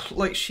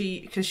because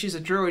she's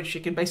a druid, she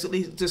can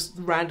basically just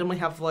randomly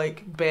have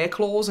like bear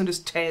claws and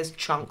just tears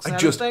chunks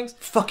out of things.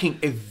 Fucking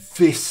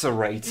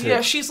eviscerated. Yeah,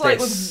 she's like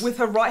with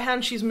her right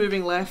hand she's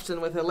moving left, and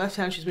with her left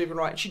hand she's moving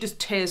right. And she just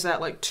tears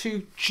out like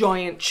 2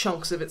 giant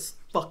chunks of its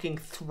fucking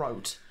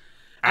throat.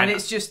 And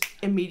it's just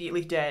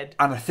immediately dead.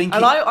 And I think...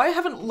 And I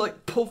haven't,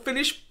 like,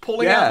 finished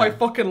pulling out my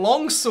fucking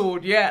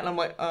longsword yet. And I'm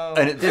like, oh.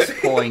 And at this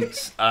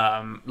point,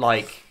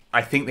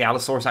 I think the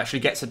Allosaurus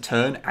actually gets a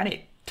turn and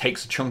it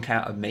takes a chunk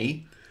out of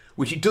me.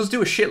 Which it does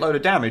do a shitload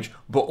of damage,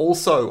 but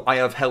also I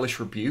have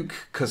Hellish Rebuke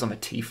because I'm a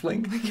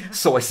tiefling.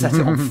 So I set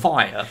it on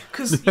fire.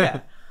 Because,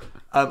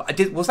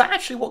 was that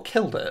actually what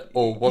killed it?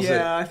 Or was it...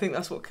 Yeah, I think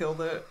that's what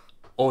killed it.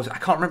 Or I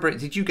can't remember.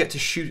 Did you get to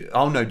shoot?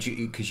 Oh no,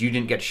 because you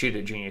didn't get to shoot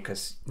it, Junior.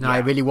 I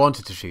really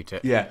wanted to shoot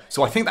it. Yeah,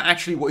 so I think that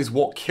actually is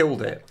what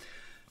killed it.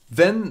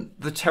 Then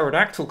the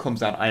pterodactyl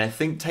comes down and I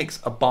think takes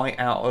a bite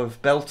out of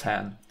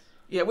Beltan.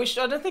 Yeah, which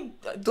I don't think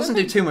doesn't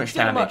do too much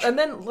damage. And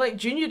then like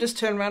Junior just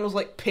turned around and was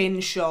like pin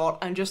shot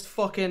and just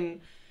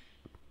fucking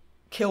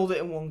killed it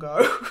in one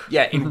go.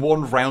 Yeah, in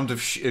one round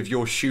of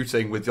your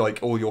shooting with like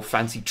all your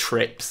fancy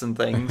trips and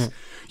things,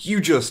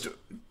 you just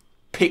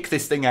pick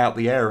this thing out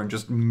the air and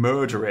just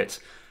murder it.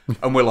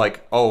 And we're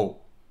like, oh,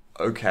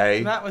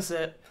 okay. That was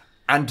it.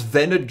 And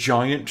then a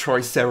giant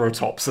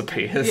Triceratops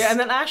appears. Yeah, and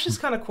then Ash is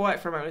kind of quiet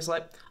for a moment. He's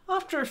like,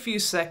 after a few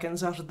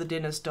seconds after the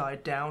dinner's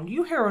died down,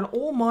 you hear an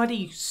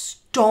almighty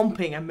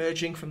stomping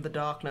emerging from the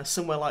darkness,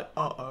 and we're like,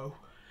 uh-oh.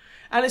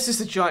 And it's just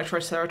a giant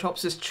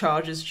Triceratops just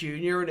charges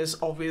Junior and is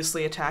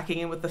obviously attacking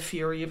him with the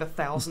fury of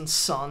 1,000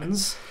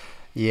 suns.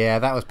 Yeah,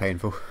 that was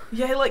painful.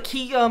 Yeah, like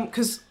he,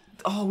 because,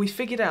 we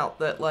figured out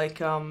that, like,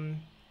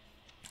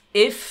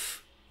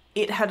 if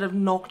it had have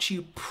knocked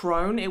you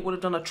prone, it would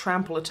have done a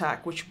trample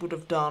attack, which would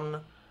have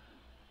done,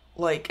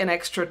 like, an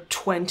extra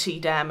 20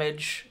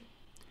 damage.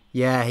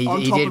 Yeah, he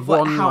on top did of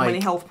one, how like, many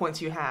health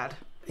points you had.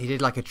 He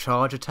did like a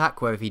charge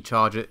attack where if he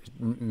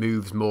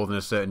moves more than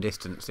a certain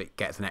distance, it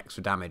gets an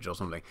extra damage or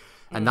something.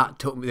 And that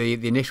took me,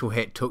 the initial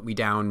hit took me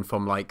down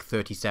from like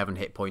 37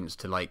 hit points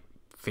to like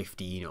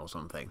 15 or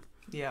something.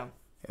 Yeah.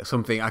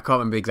 Something, I can't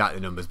remember exactly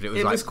the numbers, but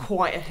it was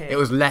quite a hit. It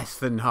was less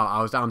than half.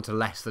 I was down to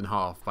less than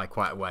half by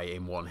quite a way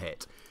in one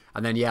hit.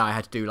 And then, yeah, I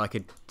had to do like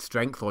a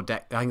strength or I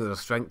think it was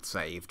a strength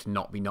save to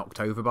not be knocked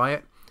over by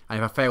it. And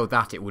if I failed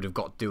that, it would have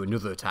got to do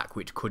another attack,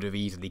 which could have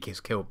easily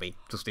killed me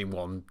just in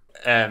one.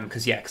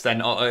 Because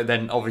then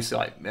obviously,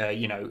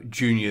 like,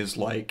 Junior's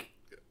like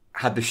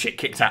had the shit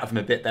kicked out of him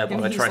a bit there by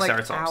the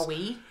Triceratops.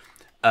 Like,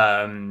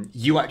 owie.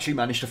 You actually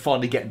managed to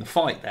finally get in the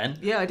fight then.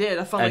 Yeah, I did.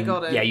 I finally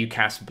got it. Yeah, you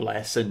cast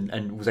Bless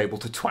and was able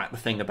to twat the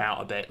thing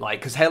about a bit. Like,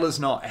 because Hella's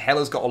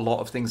got a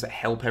lot of things that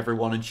help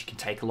everyone and she can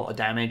take a lot of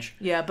damage.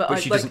 Yeah, but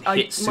she doesn't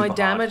hit super my hard.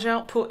 damage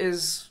output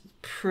is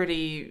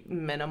pretty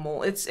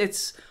minimal.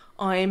 It's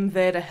I'm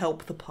there to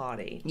help the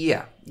party.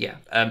 Yeah.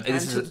 And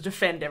to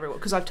defend everyone,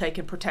 because I've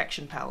taken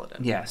Protection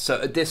Paladin. Yeah,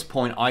 so at this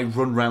point, I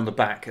run round the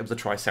back of the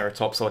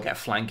Triceratops, so I get a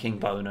flanking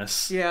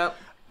bonus. Yeah.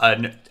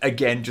 And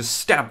again, just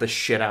stab the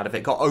shit out of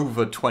it. Got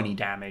over 20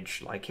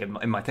 damage, like in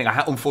my thing.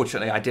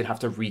 Unfortunately, I did have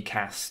to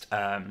recast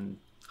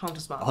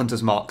Hunter's Mark.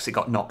 Hunter's Marks. It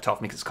got knocked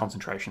off me because it's a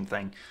concentration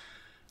thing.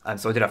 And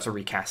so I did have to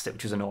recast it,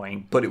 which was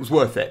annoying. But it was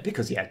worth it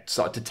because, yeah, it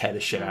started to tear the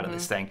shit out of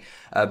this thing.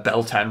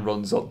 Beltan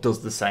runs up,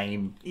 does the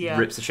same,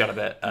 rips the shit out of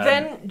it.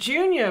 Then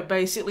Junior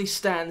basically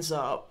stands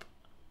up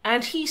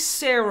and he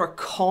Sarah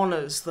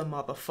Connors the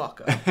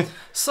motherfucker.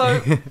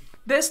 So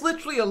there's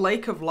literally a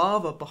lake of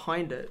lava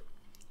behind it.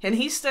 And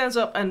he stands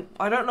up, and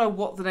I don't know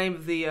what the name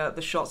of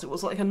the shots. It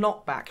was like a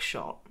knockback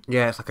shot.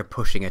 Yeah, it's like a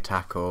pushing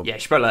attack or... Yeah, you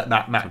should probably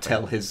let Matt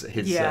tell his...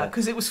 Yeah,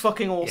 because it was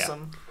fucking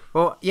awesome. Yeah.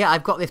 Well, yeah,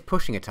 I've got this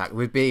pushing attack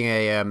with being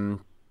a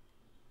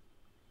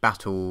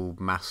battle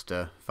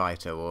master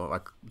fighter or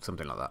like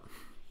something like that.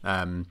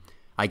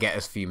 I get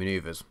a few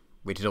maneuvers,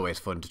 which is always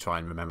fun to try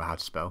and remember how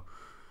to spell.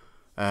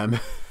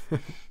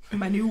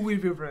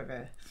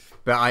 Maneuver.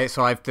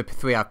 But the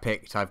three I've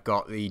picked. I've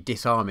got the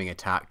disarming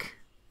attack,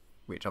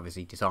 which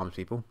obviously disarms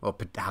people, or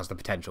has the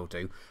potential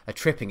to. A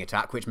tripping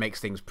attack, which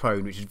makes things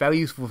prone, which is very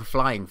useful for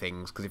flying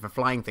things, because if a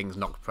flying thing's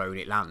knocked prone,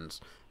 it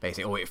lands,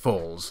 basically, or it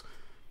falls,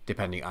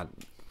 depending on...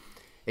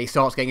 It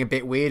starts getting a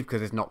bit weird, because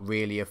there's not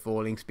really a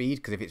falling speed,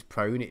 because if it's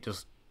prone, it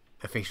has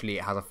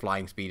a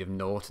flying speed of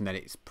 0, and then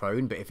it's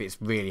prone, but if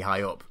it's really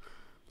high up,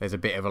 there's a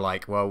bit of a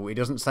like, well, it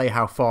doesn't say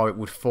how far it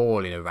would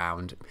fall in a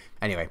round.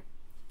 Anyway,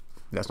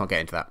 let's not get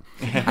into that.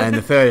 And then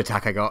the third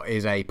attack I got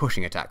is a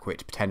pushing attack,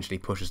 which potentially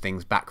pushes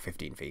things back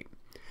 15 feet.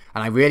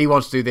 And I really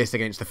wanted to do this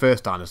against the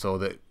first dinosaur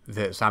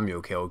that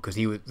Samuel killed, because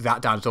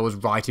that dinosaur was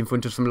right in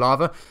front of some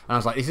lava. And I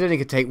was like, this is only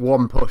going to take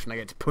one push, and I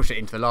get to push it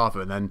into the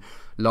lava, and then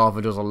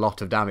lava does a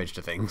lot of damage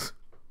to things.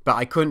 But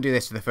I couldn't do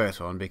this to the first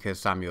one,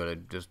 because Samuel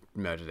had just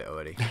murdered it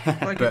already.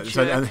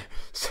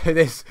 So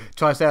this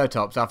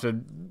Triceratops, after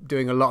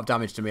doing a lot of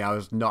damage to me, I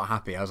was not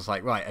happy. I was just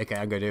like, right, okay,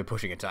 I'm going to do a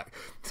pushing attack.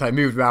 So I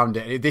moved around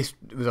it. This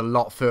was a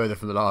lot further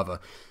from the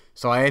lava.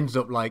 So I ended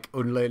up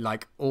unloading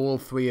all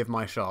 3 of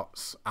my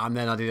shots, and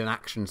then I did an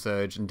action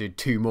surge and did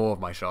 2 more of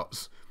my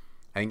shots.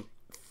 I think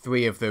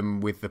 3 of them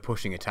with the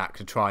pushing attack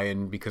to try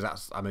and, because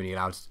I'm only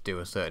allowed to do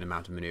a certain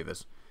amount of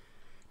maneuvers,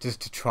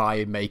 just to try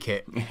and make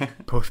it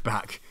push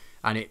back.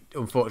 And it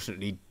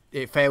unfortunately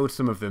it failed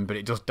some of them, but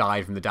it just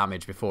died from the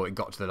damage before it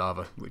got to the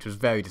lava, which was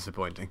very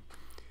disappointing.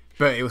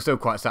 But it was still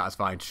quite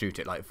satisfying to shoot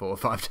it 4 or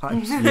 5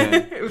 times. Yeah.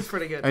 It was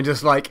pretty good. And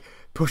just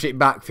push it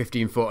back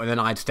 15 foot, and then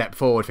I'd step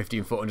forward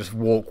 15 foot and just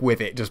walk with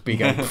it, just be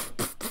going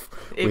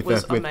It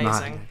was amazing.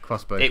 My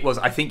crossbow. It was.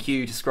 I think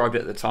you described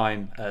it at the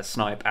time,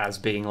 Snipe, as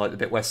being like the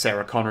bit where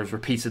Sarah Connor is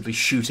repeatedly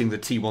shooting the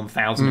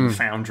T-1000 in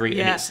Foundry,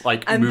 and it's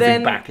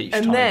moving back each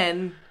time. And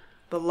then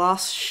the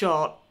last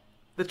shot,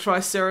 the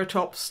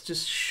Triceratops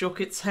just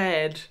shook its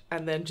head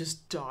and then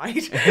just died.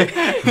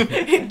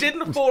 It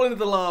didn't fall into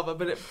the lava,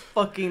 but it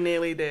fucking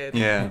nearly did.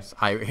 Yeah.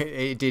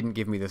 It didn't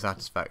give me the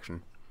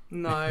satisfaction.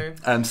 No.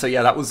 So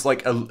yeah, that was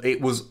like it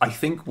was, I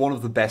think, one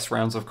of the best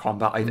rounds of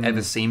combat I've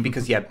ever seen,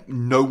 because yeah,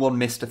 no one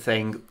missed a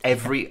thing.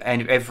 Every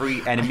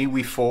enemy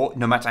we fought,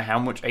 no matter how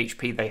much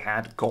HP they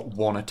had, got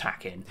one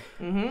attack in.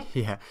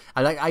 Yeah,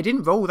 I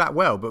didn't roll that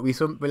well, but we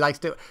still,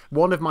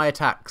 one of my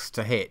attacks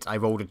to hit, I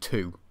rolled a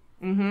 2.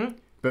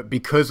 But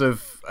because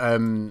of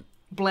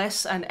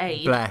Bless and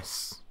aid.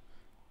 Bless,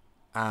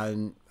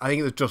 and I think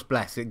it was just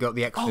Bless, it got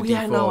the extra Oh, D4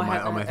 yeah, no,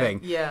 on my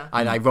thing. yeah.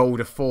 And I rolled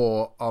a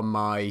 4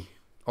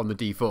 on the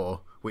D4,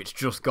 which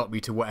just got me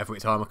to whatever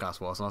its armor class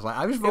was. And I was like,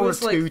 I just rolled a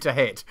 2 to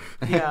hit.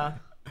 Yeah.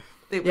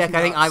 It was Yeah, 'cause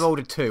I think I nuts. rolled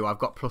a 2. I've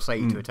got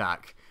 +8 to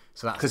attack.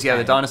 So that's Because yeah,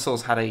 the 10.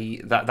 dinosaurs had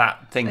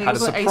that thing It had a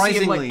was like AC of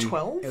surprisingly like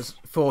 12? It was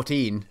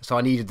 14, so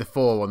I needed the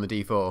 4 on the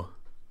D4.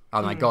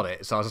 And I got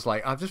it. So I was just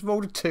like, I've just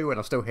rolled a 2 and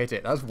I've still hit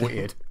it. That's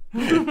weird.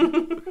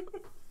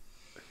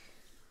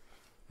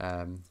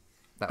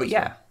 But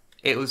yeah,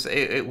 it was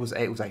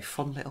a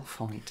fun little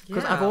fight.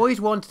 Because I've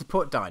always wanted to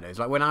put dinos,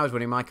 like when I was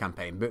running my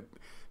campaign, but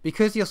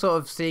because you're sort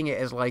of seeing it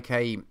as like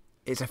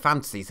it's a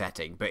fantasy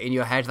setting, but in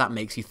your head that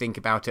makes you think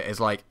about it as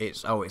like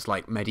it's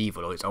like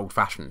medieval or it's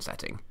old-fashioned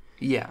setting.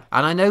 Yeah.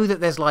 And I know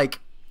that there's like,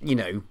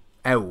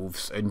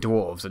 elves and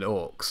dwarves and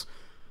orcs,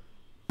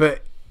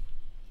 but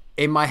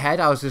in my head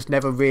I was just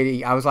never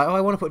really, I was like, oh,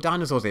 I want to put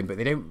dinosaurs in, but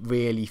they don't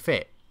really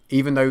fit.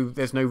 Even though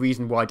there's no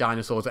reason why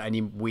dinosaurs are any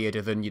weirder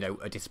than,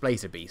 a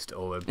displacer beast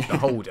or a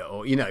beholder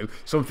or,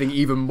 something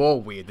even more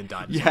weird than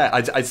dinosaurs. Yeah,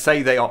 I'd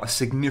say they are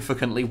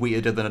significantly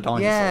weirder than a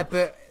dinosaur. Yeah,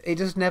 but I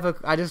just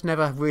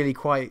never really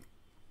quite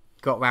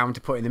got round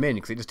to putting them in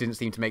because it just didn't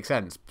seem to make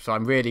sense. So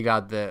I'm really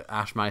glad that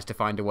Ash managed to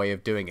find a way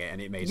of doing it and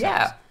it made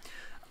sense.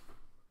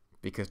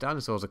 Because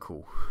dinosaurs are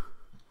cool.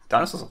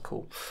 Dinosaurs are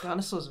cool.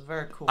 Dinosaurs are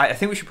very cool. I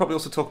think we should probably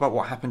also talk about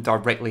what happened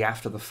directly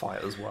after the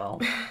fight as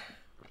well.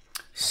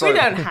 So, we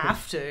don't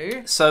have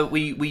to. So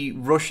we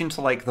rush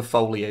into like the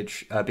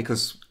foliage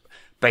because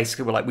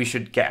basically we're like, we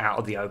should get out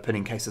of the open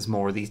in case there's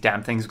more of these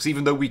damn things. Because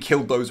even though we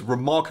killed those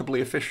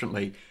remarkably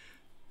efficiently,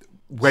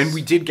 when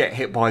we did get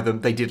hit by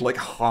them, they did like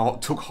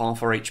took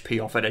half our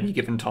HP off at any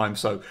given time.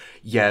 So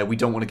yeah, we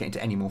don't want to get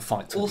into any more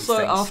fights. With Also,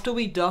 these things. after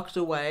we ducked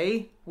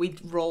away,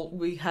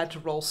 we had to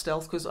roll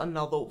stealth because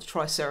another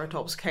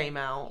Triceratops came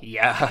out.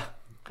 Yeah.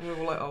 And we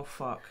were like, oh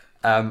fuck.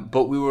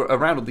 But we were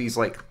around all these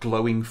like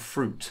glowing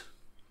fruit.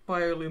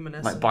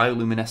 Bioluminescent. Like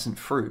bioluminescent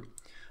fruit.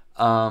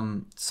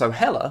 So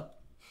Hella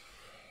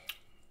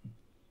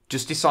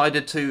just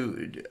decided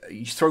to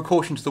throw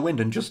caution to the wind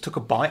and just took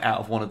a bite out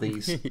of one of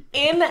these.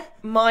 In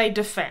my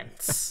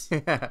defense,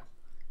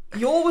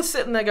 Yor was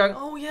sitting there going,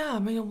 oh yeah,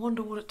 I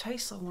wonder what it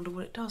tastes like, I wonder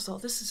what it does. Oh,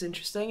 this is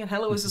interesting. And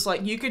Hella was just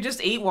like, you could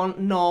just eat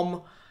one,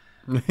 nom.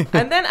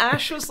 And then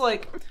Ash was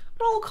like,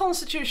 roll a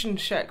constitution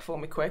check for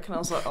me quick. And I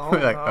was like, oh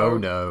We're like, no. oh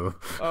no.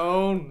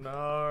 Oh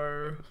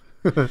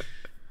no.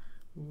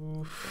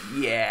 Oof.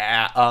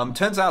 Yeah.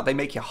 Turns out they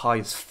make you high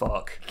as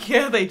fuck.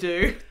 Yeah, they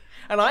do.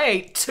 And I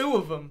ate 2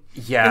 of them.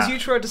 Yeah. Because you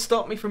tried to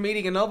stop me from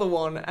eating another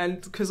one,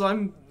 and because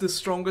I'm the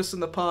strongest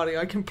in the party,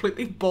 I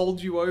completely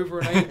bowled you over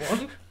and ate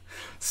one.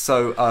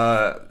 So,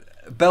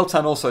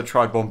 Beltan also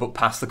tried one, but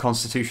passed the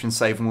Constitution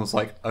save and was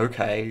like,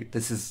 okay,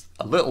 this is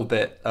a little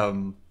bit,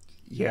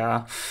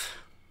 yeah.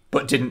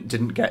 But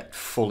didn't get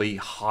fully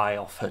high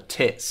off her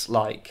tits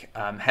like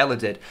Hella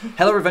did.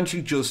 Hella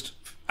eventually just,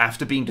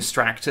 after being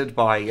distracted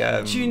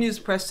by... Junior's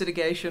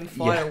prestidigation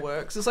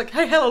fireworks. It's like,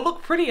 hey, Hella,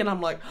 look pretty. And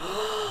I'm like...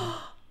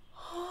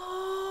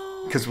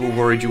 Because we were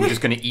worried you were just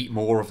going to eat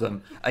more of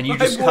them, and you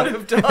just I would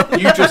have done.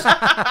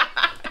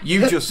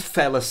 you just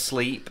fell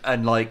asleep,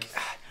 and like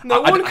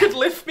No one could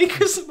lift me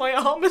because my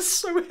arm is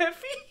so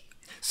heavy.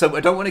 So I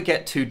don't want to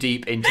get too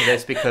deep into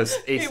this because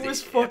It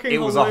was fucking it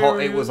was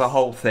a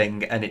whole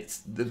thing, and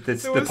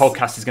the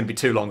podcast is going to be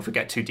too long if we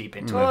get too deep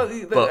into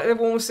it. But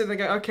everyone was sitting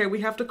there going, okay,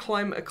 we have to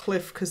climb a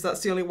cliff because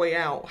that's the only way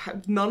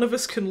out. None of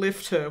us can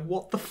lift her.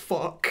 What the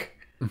fuck?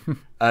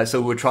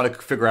 So we're trying to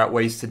figure out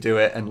ways to do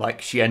it, and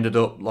like she ended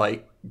up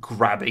like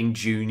grabbing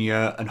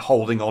Junior and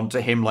holding on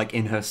to him like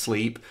in her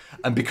sleep,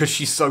 and because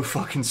she's so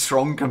fucking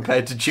strong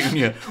compared to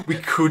Junior, we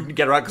couldn't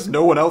get her out because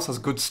no one else has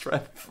good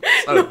strength.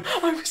 So, No,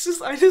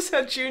 I just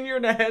had Junior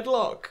in a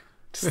headlock,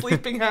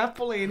 sleeping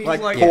happily, and he's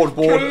like poured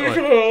water,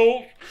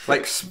 help.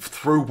 like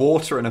threw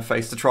water in her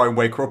face to try and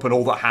wake her up, and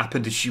all that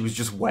happened is she was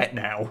just wet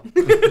now.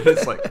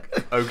 It's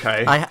like,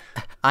 okay.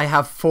 I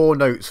have 4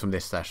 notes from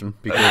this session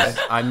because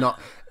I'm not.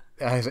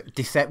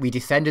 We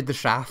descended the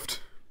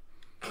shaft.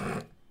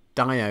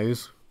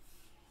 Dinos.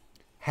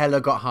 Hella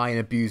got high and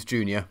abused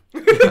Junior,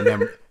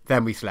 and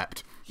then we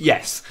slept.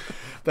 Yes.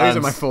 Those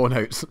are my 4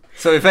 notes.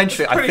 So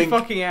eventually, I Pretty think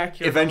fucking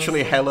accurate,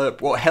 eventually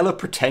Hella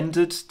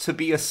pretended to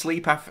be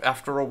asleep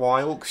after a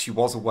while because she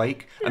was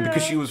awake, and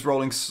because she was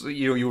rolling,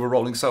 you were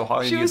rolling so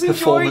high She in was your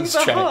enjoying performance the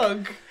check.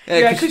 hug. Yeah,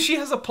 Yeah, because she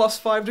has a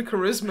 +5 to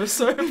charisma,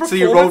 so her So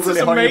you rolled performance is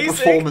really high in your amazing.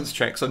 performance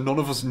check, so none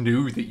of us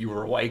knew that you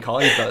were awake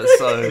either.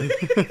 So,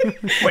 but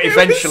It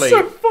eventually,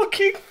 was so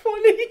fucking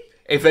funny.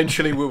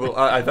 eventually we will.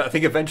 I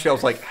think eventually I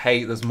was like,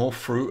 "Hey, there's more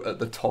fruit at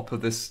the top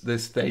of this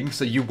thing."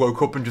 So you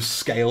woke up and just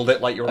scaled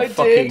it like you're I a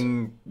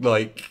fucking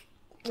like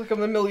Like I'm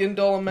the $1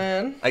 million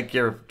man. Like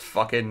you're a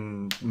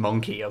fucking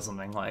monkey or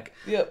something. Like.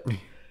 Yep.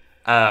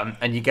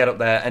 And you get up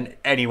there, and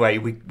anyway,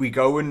 we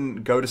go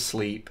to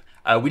sleep.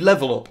 We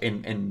level up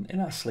in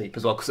our sleep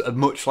as well, because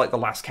much like the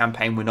last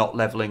campaign, we're not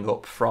leveling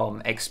up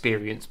from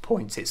experience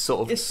points. It's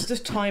sort of it's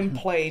just time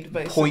played,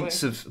 basically.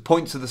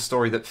 Points of the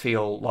story that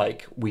feel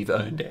like we've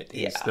earned it.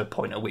 Is the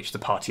point at which the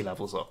party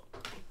levels up.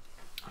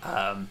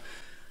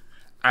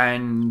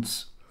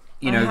 And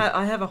you know,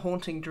 I have a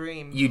haunting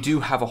dream. You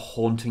do have a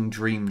haunting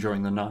dream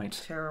during the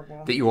night.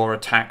 Terrible. That you are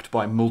attacked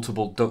by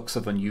multiple ducks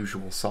of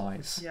unusual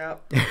size.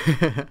 Yep.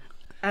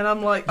 And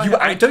I'm like,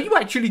 don't you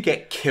actually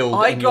get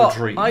killed in your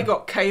dream? I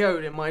got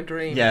KO'd in my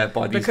dream. Yeah,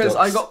 by these because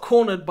ducks. I got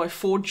cornered by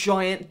 4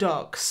 giant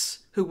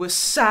ducks who were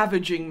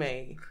savaging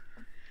me,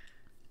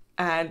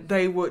 and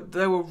they were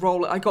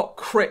rolling. I got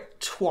crit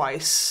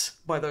twice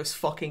by those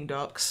fucking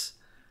ducks,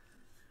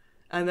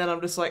 and then I'm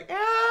just like,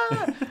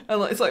 ah,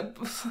 and it's like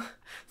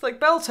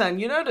Beltan.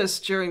 You notice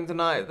during the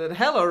night that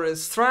Hella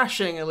is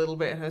thrashing a little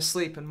bit in her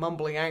sleep and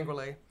mumbling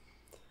angrily.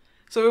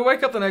 So we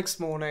wake up the next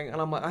morning, and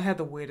I'm like, I had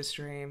the weirdest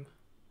dream.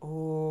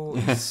 Oh,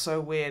 it's so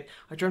weird.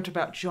 I dreamt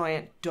about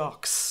giant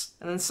ducks.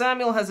 And then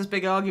Samuel has this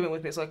big argument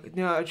with me. It's like,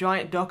 no, a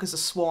giant duck is a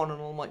swan.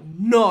 And I'm like,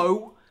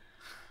 no.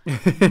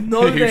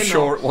 No, Are you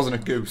sure it wasn't a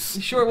goose?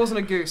 You sure it wasn't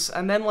a goose?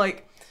 And then,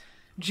 like,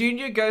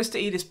 Junior goes to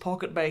eat his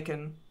pocket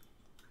bacon,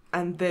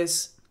 and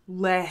there's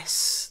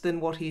less than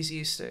what he's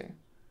used to.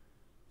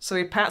 So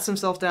he pats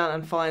himself down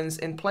and finds,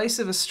 in place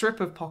of a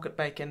strip of pocket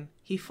bacon,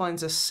 he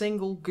finds a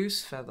single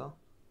goose feather.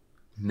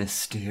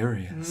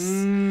 Mysterious.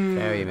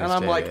 Very mysterious. And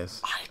I'm like,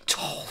 I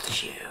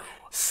told you.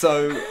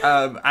 So,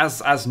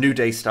 as New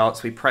Day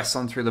starts, we press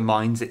on through the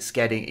mines. It's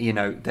getting,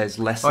 there's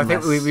less and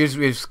less. I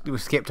think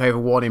we've skipped over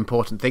one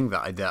important thing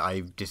that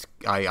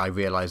I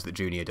realised that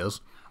Junior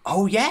does.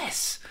 Oh,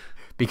 yes!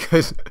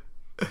 Because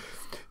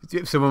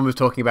someone was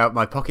talking about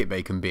my pocket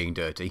bacon being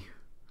dirty.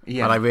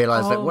 Yeah. And I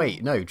realised that,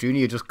 wait, no,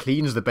 Junior just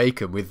cleans the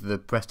bacon with the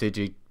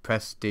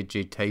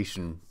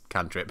prestidigitation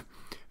cantrip.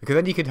 Because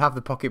then you can have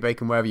the pocket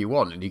bacon wherever you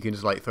want, and you can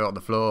just like throw it on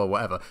the floor or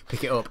whatever,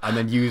 pick it up, and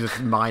then use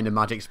a minor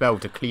magic spell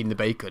to clean the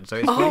bacon. So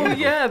it's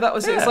yeah, that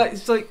was it.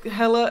 It's like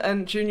Hella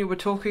and Junior were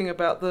talking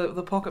about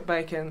the pocket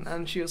bacon,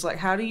 and she was like,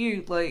 "How do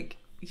you like?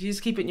 You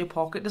just keep it in your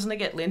pocket? Doesn't it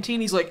get linty?"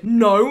 And he's like,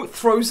 "No."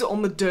 Throws it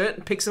on the dirt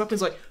and picks it up, and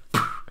he's like,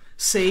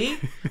 "See,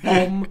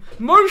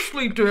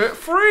 mostly dirt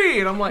free."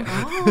 And I'm like,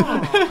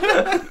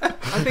 "Oh."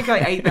 I think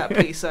I ate that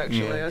piece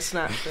actually. Yeah. I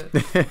snatched it.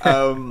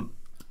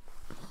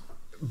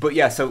 But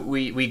yeah, so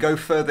we go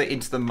further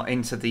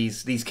into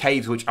these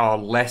caves, which are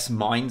less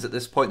mines at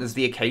this point. There's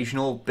the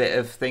occasional bit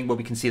of thing where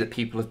we can see that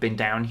people have been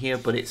down here,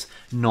 but it's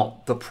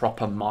not the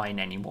proper mine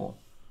anymore.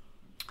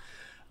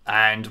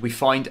 And we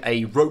find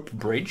a rope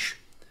bridge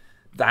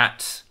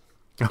that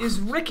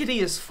is rickety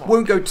as fuck.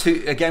 Won't go too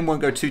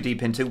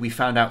deep into. We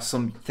found out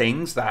some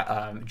things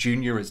that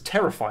Junior is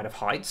terrified of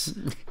heights.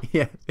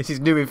 Yeah, this is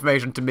new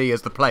information to me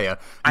as the player,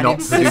 and not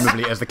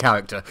presumably as the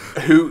character.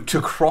 Who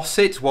to cross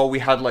it? Well, we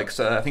had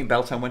I think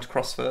Beltan went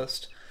across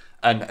first,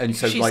 and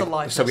so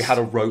so we had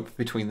a rope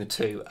between the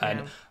two,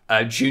 and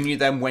Junior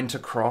then went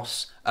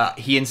across.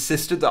 He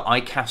insisted that I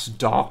cast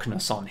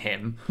darkness on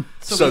him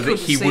so that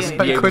he wouldn't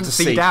be able to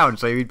see down,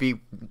 so he'd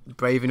be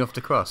brave enough to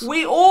cross.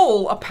 We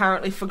all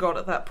apparently forgot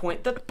at that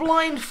point that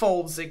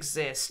blindfolds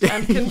exist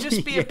and can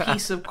just be a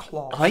piece of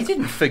cloth. I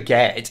didn't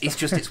forget.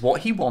 It's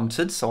what he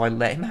wanted, so I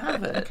let him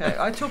have it. Okay,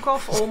 I took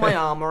off all my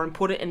armor and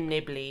put it in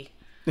Nibbly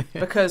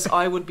because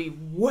I would be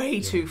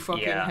way too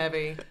fucking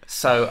heavy.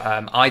 So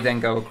I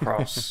then go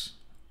across.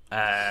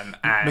 And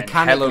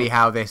mechanically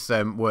how this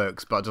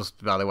works, but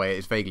just by the way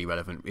it's vaguely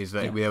relevant, is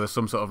that there was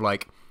some sort of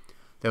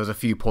there was a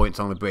few points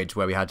on the bridge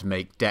where we had to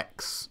make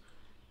dex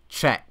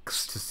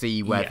checks to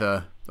see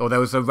whether or there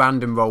was a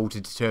random roll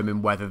to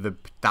determine whether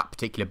that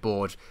particular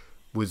board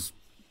was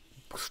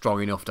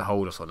strong enough to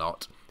hold us or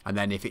not, and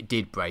then if it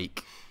did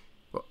break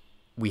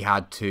we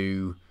had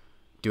to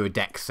do a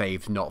dex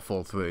save to not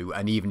fall through,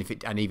 and even if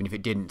it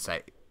didn't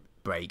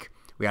break,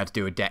 we had to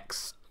do a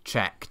dex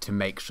check to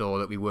make sure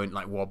that we weren't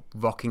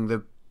rocking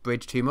the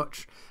bridge too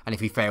much, and if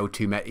we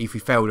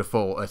failed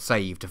a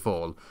save to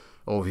fall,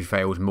 or if we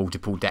failed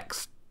multiple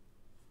dex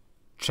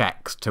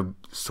checks to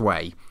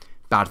sway,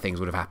 bad things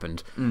would have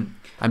happened.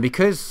 And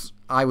because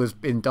I was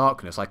in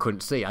darkness, I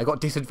couldn't see. I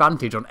got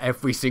disadvantage on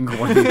every single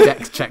one of these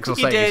dex checks or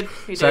saves.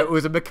 He so did. It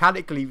was a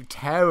mechanically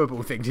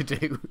terrible thing to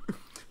do.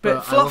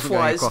 But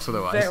fluff-wise,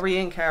 very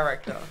in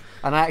character.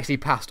 And I actually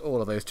passed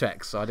all of those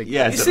checks, so I didn't.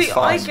 Yeah, you see,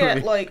 I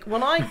get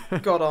when I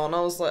got on,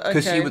 I was like, okay.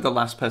 Because you were the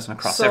last person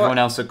across. So everyone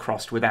else had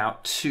crossed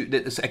without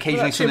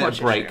occasionally something would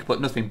break, but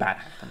nothing bad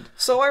happened.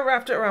 So I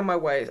wrapped it around my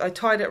waist. I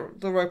tied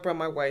the rope around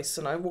my waist,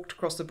 and I walked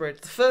across the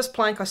bridge. The first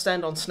plank I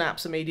stand on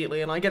snaps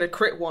immediately, and I get a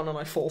crit one, and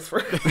I fall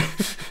through.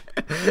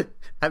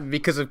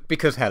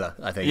 because Hella,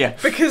 I think. Yeah.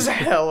 Because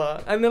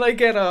Hella, and then I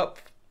get up,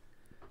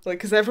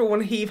 because everyone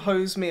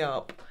heave-hos me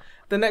up.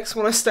 The next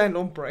one I stand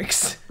on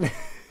breaks.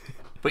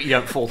 But you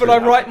don't fall through.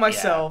 But I right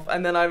myself,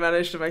 and then I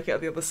managed to make it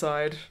out the other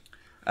side.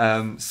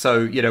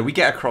 So, we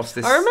get across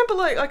this... I remember,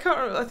 I can't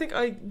remember, I think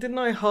didn't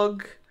I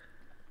hug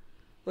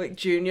like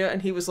Junior,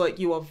 and he was like,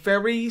 "You are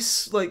very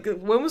like.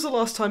 When was the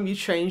last time you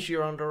changed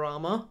your Under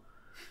Armour?"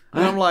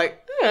 And I'm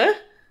like, "Eh."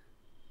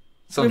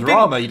 It's Under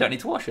Armour. You don't need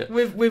to wash it.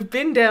 We've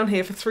been down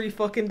here for 3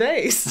 fucking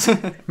days.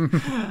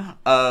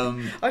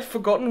 I've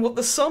forgotten what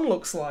the sun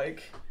looks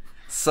like.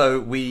 So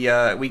we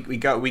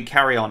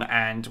carry on,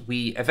 and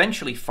we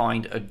eventually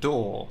find a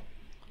door,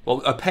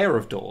 well, a pair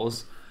of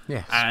doors.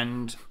 Yes.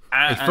 And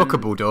a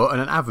fuckable door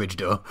and an average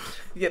door.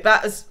 Yeah,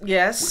 that is,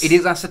 yes. It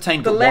is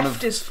ascertained the that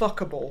left is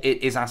fuckable. It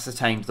is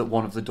ascertained that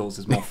one of the doors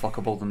is more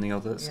fuckable than the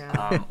others.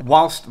 Yeah.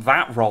 Whilst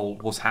that roll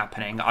was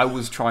happening, I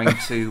was trying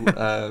to,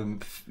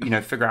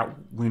 figure out,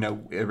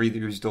 are either of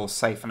these doors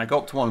safe? And I go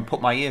up to one and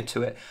put my ear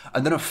to it,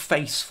 and then a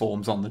face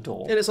forms on the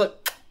door. And it's like...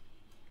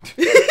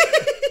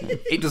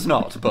 It does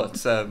not,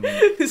 but...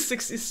 It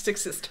sticks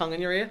its tongue in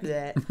your ear.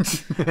 Yeah.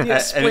 You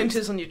have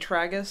splinters on your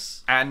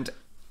tragus. And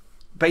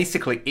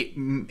basically, it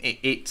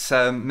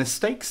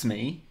mistakes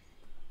me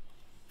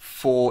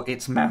for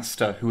its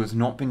master, who has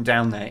not been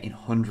down there in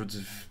hundreds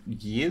of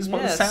years, by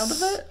the sound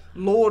of it.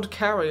 Lord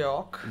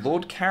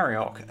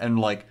Carriock. And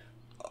like,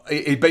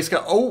 it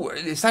basically, oh,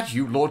 is that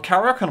you, Lord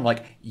Carriock? And I'm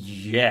like,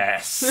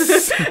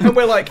 yes. And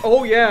we're like,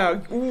 oh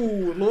yeah,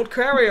 ooh, Lord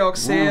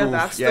Carriock's here,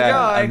 that's the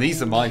guy. And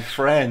these are my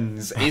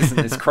friends. Isn't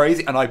this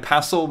crazy? And I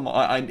pass all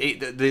my,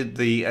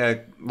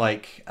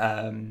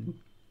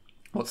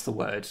 what's the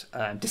word?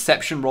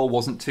 Deception roll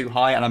wasn't too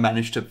high, and I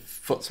managed to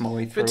futz my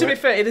way through it. But to be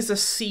fair, it is a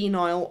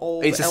senile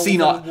old. It's a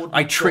senile.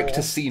 I tricked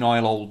a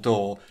senile old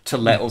door to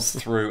let us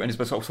through, and he's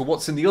like, "So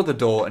what's in the other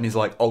door?" And he's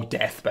like, "Oh,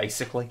 death,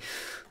 basically."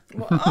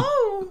 Well,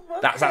 oh,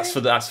 okay.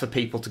 That's for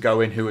people to go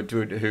in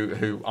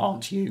who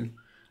aren't you.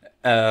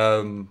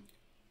 I'm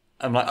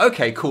like,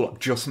 okay, cool. I'm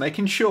just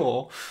making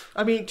sure.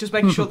 I mean, just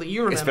making sure that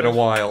you remember. It's been a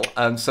while.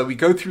 So we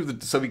go through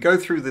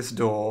this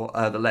door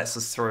that lets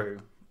us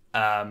through.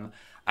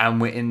 And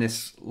we're in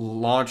this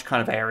large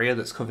kind of area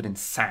that's covered in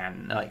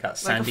sand, like that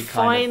sandy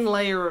fine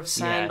layer of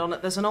sand on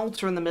it. There's an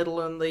altar in the middle,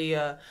 and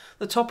the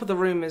top of the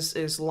room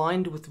is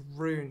lined with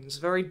runes,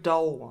 very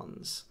dull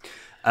ones.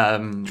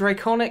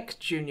 Draconic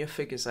Junior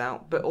figures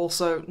out, but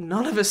also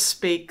none of us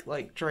speak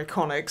like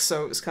Draconic,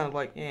 so it was kind of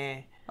like,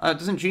 eh.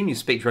 Doesn't Junior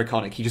speak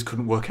Draconic? He just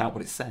couldn't work out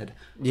what it said.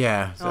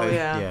 Yeah. So,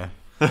 yeah.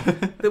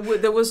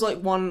 There was like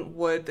one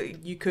word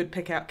that you could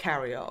pick out,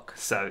 Carriock.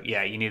 So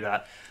yeah, you knew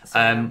that.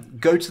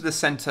 Go to the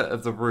center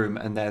of the room,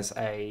 and there's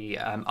a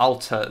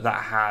altar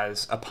that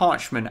has a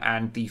parchment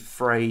and the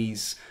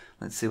phrase.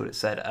 Let's see what it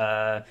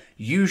said.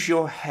 Use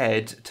your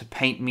head to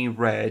paint me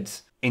red.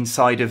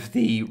 Inside of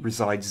thee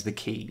resides the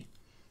key.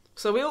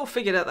 So we all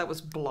figured out that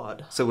was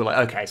blood. So we're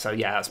like, okay, so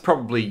yeah, that's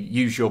probably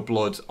use your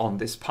blood on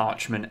this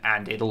parchment,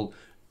 and it'll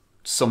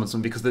summon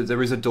them, because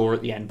there is a door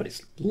at the end, but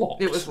it's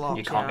locked. It was locked.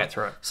 You can't get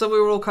through it. So we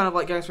were all kind of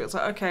like going through it. It's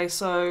like, okay,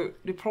 so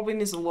it probably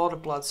needs a lot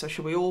of blood. So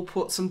should we all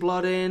put some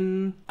blood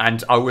in?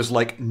 And I was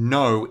like,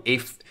 no,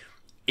 if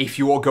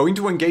you are going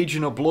to engage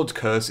in a blood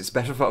curse, it's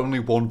better for only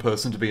one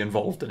person to be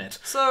involved in it.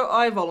 So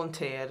I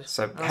volunteered.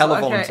 So Hella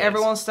volunteered. Okay,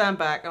 everyone stand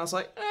back. And I was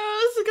like,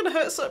 this is gonna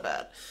hurt so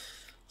bad.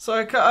 So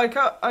I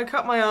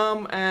cut my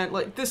arm, and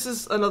like, this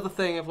is another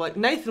thing of like,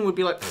 Nathan would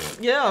be like,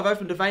 yeah, I've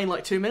opened a vein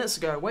like 2 minutes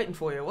ago, waiting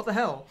for you. What the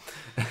hell?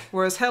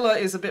 Whereas Hella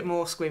is a bit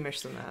more squeamish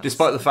than that.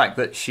 Despite the fact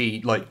that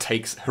she like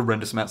takes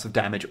horrendous amounts of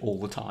damage all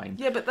the time.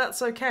 Yeah, but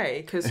that's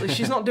okay, because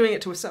she's not doing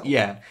it to herself.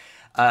 Yeah.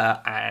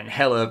 And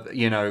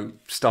Hella,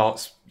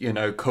 starts,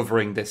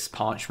 covering this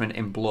parchment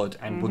in blood,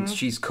 and once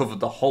she's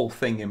covered the whole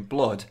thing in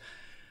blood,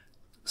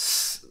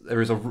 there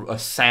is a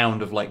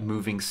sound of like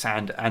moving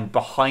sand, and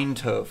behind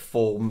her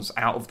forms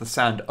out of the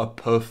sand a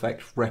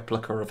perfect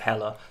replica of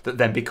Hella that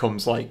then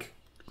becomes like,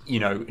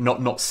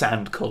 not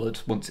sand coloured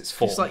once it's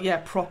formed. It's like,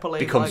 yeah, properly.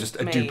 Becomes like just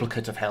a me.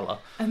 duplicate of Hella.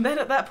 And then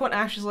at that point,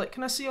 Ash is like,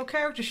 "Can I see your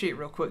character sheet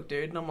real quick,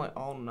 dude?" And I'm like,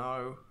 "Oh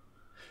no,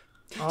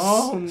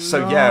 oh no."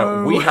 So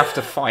yeah, we have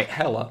to fight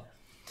Hella.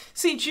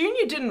 See,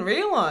 Junior didn't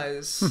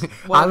realise.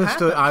 I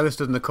was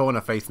stood in the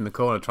corner, facing the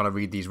corner, trying to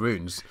read these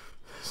runes.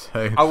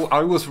 So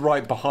I was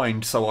right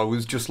behind, so I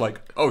was just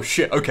like, oh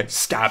shit, okay,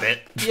 stab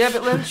it. Yeah,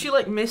 but then she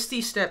like Misty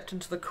stepped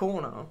into the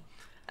corner,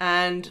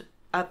 and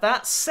at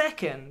that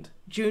second,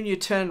 Junior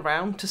turned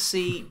round to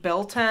see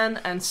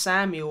Beltan and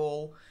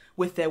Samuel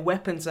with their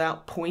weapons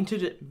out,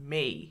 pointed at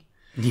me.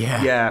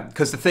 Yeah,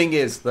 because the thing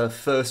is, the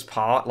first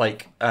part,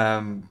 like,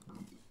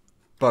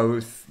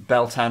 both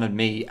Beltan and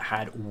me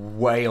had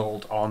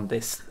wailed on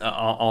this,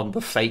 on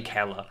the fake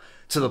Hella,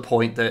 to the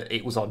point that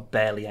it was on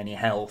barely any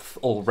health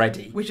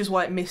already. Which is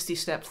why Misty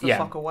stepped the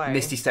fuck away.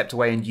 Misty stepped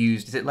away and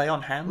used, is it Lay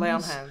on Hands? Lay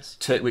on Hands.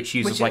 Which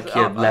uses like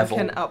your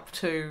level. Up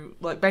to,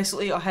 like,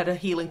 basically I had a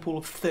healing pool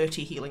of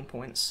 30 healing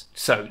points.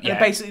 So, yeah. And it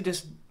basically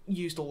just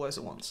used all those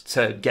at once.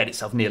 To get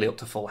itself nearly up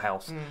to full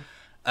health.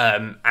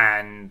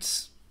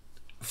 And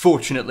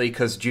fortunately,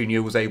 because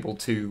Junior was able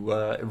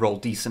to roll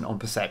decent on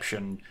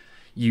perception,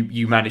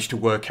 you managed to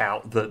work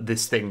out that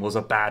this thing was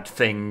a bad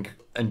thing,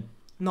 and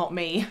not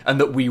me. And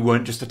that we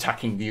weren't just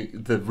attacking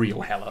the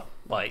real Hella,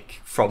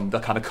 like, from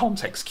the kind of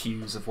context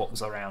cues of what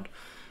was around.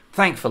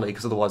 Thankfully,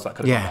 because otherwise that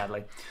could have gone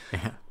badly.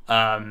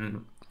 Yeah.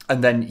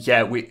 And then,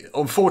 yeah, we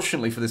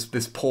unfortunately for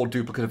this poor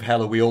duplicate of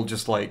Hella, we all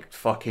just like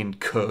fucking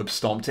curb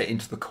stomped it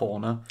into the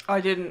corner. I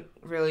didn't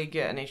really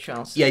get any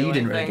chance. Yeah, you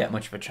didn't really get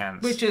much of a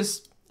chance. Which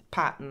is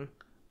pattern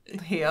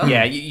here.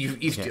 Yeah,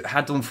 you've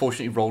had to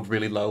unfortunately rolled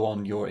really low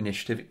on your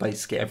initiative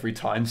basically every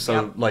time.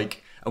 So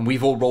and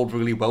we've all rolled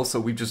really well, so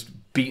we've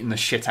just beaten the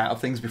shit out of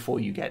things before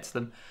you get to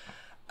them.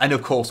 And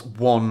of course,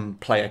 one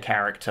player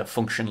character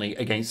functionally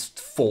against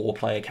 4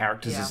 player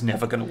characters is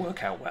never going to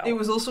work out well. It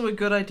was also a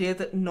good idea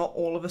that not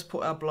all of us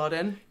put our blood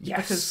in.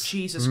 Yes. Because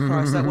Jesus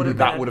Christ, that would have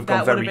been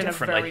gone very a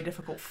differently. very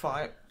difficult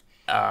fight.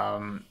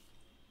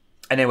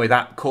 Anyway,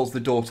 that caused the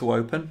door to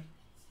open.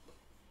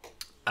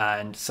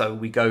 And so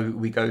we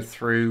go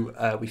through,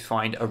 we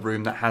find a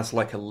room that has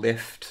like a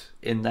lift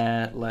in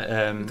there.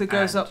 That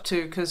goes up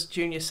to, because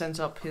Junior sends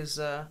up his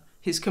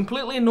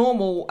completely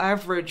normal,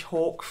 average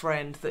hawk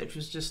friend that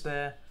was just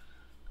there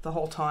the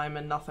whole time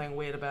and nothing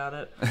weird about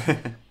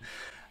it.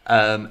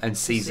 And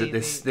sees that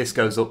this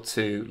goes up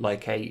to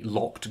like a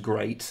locked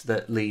grate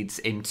that leads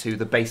into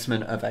the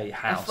basement of a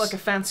house. Like a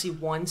fancy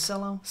wine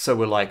cellar. So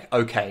we're like,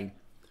 okay,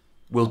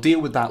 we'll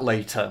deal with that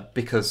later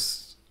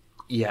because,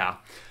 yeah.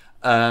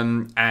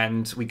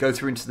 And we go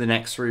through into the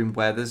next room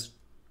where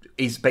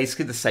is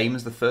basically the same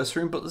as the first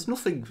room, but there's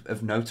nothing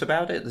of note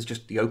about it. There's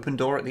just the open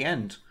door at the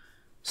end.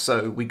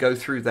 So we go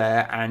through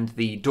there, and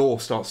the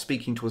door starts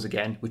speaking to us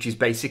again, which is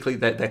basically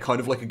they're kind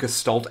of like a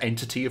gestalt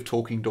entity of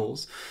talking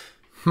doors.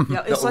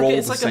 Yeah,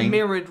 it's like a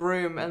mirrored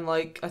room, and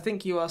like I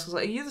think you asked,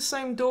 like, "Are you the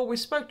same door we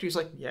spoke to?" He's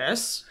like,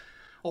 "Yes,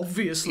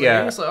 obviously."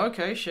 Yeah. It's like,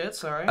 "Okay, shit,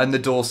 sorry." And the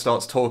door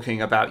starts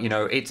talking about,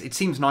 it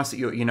seems nice that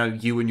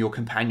you and your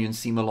companions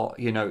seem a lot,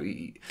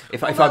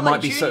 if I might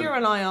be so. Junior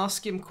and I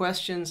ask him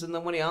questions, and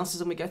then when he answers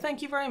them, we go,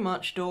 "Thank you very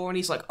much, door," and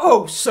he's like,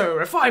 "Oh,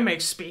 sir, if I may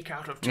speak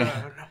out of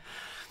turn."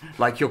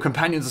 Like, your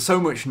companions are so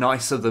much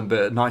nicer than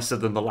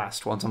the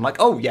last ones. I'm like,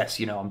 oh yes,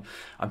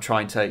 I'm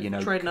trying to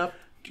trading up,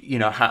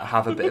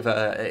 have a bit of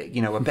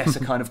a better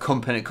kind of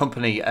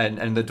company,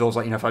 and the door's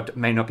like, if I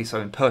may not be so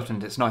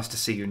impertinent, it's nice to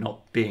see you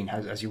not being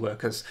as you were,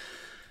 because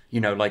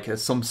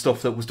some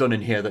stuff that was done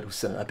in here that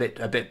was a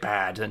bit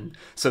bad, and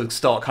so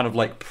start kind of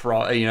like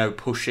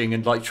pushing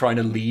and like trying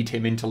to lead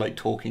him into like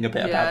talking a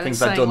bit about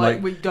things I've done.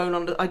 Like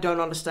I don't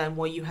understand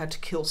why you had to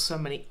kill so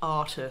many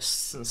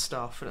artists and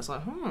stuff, and it's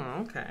like,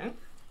 okay.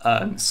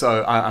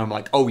 So I'm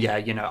like, oh yeah,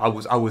 I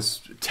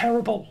was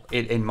terrible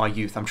in my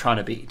youth. I'm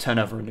trying to turn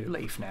over a new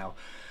leaf now,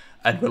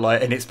 and we're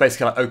like, and it's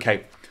basically like,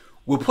 okay,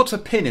 we'll put a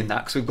pin in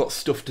that because we've got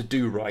stuff to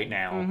do right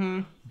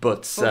now.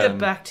 But we'll get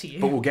back to you.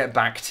 But we'll get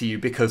back to you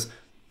because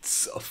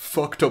a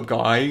fucked up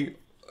guy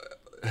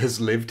has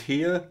lived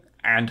here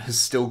and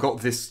has still got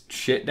this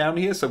shit down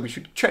here. So we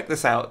should check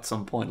this out at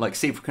some point. Like,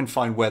 see if we can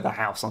find where the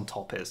house on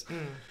top is,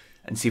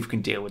 and see if we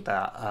can deal with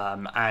that.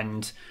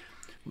 And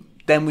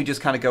then we just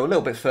kind of go a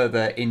little bit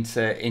further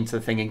into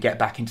the thing and get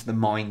back into the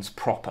mines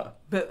proper.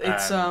 But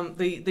it's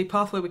the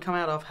pathway we come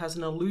out of has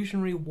an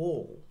illusionary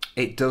wall.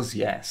 It does,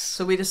 yes.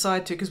 So we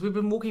decide to, because we've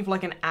been walking for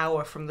like an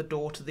hour from the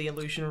door to the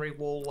illusionary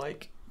wall,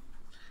 like.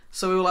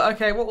 So we were like,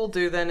 okay, what we'll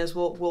do then is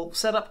we'll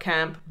set up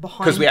camp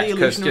behind the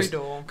illusionary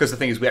door. Because the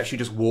thing is, we actually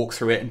just walk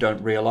through it and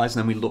don't realise, and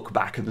then we look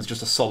back and there's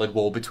just a solid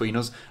wall between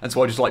us. And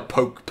so I just like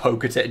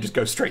poke at it and just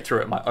go straight through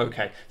it. I'm like,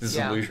 okay, this is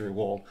an illusionary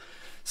wall.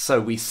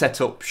 So we set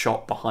up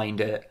shop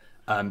behind it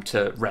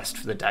to rest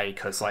for the day,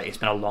 because like it's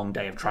been a long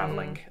day of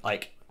travelling.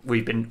 Like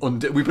we've been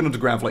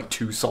underground for like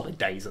 2 solid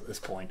days at this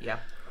point. Yeah.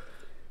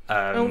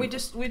 And we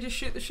just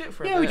shoot the shit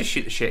for a bit. Yeah, we just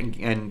shoot the shit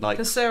and like...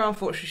 Because Sarah,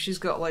 unfortunately, she's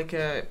got like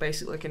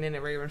basically like an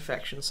inner ear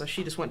infection, so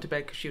she just went to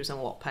bed because she was in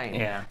a lot of pain.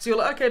 Yeah. So you're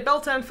like, okay,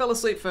 Beltan fell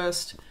asleep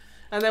first,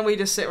 and then we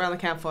just sit around the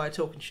campfire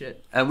talking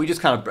shit. And we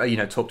just kind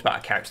of, talked about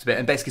our characters a bit,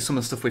 and basically some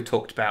of the stuff we've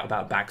talked about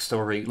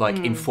backstory, like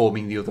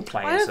informing the other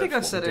players. I don't think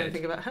I've said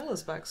anything about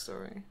Hella's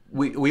backstory.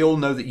 We all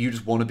know that you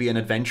just want to be an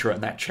adventurer,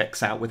 and that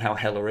checks out with how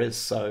Hella is,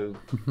 so...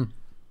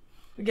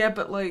 Yeah,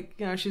 but like,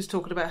 she's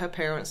talking about her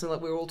parents, and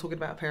like we were all talking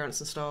about parents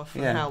and stuff,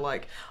 and how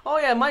like, oh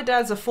yeah, my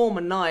dad's a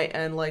former knight,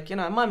 and like,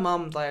 my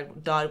mum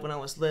died when I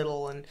was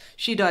little, and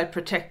she died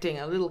protecting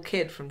a little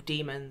kid from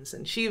demons,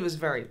 and she was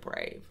very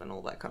brave, and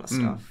all that kind of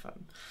stuff.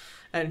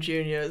 And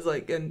Junior is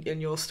like,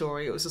 in your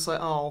story, it was just like,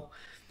 oh,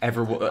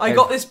 I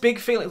got this big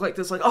feeling like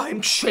this, like,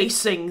 I'm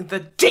chasing the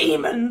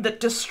demon that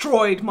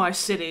destroyed my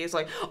city. It's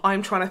like,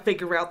 I'm trying to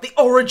figure out the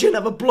origin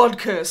of a blood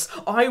curse.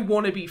 I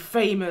want to be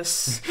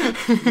famous.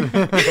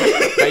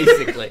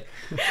 Basically.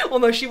 Well,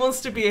 no, she wants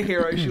to be a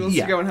hero. She wants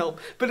to go and help.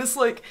 But it's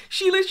like,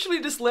 she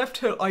literally just left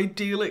her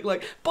idyllic,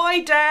 like,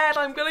 bye, Dad,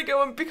 I'm going to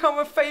go and become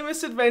a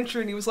famous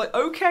adventurer. And he was like,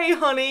 okay,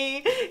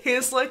 honey,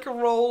 here's like a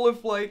roll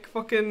of like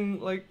fucking,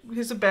 like,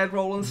 here's a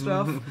bedroll and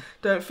stuff.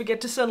 Don't forget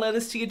to send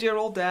letters to your dear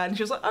old dad. And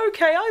she was like,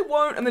 okay, I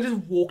won't. And then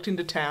just walked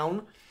into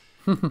town.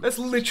 That's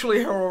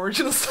literally her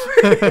origin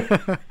story.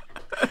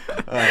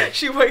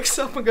 She wakes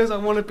up and goes, I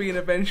want to be an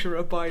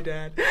adventurer. Bye,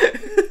 Dad.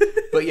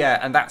 But yeah,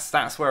 and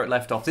that's where it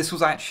left off. This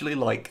was actually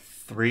like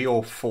 3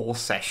 or 4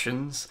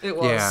 sessions. It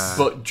was. Yeah.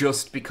 But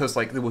just because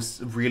like there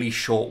was really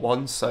short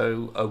ones,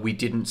 so we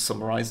didn't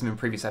summarize them in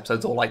previous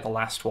episodes, or like the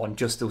last one,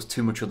 just there was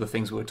too much other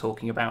things we were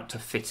talking about to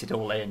fit it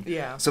all in.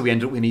 Yeah. So we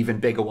ended up with an even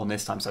bigger one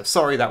this time. So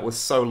sorry that was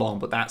so long,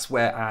 but that's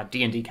where our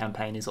D&D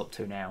campaign is up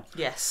to now.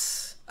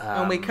 Yes.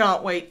 And we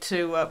can't wait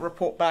to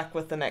report back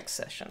with the next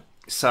session.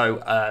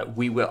 So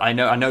we will. I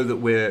know that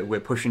we're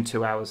pushing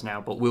 2 hours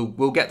now, but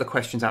we'll get the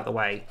questions out the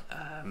way,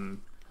 and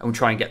we'll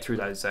try and get through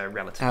those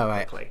relatively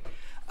quickly.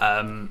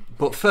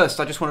 But first,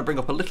 I just want to bring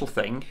up a little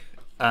thing.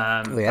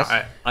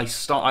 Yes.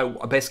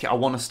 I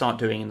want to start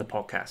doing in the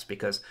podcast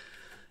because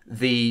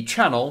the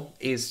channel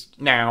is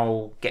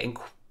now getting.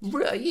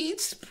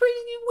 It's pretty.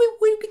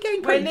 We're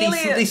getting pretty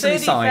decently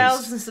sized.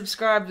 30,000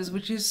 subscribers,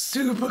 which is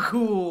super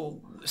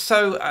cool.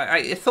 So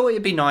I thought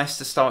it'd be nice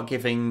to start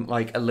giving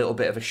like a little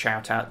bit of a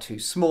shout out to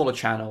smaller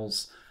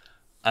channels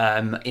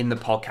in the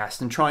podcast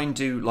and try and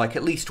do like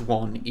at least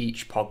one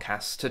each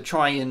podcast to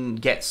try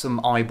and get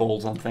some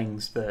eyeballs on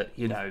things that,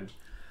 you know,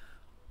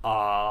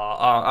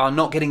 are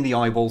not getting the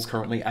eyeballs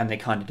currently and they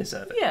kind of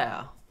deserve it.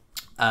 Yeah.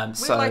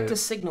 We'd like to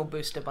signal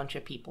boost a bunch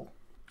of people.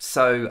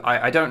 So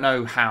I don't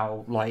know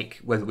how, like,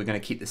 whether we're going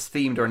to keep this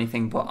themed or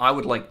anything, but I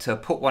would like to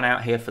put one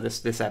out here for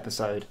this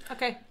episode.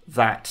 Okay.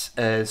 That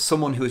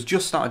someone who has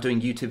just started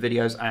doing YouTube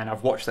videos, and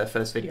I've watched their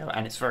first video,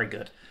 and it's very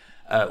good,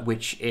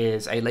 which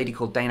is a lady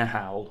called Dana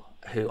Howell,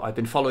 who I've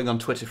been following on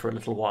Twitter for a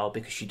little while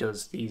because she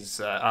does these...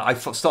 I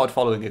started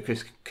following her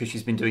because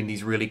she's been doing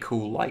these really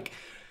cool, like,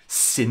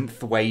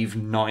 synthwave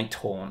night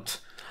haunt.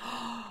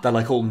 They're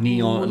like all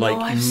neon,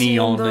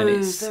 and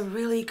it's they're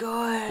really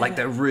good. Like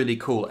they're really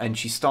cool. And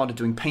she started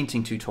doing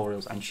painting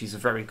tutorials, and she's a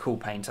very cool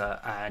painter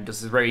and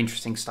does a very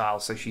interesting style.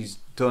 So she's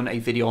done a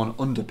video on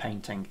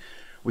underpainting,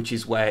 which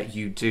is where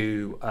you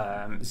do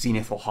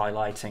zenithal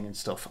highlighting and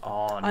stuff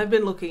on. I've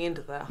been looking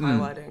into that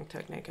highlighting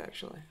technique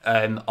actually.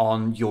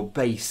 On your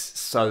base,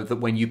 so that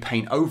when you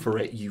paint over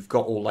it, you've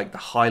got all like the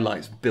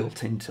highlights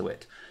built into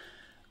it.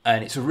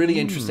 And it's a really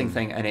interesting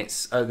thing, and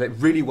it's a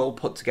really well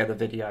put together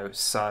video.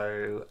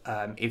 So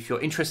if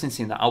you're interested in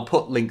seeing that, I'll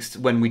put links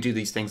when we do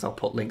these things. I'll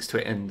put links to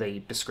it in the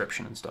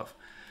description and stuff.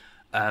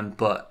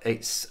 But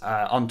it's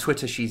on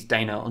Twitter. She's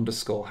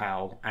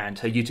Dana_Howell, and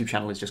her YouTube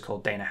channel is just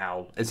called Dana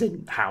Howell, as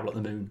in Howl at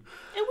the Moon.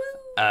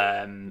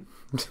 And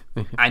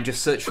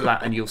just search for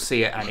that, and you'll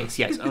see it. And it's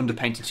an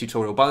underpainted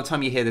tutorial. By the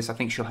time you hear this, I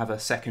think she'll have a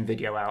second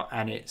video out,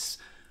 and it's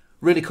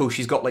really cool.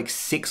 She's got like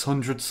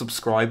 600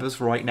 subscribers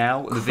right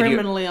now.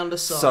 Criminally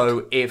undersold.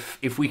 So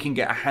if we can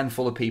get a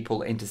handful of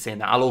people into seeing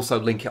that, I'll also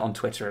link it on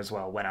Twitter as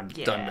well when I'm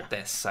done with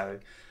this. So,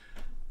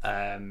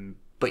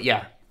 but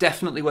yeah,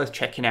 definitely worth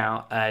checking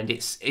out. And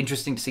it's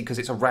interesting to see because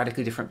it's a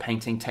radically different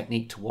painting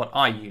technique to what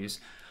I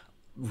use.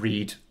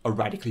 Read a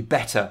radically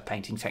better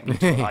painting technique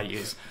to what I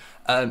use.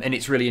 And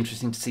it's really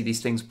interesting to see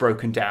these things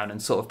broken down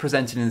and sort of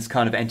presented in this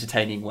kind of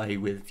entertaining way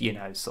with, you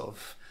know, sort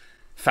of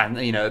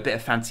a bit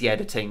of fancy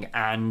editing,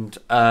 and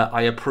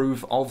I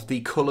approve of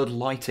the coloured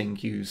lighting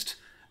used.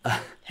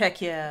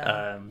 Heck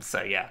yeah!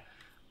 So yeah,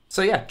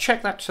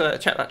 check that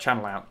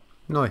channel out.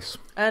 Nice.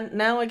 And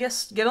now I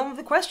guess get on with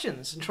the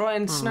questions and try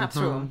and snap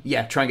through them.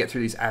 Yeah, try and get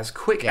through these as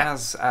quick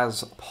as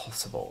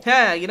possible.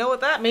 Yeah, you know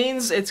what that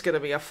means? It's going to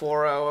be a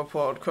 4-hour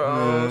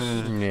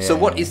podcast. Yeah. So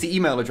what is the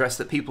email address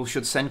that people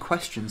should send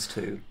questions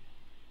to?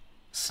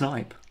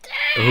 Snipe.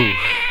 Ooh.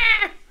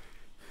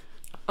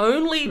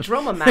 Only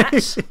drummer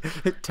Matt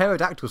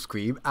Pterodactyl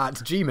scream at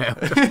Gmail.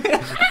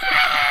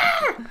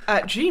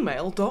 at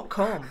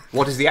gmail.com.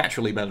 What is the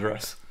actual email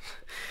address?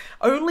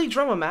 Only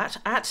drummer Matt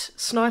at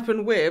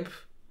snipeandwib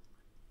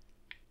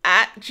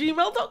at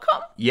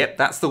gmail.com. Yep,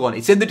 that's the one.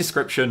 It's in the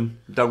description.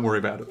 Don't worry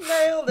about it.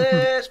 Nailed it.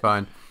 It's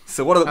fine.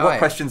 So what Right.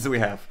 questions do we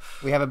have?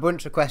 We have a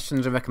bunch of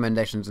questions and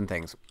recommendations and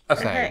things.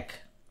 Okay. Heck.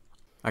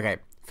 Okay,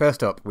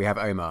 first up, we have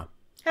Omar.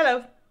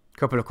 Hello.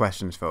 Couple of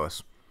questions for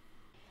us.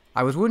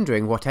 I was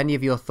wondering what any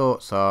of your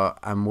thoughts are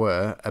and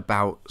were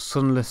about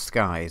Sunless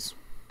Skies.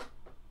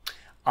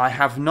 I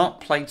have not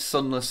played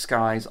Sunless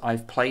Skies.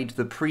 I've played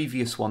the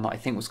previous one that I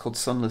think was called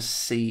Sunless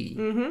Sea.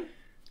 Mm-hmm. It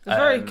was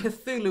very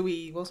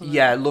Cthulhu-y, wasn't it?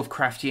 Yeah,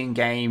 Lovecraftian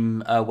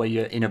game where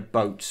you're in a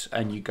boat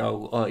and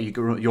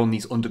you're on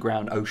these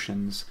underground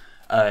oceans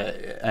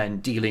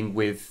and dealing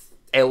with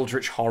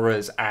eldritch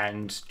horrors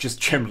and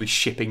just generally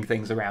shipping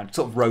things around,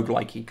 sort of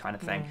roguelike-y kind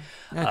of thing.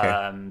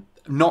 Okay.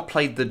 Not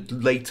played the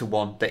later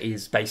one that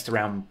is based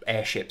around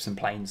airships and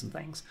planes and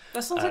things.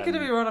 That sounds like it'd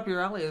be right up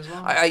your alley as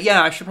well.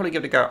 I should probably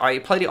give it a go. I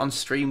played it on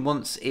stream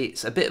once.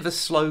 It's a bit of a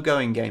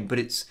slow-going game, but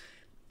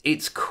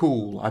it's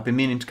cool. I've been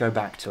meaning to go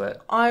back to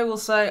it. I will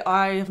say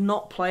I have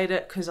not played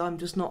it because I'm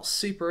just not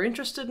super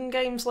interested in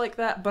games like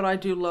that, but I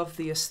do love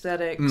the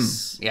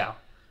aesthetics Yeah.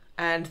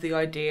 and the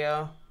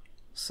idea.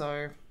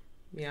 So,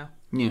 yeah.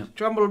 Yeah.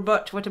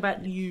 Drumblebutt, what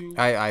about you?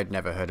 I'd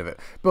never heard of it.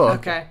 But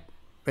Okay.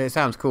 it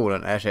sounds cool,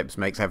 and airships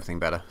makes everything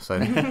better, so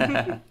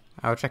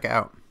I'll check it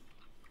out.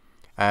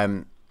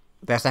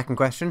 Their second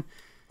question,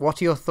 what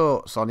are your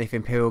thoughts on if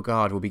Imperial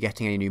Guard will be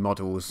getting any new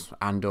models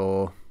and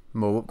or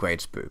more upgrade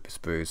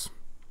sprues?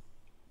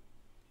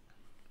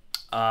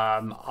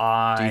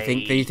 I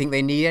Do you think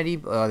they need any?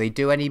 Or they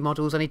do any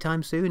models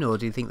anytime soon, or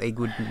do you think they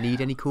would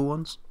need any cool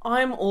ones?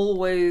 I'm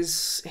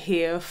always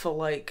here for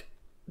like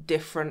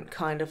different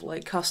kind of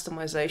like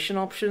customization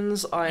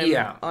options.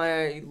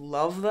 I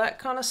love that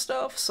kind of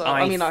stuff. So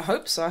I mean, I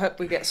hope so. I hope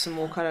we get some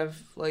more kind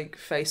of like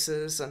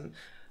faces and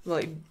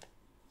like.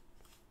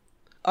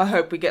 I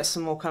hope we get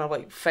some more kind of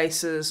like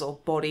faces or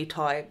body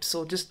types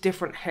or just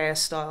different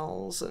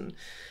hairstyles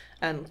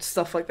and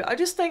stuff like that. I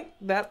just think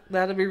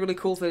that'd be really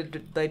cool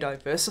if they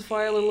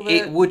diversify a little bit.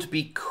 It would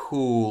be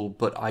cool,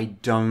 but I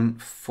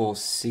don't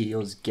foresee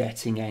us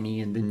getting any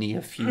in the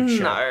near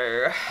future.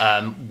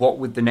 No. What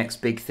with the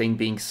next big thing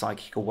being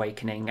Psychic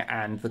Awakening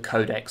and the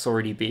Codex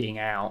already being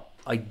out,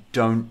 I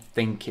don't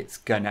think it's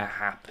gonna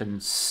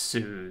happen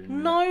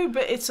soon. No,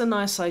 but it's a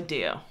nice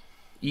idea.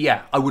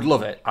 Yeah, I would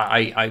love it.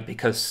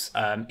 Because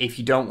if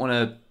you don't want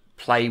to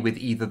play with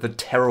either the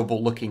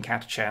terrible looking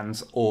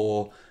Catachans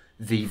or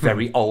the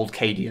very old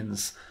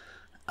Cadians,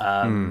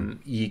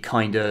 you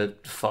kind of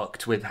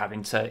fucked with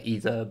having to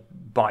either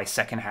buy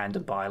secondhand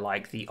and buy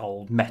like the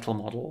old metal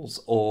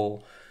models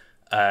or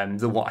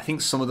I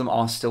think some of them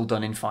are still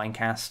done in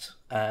Finecast,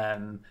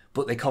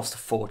 but they cost a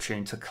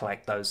fortune to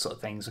collect those sort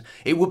of things.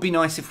 It would be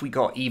nice if we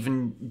got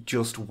even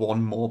just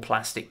one more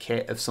plastic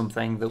kit of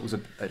something that was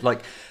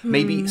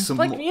maybe some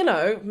like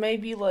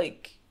maybe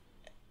like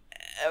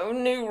a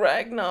new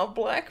Ragnar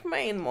Black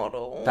main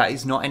model. That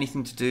is not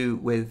anything to do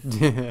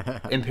with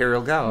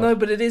Imperial Guard. No,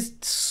 but it is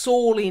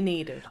sorely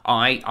needed.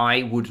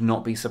 I would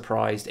not be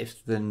surprised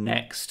if the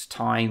next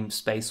time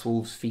Space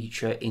Wolves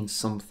feature in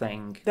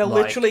something they'll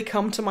literally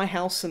come to my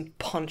house and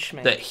punch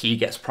me. That he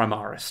gets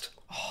Primarised.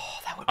 Oh,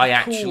 that would be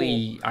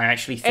cool. I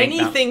actually think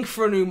anything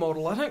for a new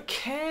model. I don't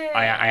care.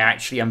 I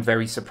actually am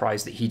very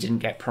surprised that he didn't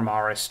get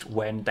Primarised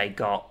when they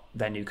got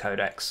their new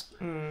Codex.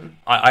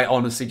 I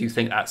honestly do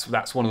think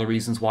that's one of the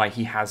reasons why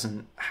he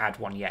hasn't had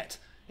one yet.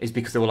 Is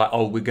because they were like,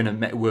 oh,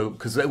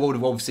 because they would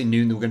have obviously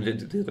known they were going to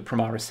do the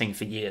Primaris thing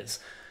for years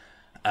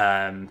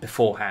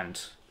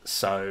beforehand.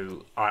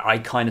 So I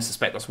kind of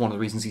suspect that's one of the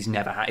reasons he's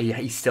never had.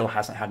 He still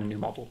hasn't had a new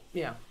model.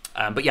 Yeah.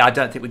 But yeah, I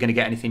don't think we're going to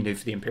get anything new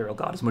for the Imperial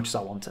Guard as much as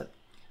I want it.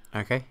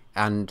 Okay,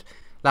 and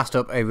last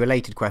up, a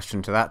related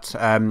question to that.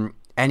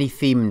 Any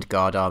themed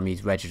Guard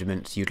armies,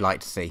 regiments you'd like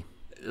to see?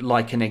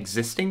 Like an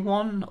existing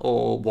one,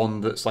 or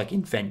one that's like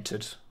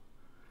invented?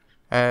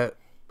 I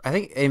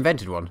think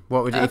invented one.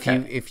 What would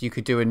if you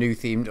could do a new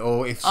themed,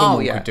 or if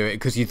someone could do it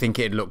because you think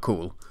it'd look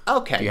cool?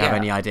 Okay. Do you have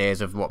any ideas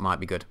of what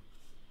might be good?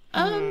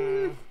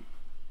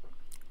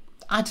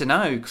 I don't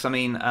know, because I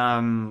mean,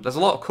 there's a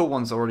lot of cool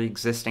ones already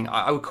existing.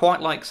 I would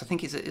quite like. I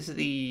think is it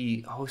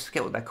the I always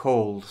forget what they're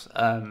called.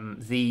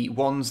 The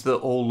ones that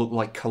all look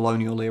like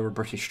colonial era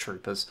British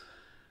troopers.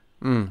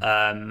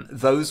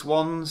 Those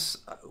ones,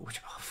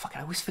 which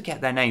I always forget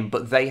their name,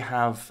 but they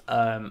have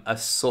a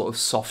sort of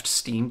soft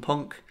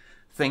steampunk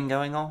thing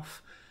going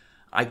off.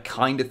 I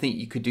kind of think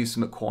you could do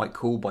something quite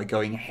cool by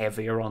going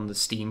heavier on the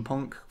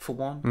steampunk for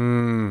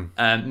one.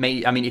 I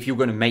mean, if you're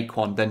going to make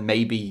one, then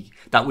maybe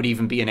that would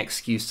even be an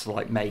excuse to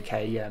like make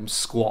a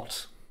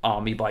squat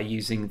army by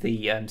using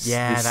the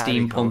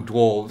steampunk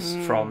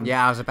dwarves from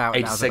I was about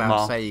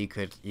to say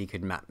you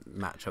could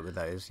match up with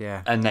those,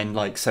 and then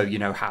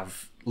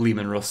have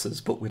Lehman Russers,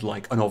 but with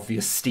like an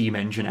obvious steam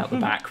engine out the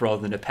back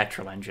rather than a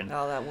petrol engine.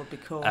 Oh, that would be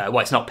cool. Well,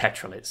 it's not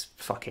petrol; it's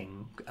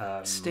fucking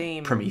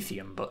steam.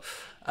 Promethium, but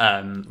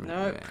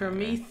no,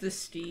 Prometheus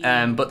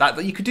steam. But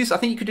that you could do. I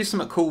think you could do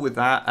something cool with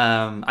that,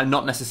 and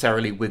not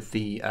necessarily with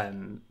the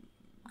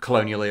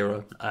colonial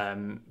era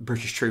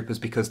British troopers,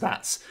 because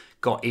that's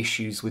got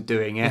issues with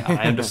doing it.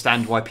 I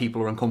understand why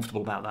people are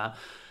uncomfortable about that.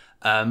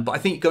 But I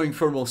think going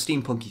for a more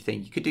steampunky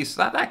thing, you could do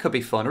so that could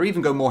be fun, or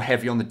even go more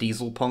heavy on the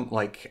diesel punk.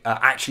 Like,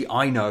 actually,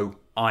 I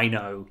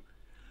know,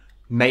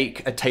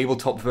 make a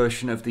tabletop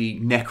version of the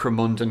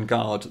Necromundan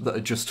Guard that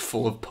are just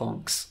full of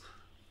punks.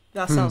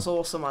 That sounds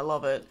awesome. I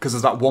love it. Because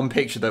there's that one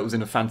picture that was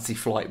in a Fantasy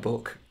Flight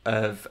book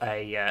of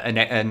a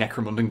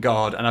Necromundan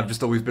Guard, and I've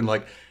just always been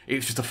like, it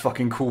was just a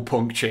fucking cool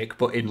punk chick,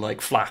 but in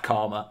like flak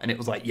armor, and it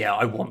was like, yeah,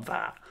 I want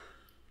that.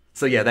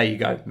 So yeah, there you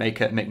go. Make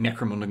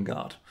Necromundan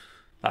Guard.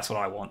 That's what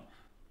I want.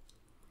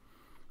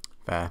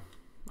 Fair.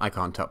 I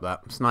can't top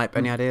that. Snipe,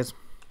 any ideas?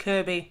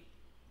 Kirby.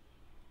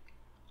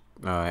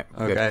 Alright,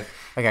 okay. Good.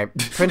 Okay,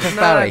 Princess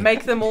Barry. No,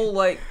 make them all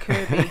like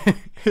Kirby.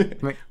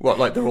 What,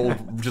 like they're all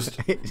just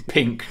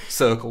pink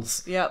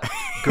circles? Yep.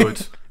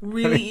 Good.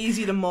 Really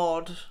easy to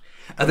mod.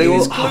 Are they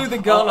all glue the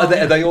gun on.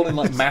 Are they all in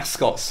like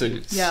mascot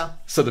suits? Yeah.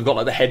 So they've got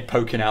like the head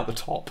poking out the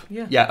top.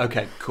 Yeah. Yeah.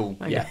 Okay. Cool.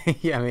 Yeah.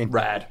 Yeah. I mean,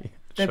 rad.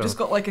 They've just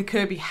got like a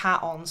Kirby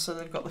hat on, so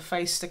they've got the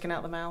face sticking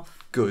out the mouth.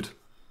 Good.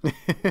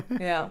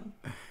 Yeah.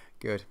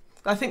 Good.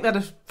 I think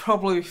that'd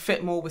probably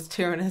fit more with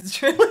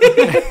Tyranids,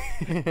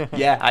 really.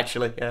 Yeah,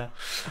 actually, yeah.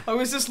 I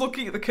was just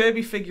looking at the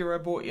Kirby figure I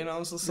bought you, and I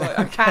was just like,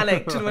 I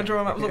panicked, and my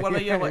drawing up was like, what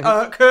are you? I'm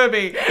like,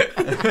 Kirby.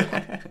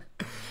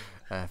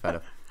 Fair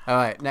enough. All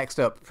right, next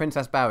up,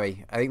 Princess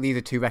Barry. I think these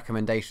are 2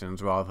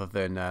 recommendations rather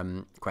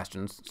than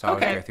questions, so I'll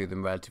go through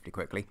them relatively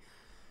quickly.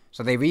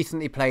 So they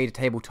recently played a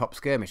tabletop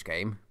skirmish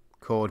game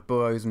called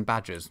Burrows and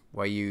Badgers,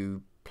 where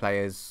you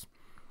play as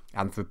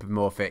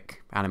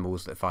anthropomorphic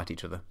animals that fight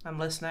each other. I'm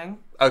listening.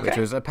 Okay. Which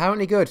was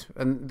apparently good,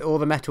 and all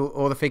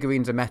the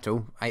figurines are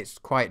metal. It's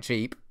quite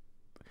cheap,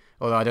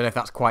 although I don't know if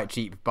that's quite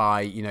cheap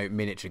by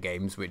miniature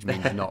games, which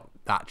means not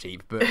that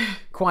cheap, but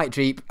quite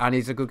cheap, and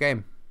it's a good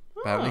game.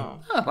 Apparently,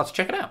 Oh, let's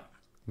check it out.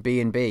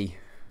 B&B.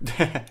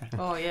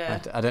 Oh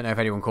yeah. I don't know if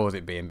anyone calls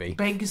it B&B.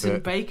 Beggars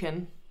and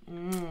bacon.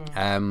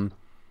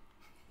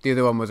 The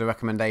other one was a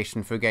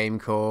recommendation for a game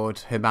called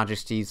Her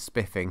Majesty's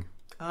Spiffing.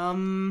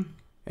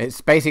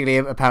 It's basically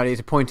apparently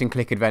it's a point and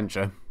click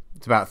adventure.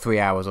 It's about 3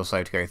 hours or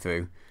so to go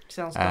through.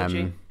 Sounds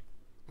dodgy.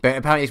 But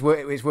apparently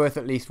it's worth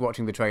at least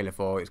watching the trailer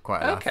for. It's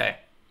quite a laugh. Okay.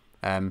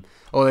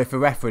 Although for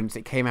reference,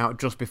 it came out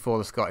just before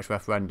the Scottish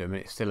referendum,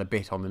 and it's still a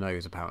bit on the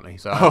nose apparently.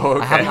 So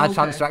okay. I haven't had a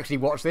chance to actually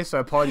watch this. So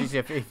apologies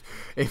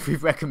if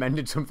we've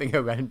recommended something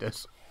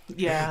horrendous.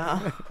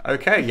 Yeah.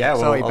 Okay. Yeah.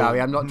 Well, Sorry,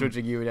 Barry. I'm not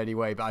judging you in any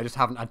way, but I just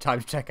haven't had time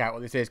to check out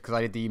what this is because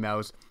I did the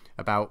emails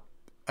about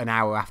an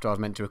hour after I was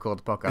meant to record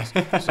the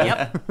podcast. So.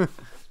 Yep.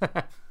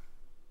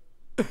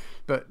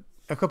 But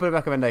a couple of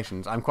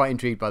recommendations. I'm quite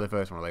intrigued by the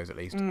first one of those at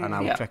least, and I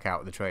will yeah. check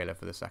out the trailer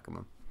for the second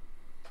one.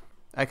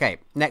 Okay,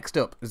 next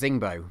up,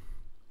 Zingbo.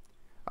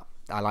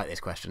 I like this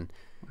question.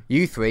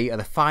 You three are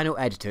the final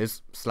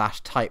editors /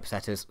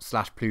 typesetters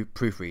 /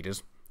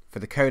 proofreaders for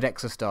the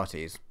Codex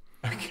Astartes.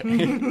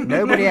 Okay.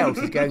 Nobody else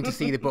is going to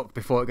see the book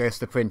before it goes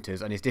to the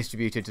printers and is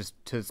distributed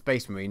to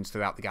Space Marines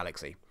throughout the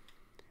galaxy.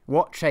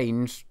 What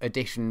change,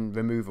 addition,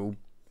 removal,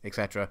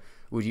 etc.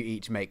 would you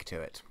each make to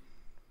it?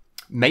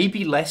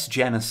 Maybe less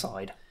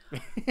genocide.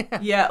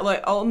 Yeah,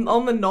 like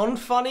on the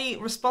non-funny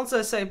response,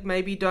 I'd say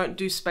maybe don't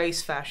do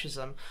space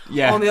fascism.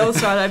 Yeah. On the other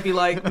side, I'd be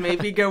like,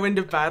 maybe go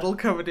into battle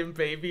covered in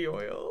baby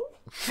oil.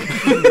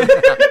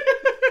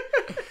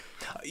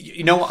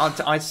 You know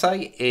what I'd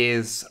say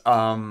is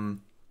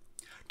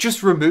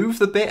just remove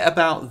the bit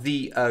about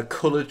the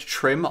coloured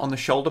trim on the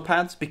shoulder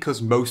pads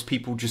because most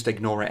people just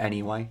ignore it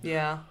anyway.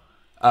 Yeah.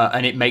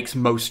 And it makes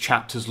most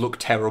chapters look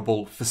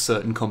terrible for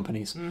certain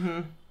companies.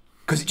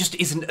 Because it just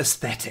isn't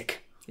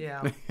aesthetic.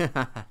 Yeah.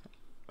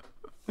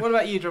 What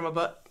about you, Drummer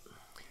Butt?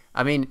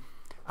 I mean,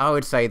 I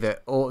would say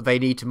that they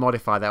need to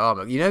modify their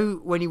armor. You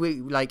know, when you were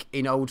like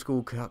in old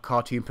school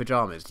cartoon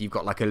pajamas, you've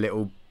got like a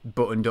little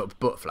buttoned up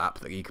butt flap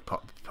that you could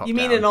pop You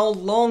mean down. in old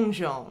long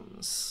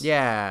johns?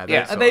 Yeah.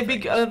 Yeah.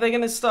 Are they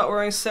going to start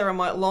wearing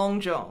ceramite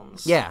long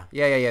johns? Yeah.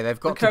 They've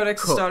got The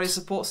Codex to cut. Astartes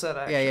support set,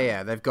 actually.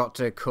 Yeah. They've got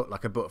to cut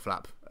like a butt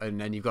flap, and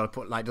then you've got to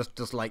put like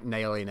just like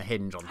nailing a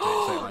hinge onto it.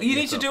 So it, like, You need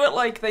lifts to up. do it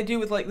like they do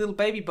with like little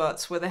baby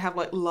butts, where they have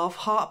like love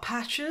heart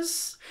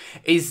patches.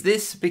 Is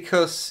this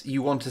because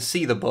you want to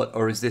see the butt,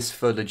 or is this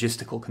for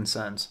logistical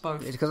concerns?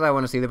 Both. It's because I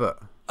want to see the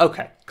butt.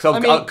 Okay,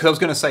 because I I was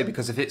going to say,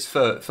 because if it's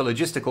for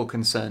logistical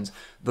concerns,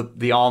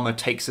 the armour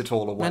takes it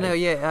all away. No,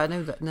 yeah, I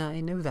know that. No,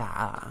 I know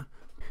that.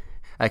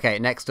 Okay,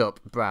 next up,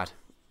 Brad.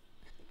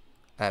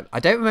 I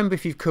don't remember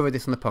if you've covered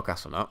this on the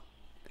podcast or not,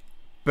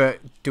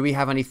 but do we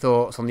have any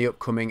thoughts on the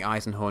upcoming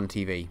Eisenhorn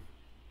TV?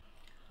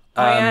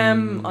 I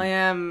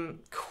am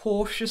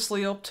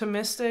cautiously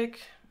optimistic.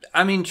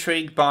 I'm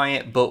intrigued by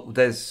it, but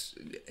there's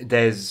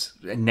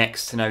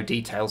next to no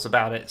details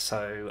about it,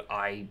 so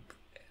I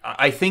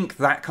think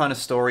that kind of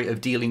story of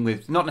dealing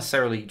with not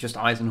necessarily just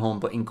Eisenhorn,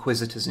 but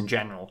Inquisitors in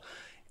general,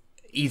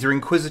 either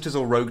Inquisitors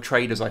or Rogue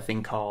Traders, I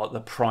think, are the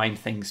prime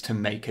things to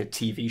make a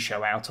TV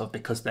show out of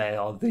because they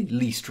are the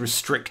least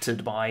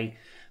restricted by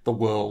the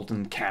world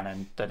and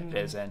canon that it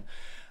is in.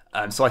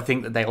 So I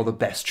think that they are the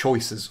best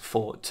choices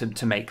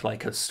to make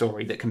like a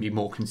story that can be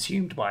more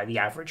consumed by the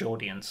average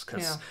audience.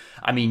 Because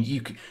I mean,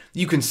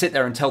 you can sit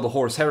there and tell the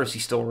Horus Heresy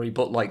story,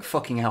 but like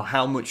fucking hell,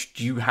 how much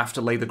do you have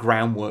to lay the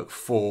groundwork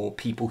for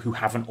people who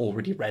haven't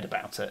already read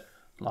about it?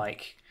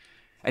 Like,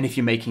 and if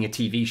you're making a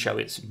TV show,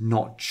 it's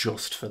not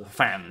just for the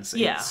fans.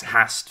 Yeah. It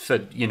has for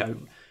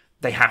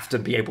they have to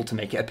be able to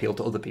make it appeal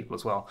to other people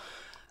as well.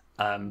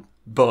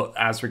 But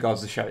as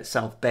regards the show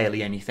itself,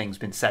 barely anything's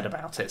been said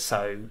about it.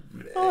 So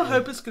I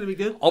hope it's going to be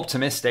good.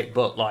 optimistic,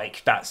 but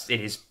like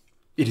it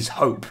is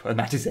hope, and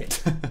that is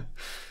it.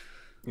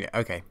 Yeah,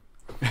 okay.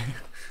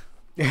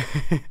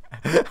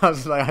 I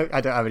was like,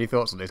 I don't have any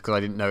thoughts on this because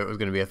I didn't know it was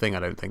going to be a thing. I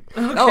don't think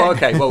Oh,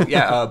 okay. Well,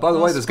 yeah. By the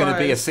way, there's going to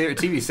be a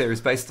surprised. TV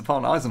series based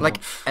upon Eisenhorn. like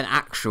an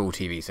actual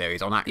TV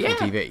series on actual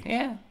TV.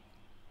 Yeah,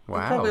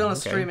 Wow, Probably on a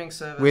okay. streaming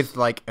service. with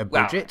like a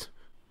Wow. budget.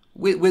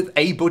 with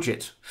a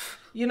budget.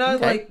 You know,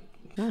 Okay.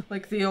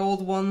 like the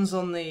old ones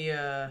on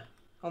the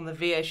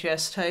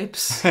VHS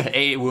tapes.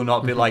 It will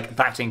not be like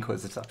that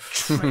Inquisitor.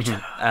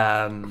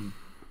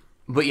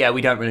 But yeah,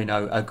 we don't really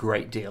know a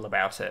great deal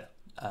about it.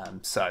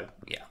 So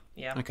yeah.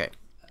 Yeah. Okay,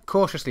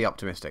 cautiously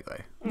optimistic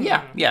though.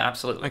 Yeah,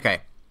 absolutely.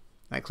 Okay,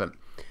 excellent.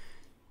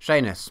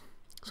 Seamus,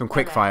 some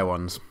quick fire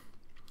ones.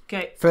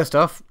 Okay. First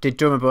off, did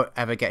Drummerbutt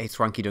ever get his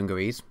swanky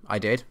dungarees? I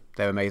did.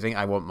 They're amazing.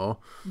 I want more.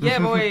 Yeah,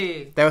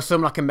 boy. There were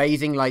some like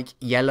amazing like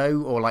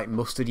yellow or like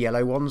mustard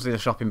yellow ones in a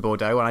shop in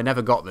Bordeaux, and I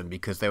never got them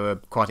because they were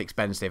quite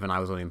expensive and I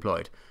was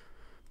unemployed.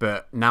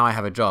 But now I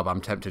have a job.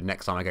 I'm tempted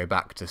next time I go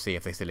back to see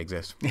if they still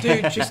exist.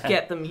 Dude, just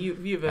get them.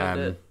 You've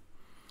earned it.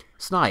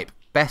 Snipe,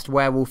 best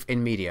werewolf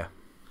in media.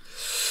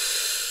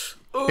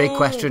 Big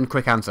question,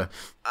 quick answer.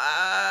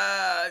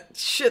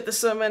 Shit, there's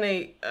so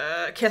many.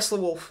 Kessler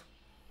Wolf.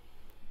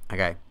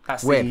 Okay.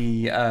 That's Whip.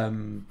 the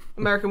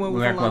American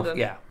Werewolf in London.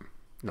 Yeah.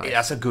 Nice. Yeah,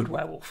 that's a good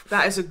werewolf.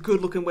 That is a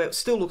good looking werewolf.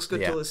 Still looks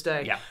good Yeah. till this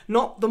day. Yeah.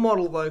 Not the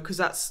model though, because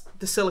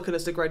the silicon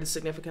has degraded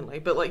significantly.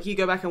 But like you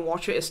go back and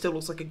watch it, it still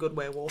looks like a good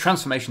werewolf.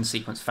 Transformation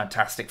sequence,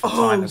 fantastic for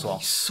time as well.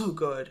 So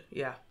good.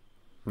 Yeah.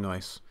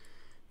 Nice.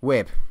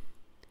 Whip.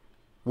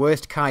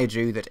 Worst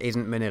kaiju that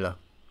isn't Manila.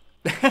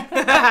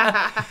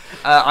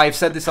 I've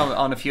said this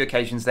on a few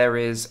occasions. There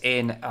is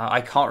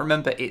I can't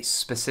remember its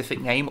specific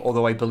name,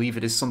 although I believe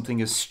it is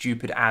something as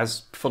stupid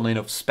as, funnily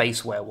enough,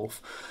 Space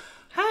Werewolf.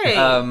 Hey.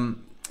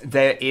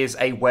 There is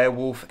a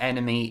werewolf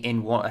enemy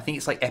in I think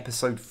it's like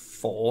episode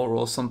 4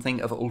 or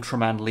something of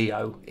Ultraman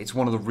Leo. It's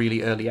one of the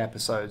really early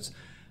episodes,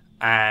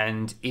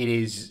 and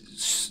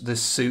the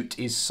suit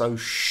is so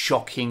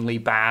shockingly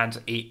bad.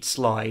 It's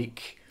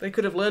like They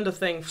could have learned a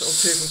thing or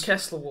two from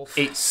Kessler Wolf.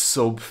 it's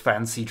sub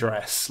fancy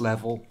dress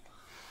level.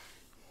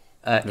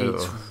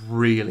 It's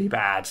really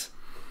bad.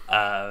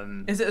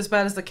 Is it as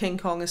bad as the King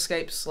Kong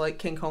escapes, like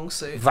King Kong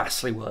suit?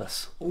 Vastly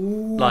worse.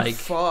 Ooh, Like,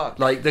 fuck.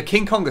 Like the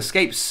King Kong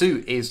escape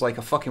suit is like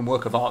a fucking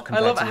work of art. I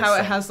Compared love to how this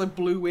it thing. has the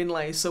blue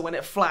inlay, so when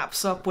it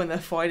flaps up when they're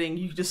fighting,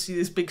 you just see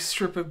this big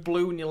strip of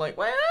blue, and you're like,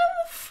 "Where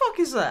the fuck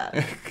is that?"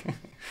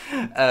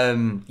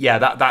 Yeah,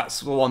 that's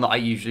the one that I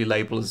usually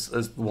label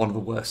as one of the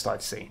worst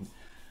I've seen.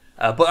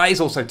 But that is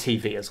also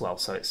TV as well,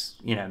 so it's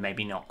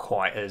maybe not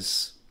quite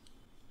as.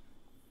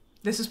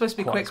 This is supposed to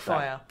be Quite quick as bad.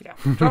 fire.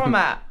 Yeah. Drama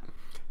Matt.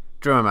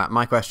 Drummer Matt,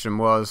 my question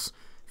was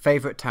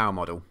favourite tower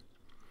model.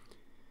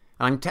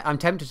 And I'm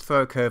tempted to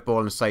throw a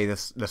curveball and say the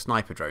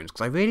sniper drones,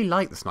 because I really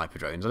like the sniper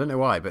drones. I don't know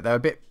why, but they're a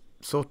bit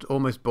sort of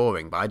almost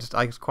boring, but I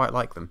just quite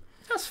like them.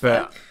 That's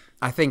fair. But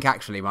I think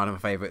actually one of my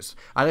favourites,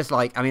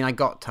 I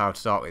got Tower to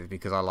start with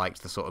because I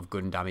liked the sort of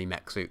Gundam-y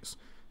mech suits.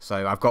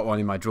 So I've got one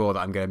in my drawer that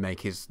I'm going to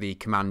make is the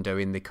Commando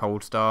in the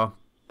Cold Star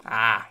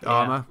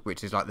armour,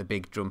 which is like the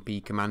big jumpy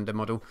Commander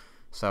model.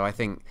 So I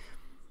think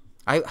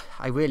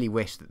I really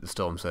wish that the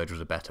Storm Surge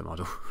was a better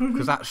model,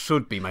 because that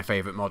should be my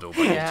favourite model.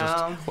 But it's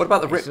just, What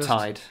about the it's just-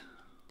 Riptide?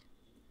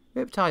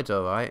 Riptide's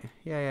alright,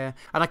 yeah.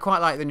 And I quite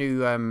like the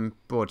new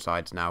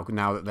broadsides now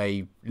that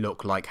they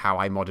look like how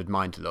I modded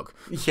mine to look.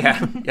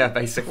 Yeah,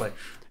 basically.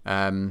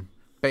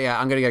 But yeah,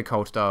 I'm going to go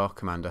Cold Star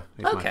Commander.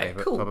 Is my Okay,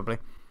 favourite, cool. probably.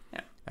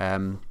 Yeah.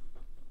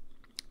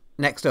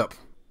 Next up,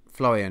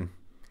 Florian.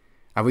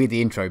 I'll read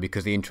the intro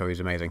because the intro is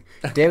amazing.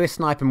 Dearest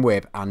Snipe and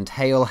Whip, and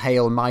hail,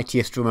 hail,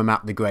 mightiest drummer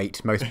Matt the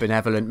Great, most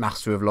benevolent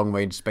master of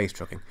long-range space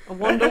trucking. I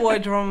wonder why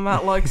Drama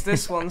Matt likes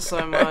this one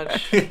so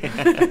much.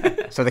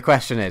 So the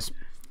question is,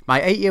 my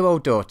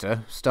 8-year-old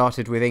daughter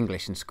started with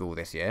English in school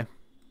this year,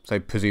 so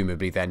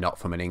presumably they're not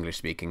from an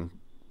English-speaking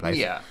place.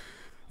 Yeah.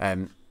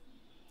 And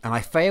I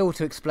failed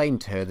to explain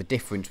to her the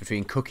difference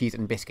between cookies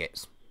and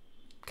biscuits.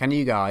 Can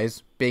you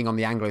guys, being on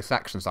the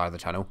Anglo-Saxon side of the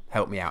channel,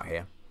 help me out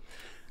here?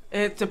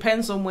 It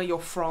depends on where you're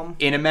from.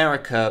 In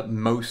America,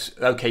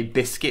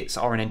 biscuits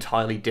are an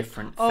entirely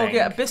different thing. Oh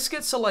yeah,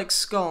 biscuits are like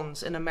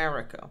scones in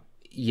America.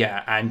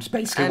 Yeah, and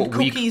basically And what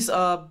cookies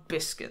are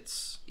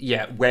biscuits.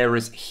 Yeah,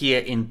 whereas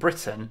here in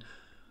Britain,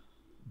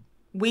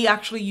 We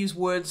actually use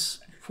words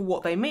for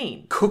what they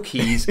mean.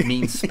 cookies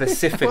mean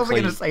specifically. I wasn't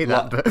going to say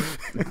that, but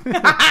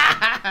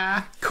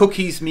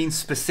Cookies mean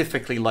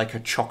specifically like a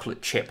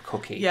chocolate chip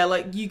cookie. Yeah,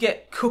 like you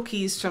get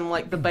cookies from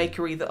like the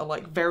bakery that are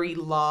like very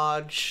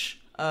large,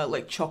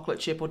 like chocolate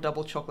chip or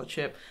double chocolate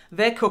chip.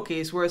 They're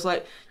cookies, whereas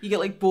like you get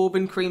like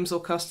bourbon creams or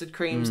custard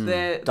creams.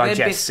 They're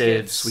Digestives,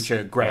 biscuits. which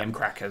are graham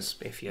crackers,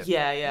 if you're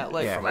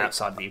like from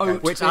outside the UK.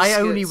 oat which I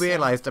only biscuits.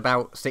 realised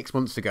about 6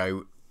 months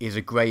ago is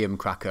a graham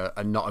cracker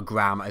and not a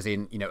gram, as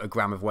in a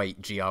gram of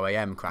weight,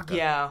 GRAM cracker.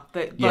 Yeah,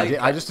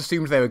 I just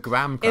assumed they were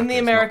graham crackers. in the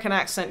American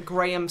accent,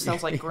 Graham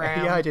sounds like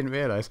Graham. Yeah, I didn't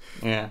realise.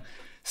 Yeah.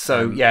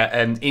 So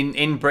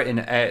in Britain,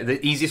 the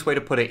easiest way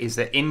to put it is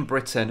that in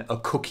Britain, a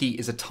cookie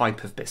is a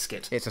type of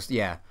biscuit. It's just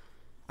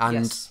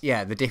and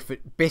Yes. the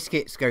different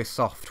biscuits go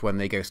soft when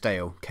they go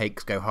stale.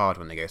 Cakes go hard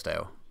when they go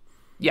stale.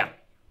 Yeah.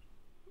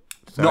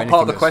 So Not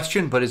part of the anything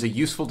question, but is a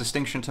useful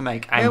distinction to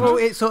make. And Yeah, well,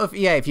 it's sort of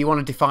if you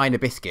want to define a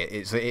biscuit,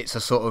 it's a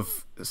sort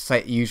of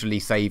usually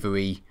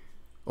savoury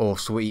or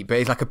sweet, but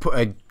it's like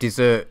a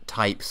dessert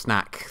type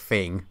snack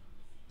thing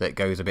that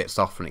goes a bit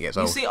soft when it gets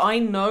You old. see, I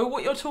know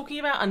what you're talking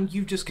about, and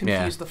you just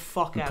confused the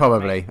fuck out of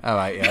Probably. me. All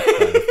right.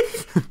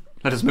 Yeah.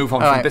 let us move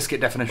on All from right.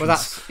 biscuit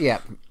definitions.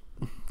 Well,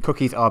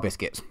 cookies are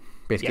biscuits.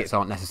 Biscuits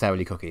aren't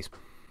necessarily cookies.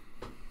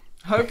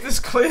 Hope this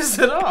clears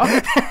it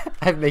up.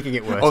 I'm making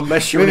it worse.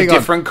 Unless you're in a Moving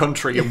on. different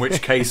country, in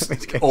which case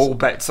all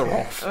bets are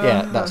off.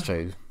 Yeah, that's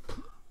true.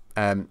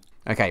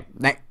 Okay,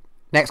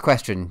 next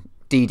question.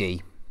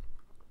 DD.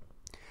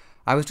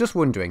 I was just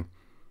wondering,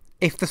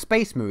 if the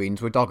Space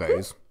Marines were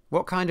doggos,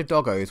 what kind of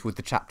doggos would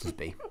the chapters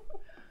be?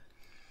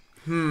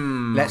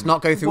 Let's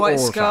not go through White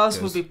all Scars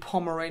chapters. would be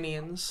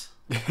Pomeranians.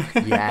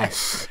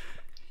 Yes.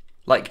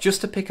 Like,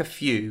 just to pick a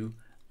few,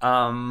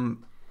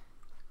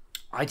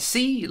 I'd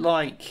see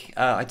like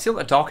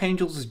Dark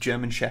Angels as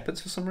German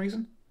Shepherds for some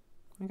reason.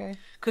 Okay.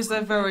 Because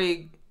they're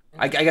very...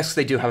 I guess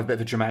they do have a bit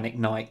of a Germanic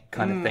night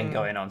kind of thing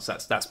going on, so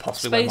that's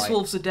possibly Space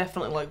wolves are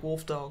definitely like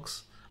wolf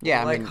dogs.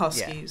 Yeah, like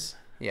huskies.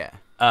 Yeah.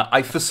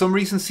 I for some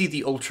reason see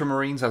the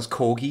Ultramarines as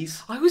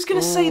corgis. I was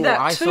going to say that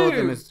I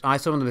too. I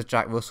saw them as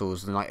Jack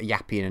Russells and like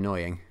yappy and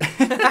annoying.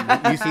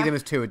 You see them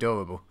as too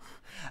adorable.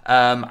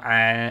 And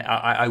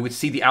I would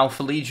see the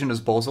Alpha Legion as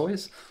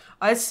Borzois.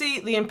 I see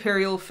the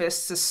Imperial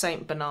Fists as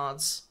Saint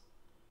Bernards.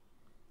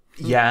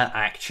 Yeah,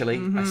 actually,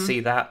 I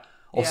see that.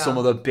 Or some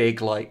of the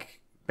big,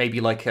 like,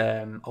 maybe like,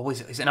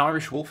 is it an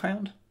Irish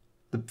Wolfhound?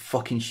 The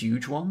fucking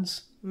huge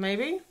ones?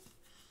 Maybe?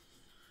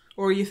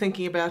 Or are you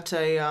thinking about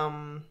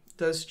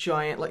those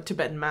giant, like,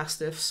 Tibetan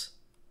Mastiffs?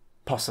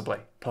 Possibly.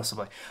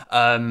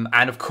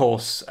 And of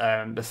course,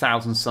 the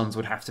Thousand Sons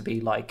would have to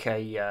be like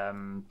a...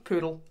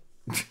 Poodle.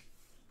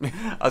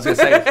 I was going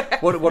to say,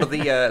 what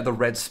are the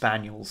Red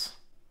Spaniels?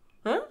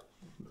 Huh?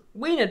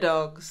 Wiener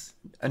dogs.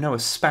 No, a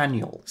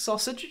spaniel.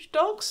 Sausage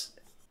dogs?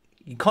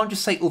 You can't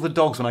just say other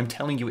dogs when I'm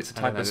telling you it's a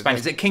type of spaniel.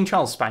 Is it King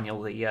Charles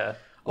Spaniel?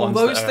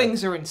 Those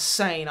things are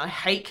insane. I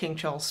hate King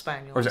Charles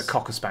Spaniels. Or is it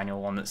Cocker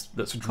Spaniel one that's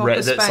Cocker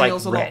red? That's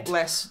Spaniels like a red. lot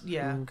less.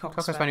 Yeah,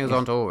 Cocker Spaniels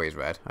aren't always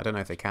red. I don't know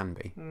if they can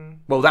be.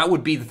 Well, that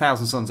would be the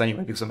Thousand Sons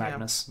anyway because of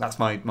Magnus. That's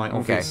my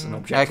obvious and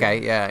objective.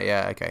 Okay,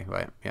 yeah, okay,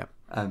 right, yeah.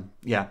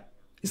 Yeah.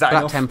 Is that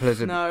Black enough?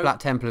 Templars? No. Black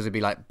Templars would be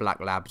like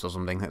Black Labs or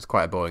something. That's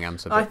quite a boring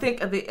answer. But... I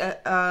think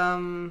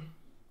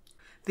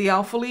the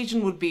Alpha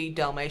Legion would be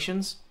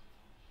Dalmatians.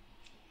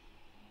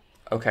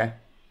 Okay.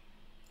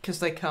 Because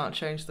they can't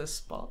change their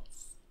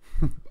spots.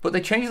 But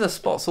they change their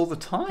spots all the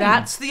time.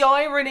 That's the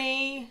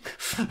irony.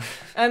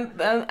 and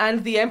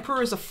the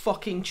Emperor is a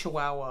fucking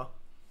Chihuahua.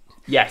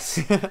 Yes.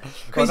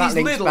 Because he's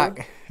little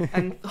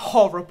and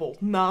horrible,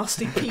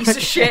 nasty piece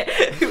of shit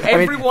who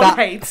everyone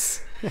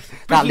hates.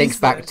 That links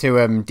back to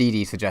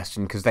Didi's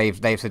suggestion, because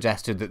they've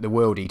suggested that the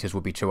World Eaters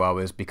will be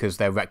Chihuahuas because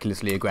they're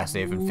recklessly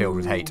aggressive and filled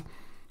with hate.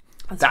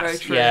 That's very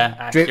true. Yeah,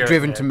 accurate,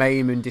 driven to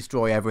maim and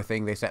destroy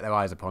everything they set their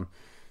eyes upon.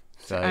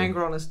 So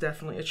Angron is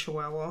definitely a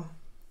Chihuahua.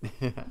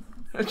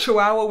 A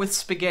Chihuahua with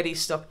spaghetti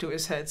stuck to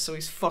his head, so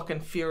he's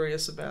fucking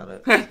furious about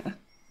it.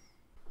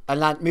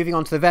 And moving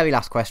on to the very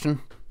last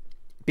question.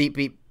 Beep,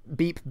 beep,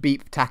 beep,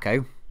 beep,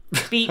 taco.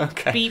 Beep,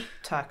 beep,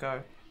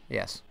 taco.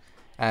 Yes.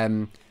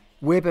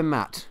 Wib and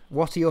Matt,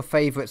 what are your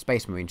favourite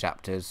Space Marine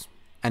chapters?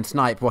 And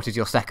Snipe, what is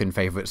your second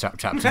favourite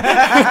chapter?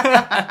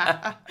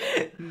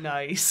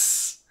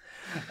 Nice.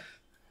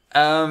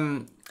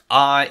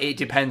 It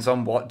depends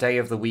on what day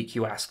of the week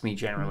you ask me,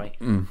 generally.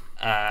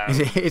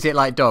 Is it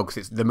like dogs?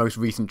 It's the most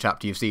recent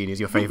chapter you've seen is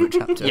your favourite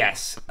chapter?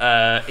 Yes.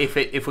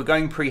 If we're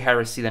going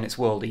pre-heresy, then it's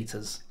World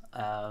Eaters.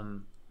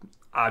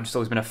 I've just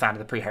always been a fan of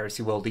the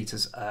pre-heresy World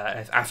Eaters.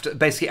 After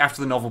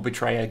the novel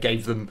Betrayer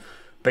gave them,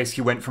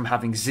 basically went from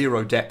having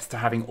zero depth to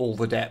having all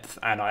the depth,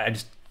 and I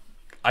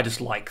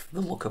just like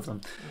the look of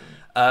them.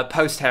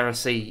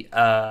 Post-heresy,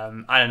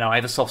 I don't know. I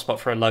have a soft spot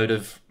for a load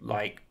of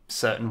like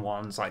certain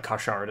ones, like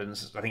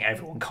Karsharidans. I think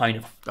everyone kind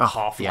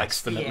of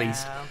likes them at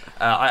least.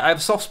 I have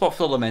a soft spot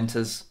for the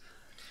Lamenters.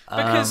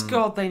 Because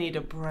God, they need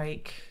a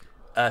break.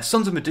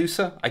 Sons of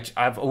Medusa.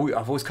 I've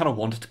always kind of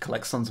wanted to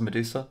collect Sons of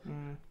Medusa.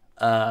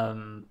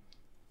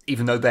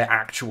 Even though they're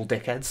actual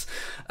dickheads.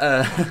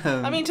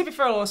 I mean, to be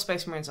fair, a lot of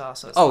Space Marines are,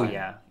 so it's fine.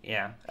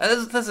 Yeah.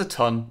 There's a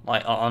ton,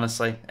 like,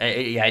 honestly.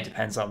 It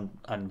depends on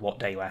what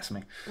day you ask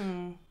me.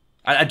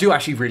 I do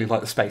actually really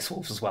like the Space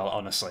Wolves as well,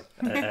 honestly.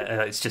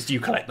 It's just you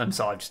collect them,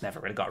 so I've just never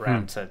really got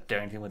around to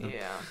doing anything with them.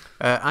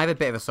 Yeah. I have a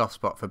bit of a soft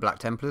spot for Black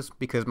Templars,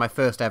 because my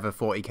first ever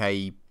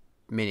 40k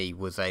mini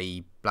was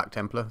a Black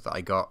Templar that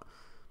I got.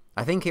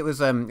 I think it was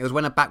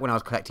when I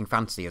was collecting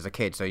fantasy as a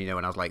kid, so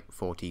when I was like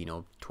 14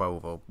 or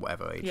 12 or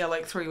whatever age. Yeah,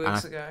 like 3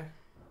 weeks ago.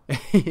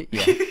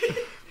 Yeah.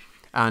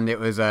 And it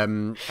was I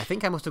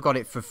think I must have got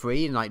it for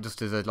free, and like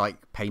just as a like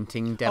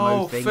painting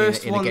demo thing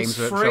in a Games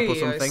Workshop or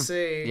something. I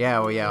see.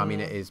 Yeah, I mean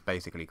it is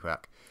basically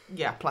crack.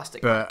 Yeah,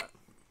 plastic. But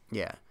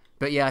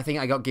I think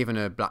I got given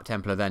a Black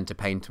Templar then to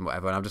paint and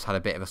whatever, and I've just had a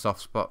bit of a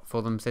soft spot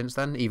for them since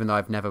then, even though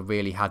I've never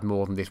really had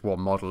more than this one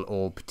model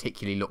or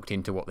particularly looked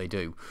into what they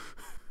do.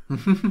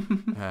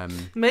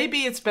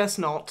 Maybe it's best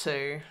not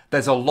to.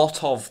 There's a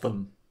lot of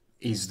them,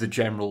 is the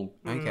general.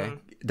 Okay.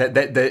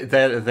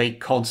 They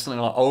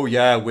constantly like, oh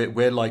yeah,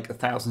 we're like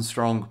 1,000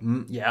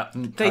 strong. They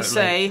totally.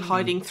 say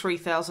hiding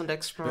 3,000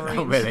 extra Marines.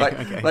 Oh, really?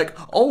 Like,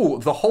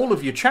 the whole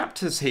of your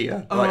chapters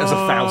here, like as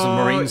 1,000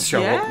 Marines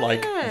show up.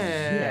 Like,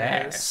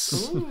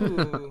 yes.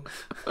 Ooh.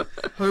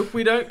 Hope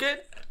we don't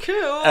get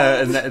killed.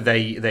 And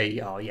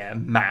they are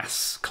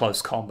mass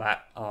close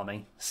combat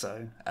army.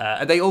 So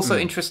they also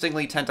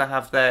interestingly tend to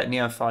have their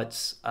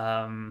neophytes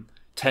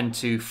tend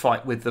to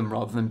fight with them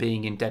rather than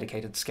being in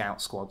dedicated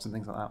scout squads and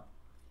things like that.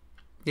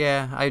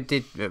 Yeah, I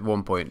did at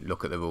one point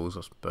look at the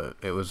rules, but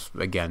it was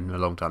again a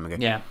long time ago.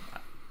 Yeah,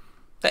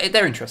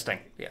 they're interesting.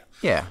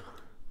 Yeah.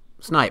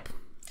 Snipe.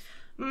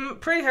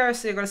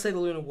 Pre-heresy, I gotta say the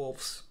Lunar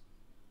Wolves.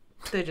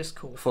 They're just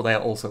cool. For they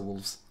are also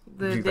wolves.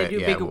 They do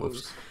bigger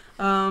wolves.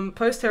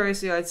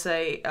 Post-heresy, I'd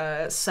say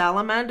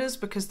Salamanders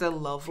because they're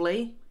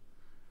lovely.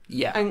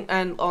 Yeah.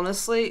 And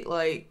honestly,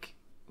 like,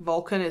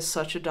 Vulcan is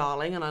such a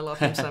darling, and I love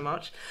him so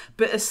much.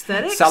 But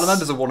aesthetics...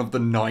 Salamanders are one of the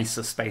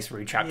nicer Space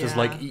Marine chapters. Yeah.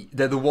 Like,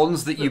 they're the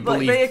ones that you Like,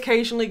 believe... they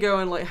occasionally go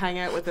and, like, hang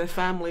out with their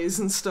families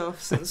and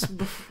stuff, since,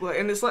 like,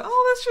 and it's like,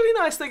 oh, that's really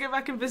nice. They go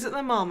back and visit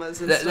their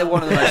mamas and stuff. They're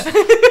one of the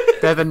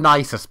most... They're the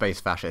nicer space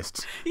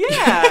fascists. Yeah,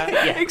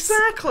 Yes.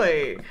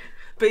 exactly.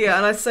 But yeah,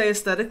 and I'd say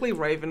aesthetically,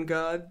 Raven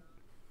Guard.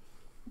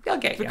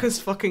 Okay, Because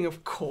fucking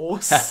of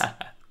course.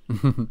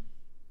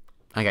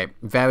 Okay,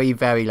 very,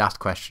 very last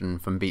question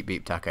from Beep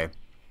Beep Taco.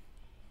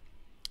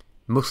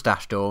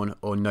 Mustache Dawn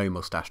or no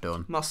Mustache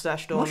Dawn?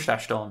 Mustache Dawn.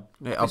 Mustache Dawn.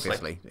 Yeah,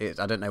 obviously.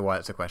 I don't know why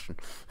it's a question.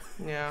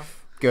 Yeah.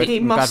 Good. He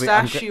I'm glad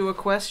mustache you a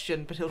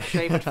question, but he'll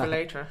shave it for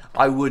later.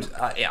 I would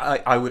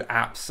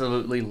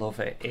absolutely love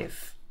it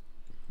if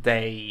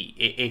they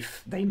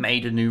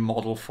made a new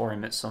model for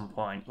him at some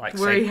point, like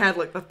Where say, he had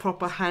like the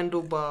proper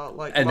handlebar,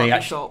 like and mutton they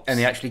chops.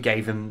 actually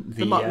gave him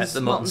the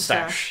mutton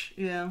stash.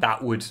 Yeah.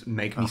 That would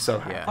make me so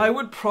happy. yeah. I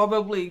would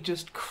probably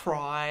just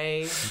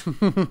cry.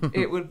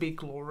 It would be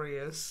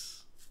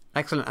glorious.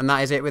 Excellent, and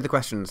that is it with the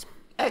questions.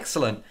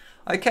 Excellent.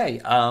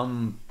 Okay.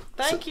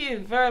 Thank you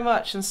very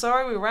much, and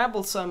sorry we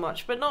rambled so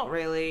much, but not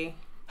really.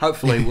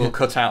 Hopefully we'll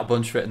cut out a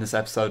bunch of it, and this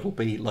episode will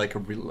be like a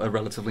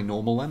relatively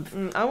normal length.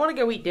 I want to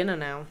go eat dinner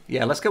now.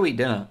 Yeah, let's go eat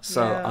dinner.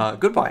 So Yeah.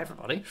 goodbye,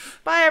 everybody.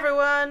 Bye,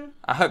 everyone.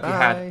 I hope you Bye.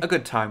 had a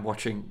good time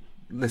watching,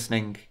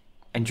 listening,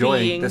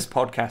 enjoying Being. this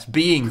podcast,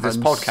 being this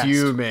podcast.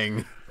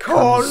 Consuming.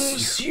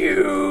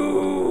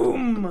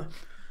 Consume.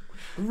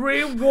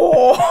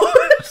 Reward.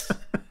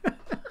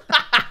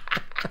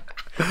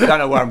 I don't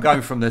know where I'm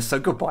going from this, so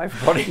goodbye,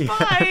 everybody.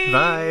 Bye.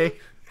 Bye.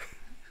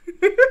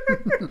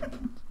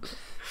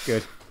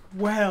 Good.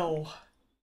 Well.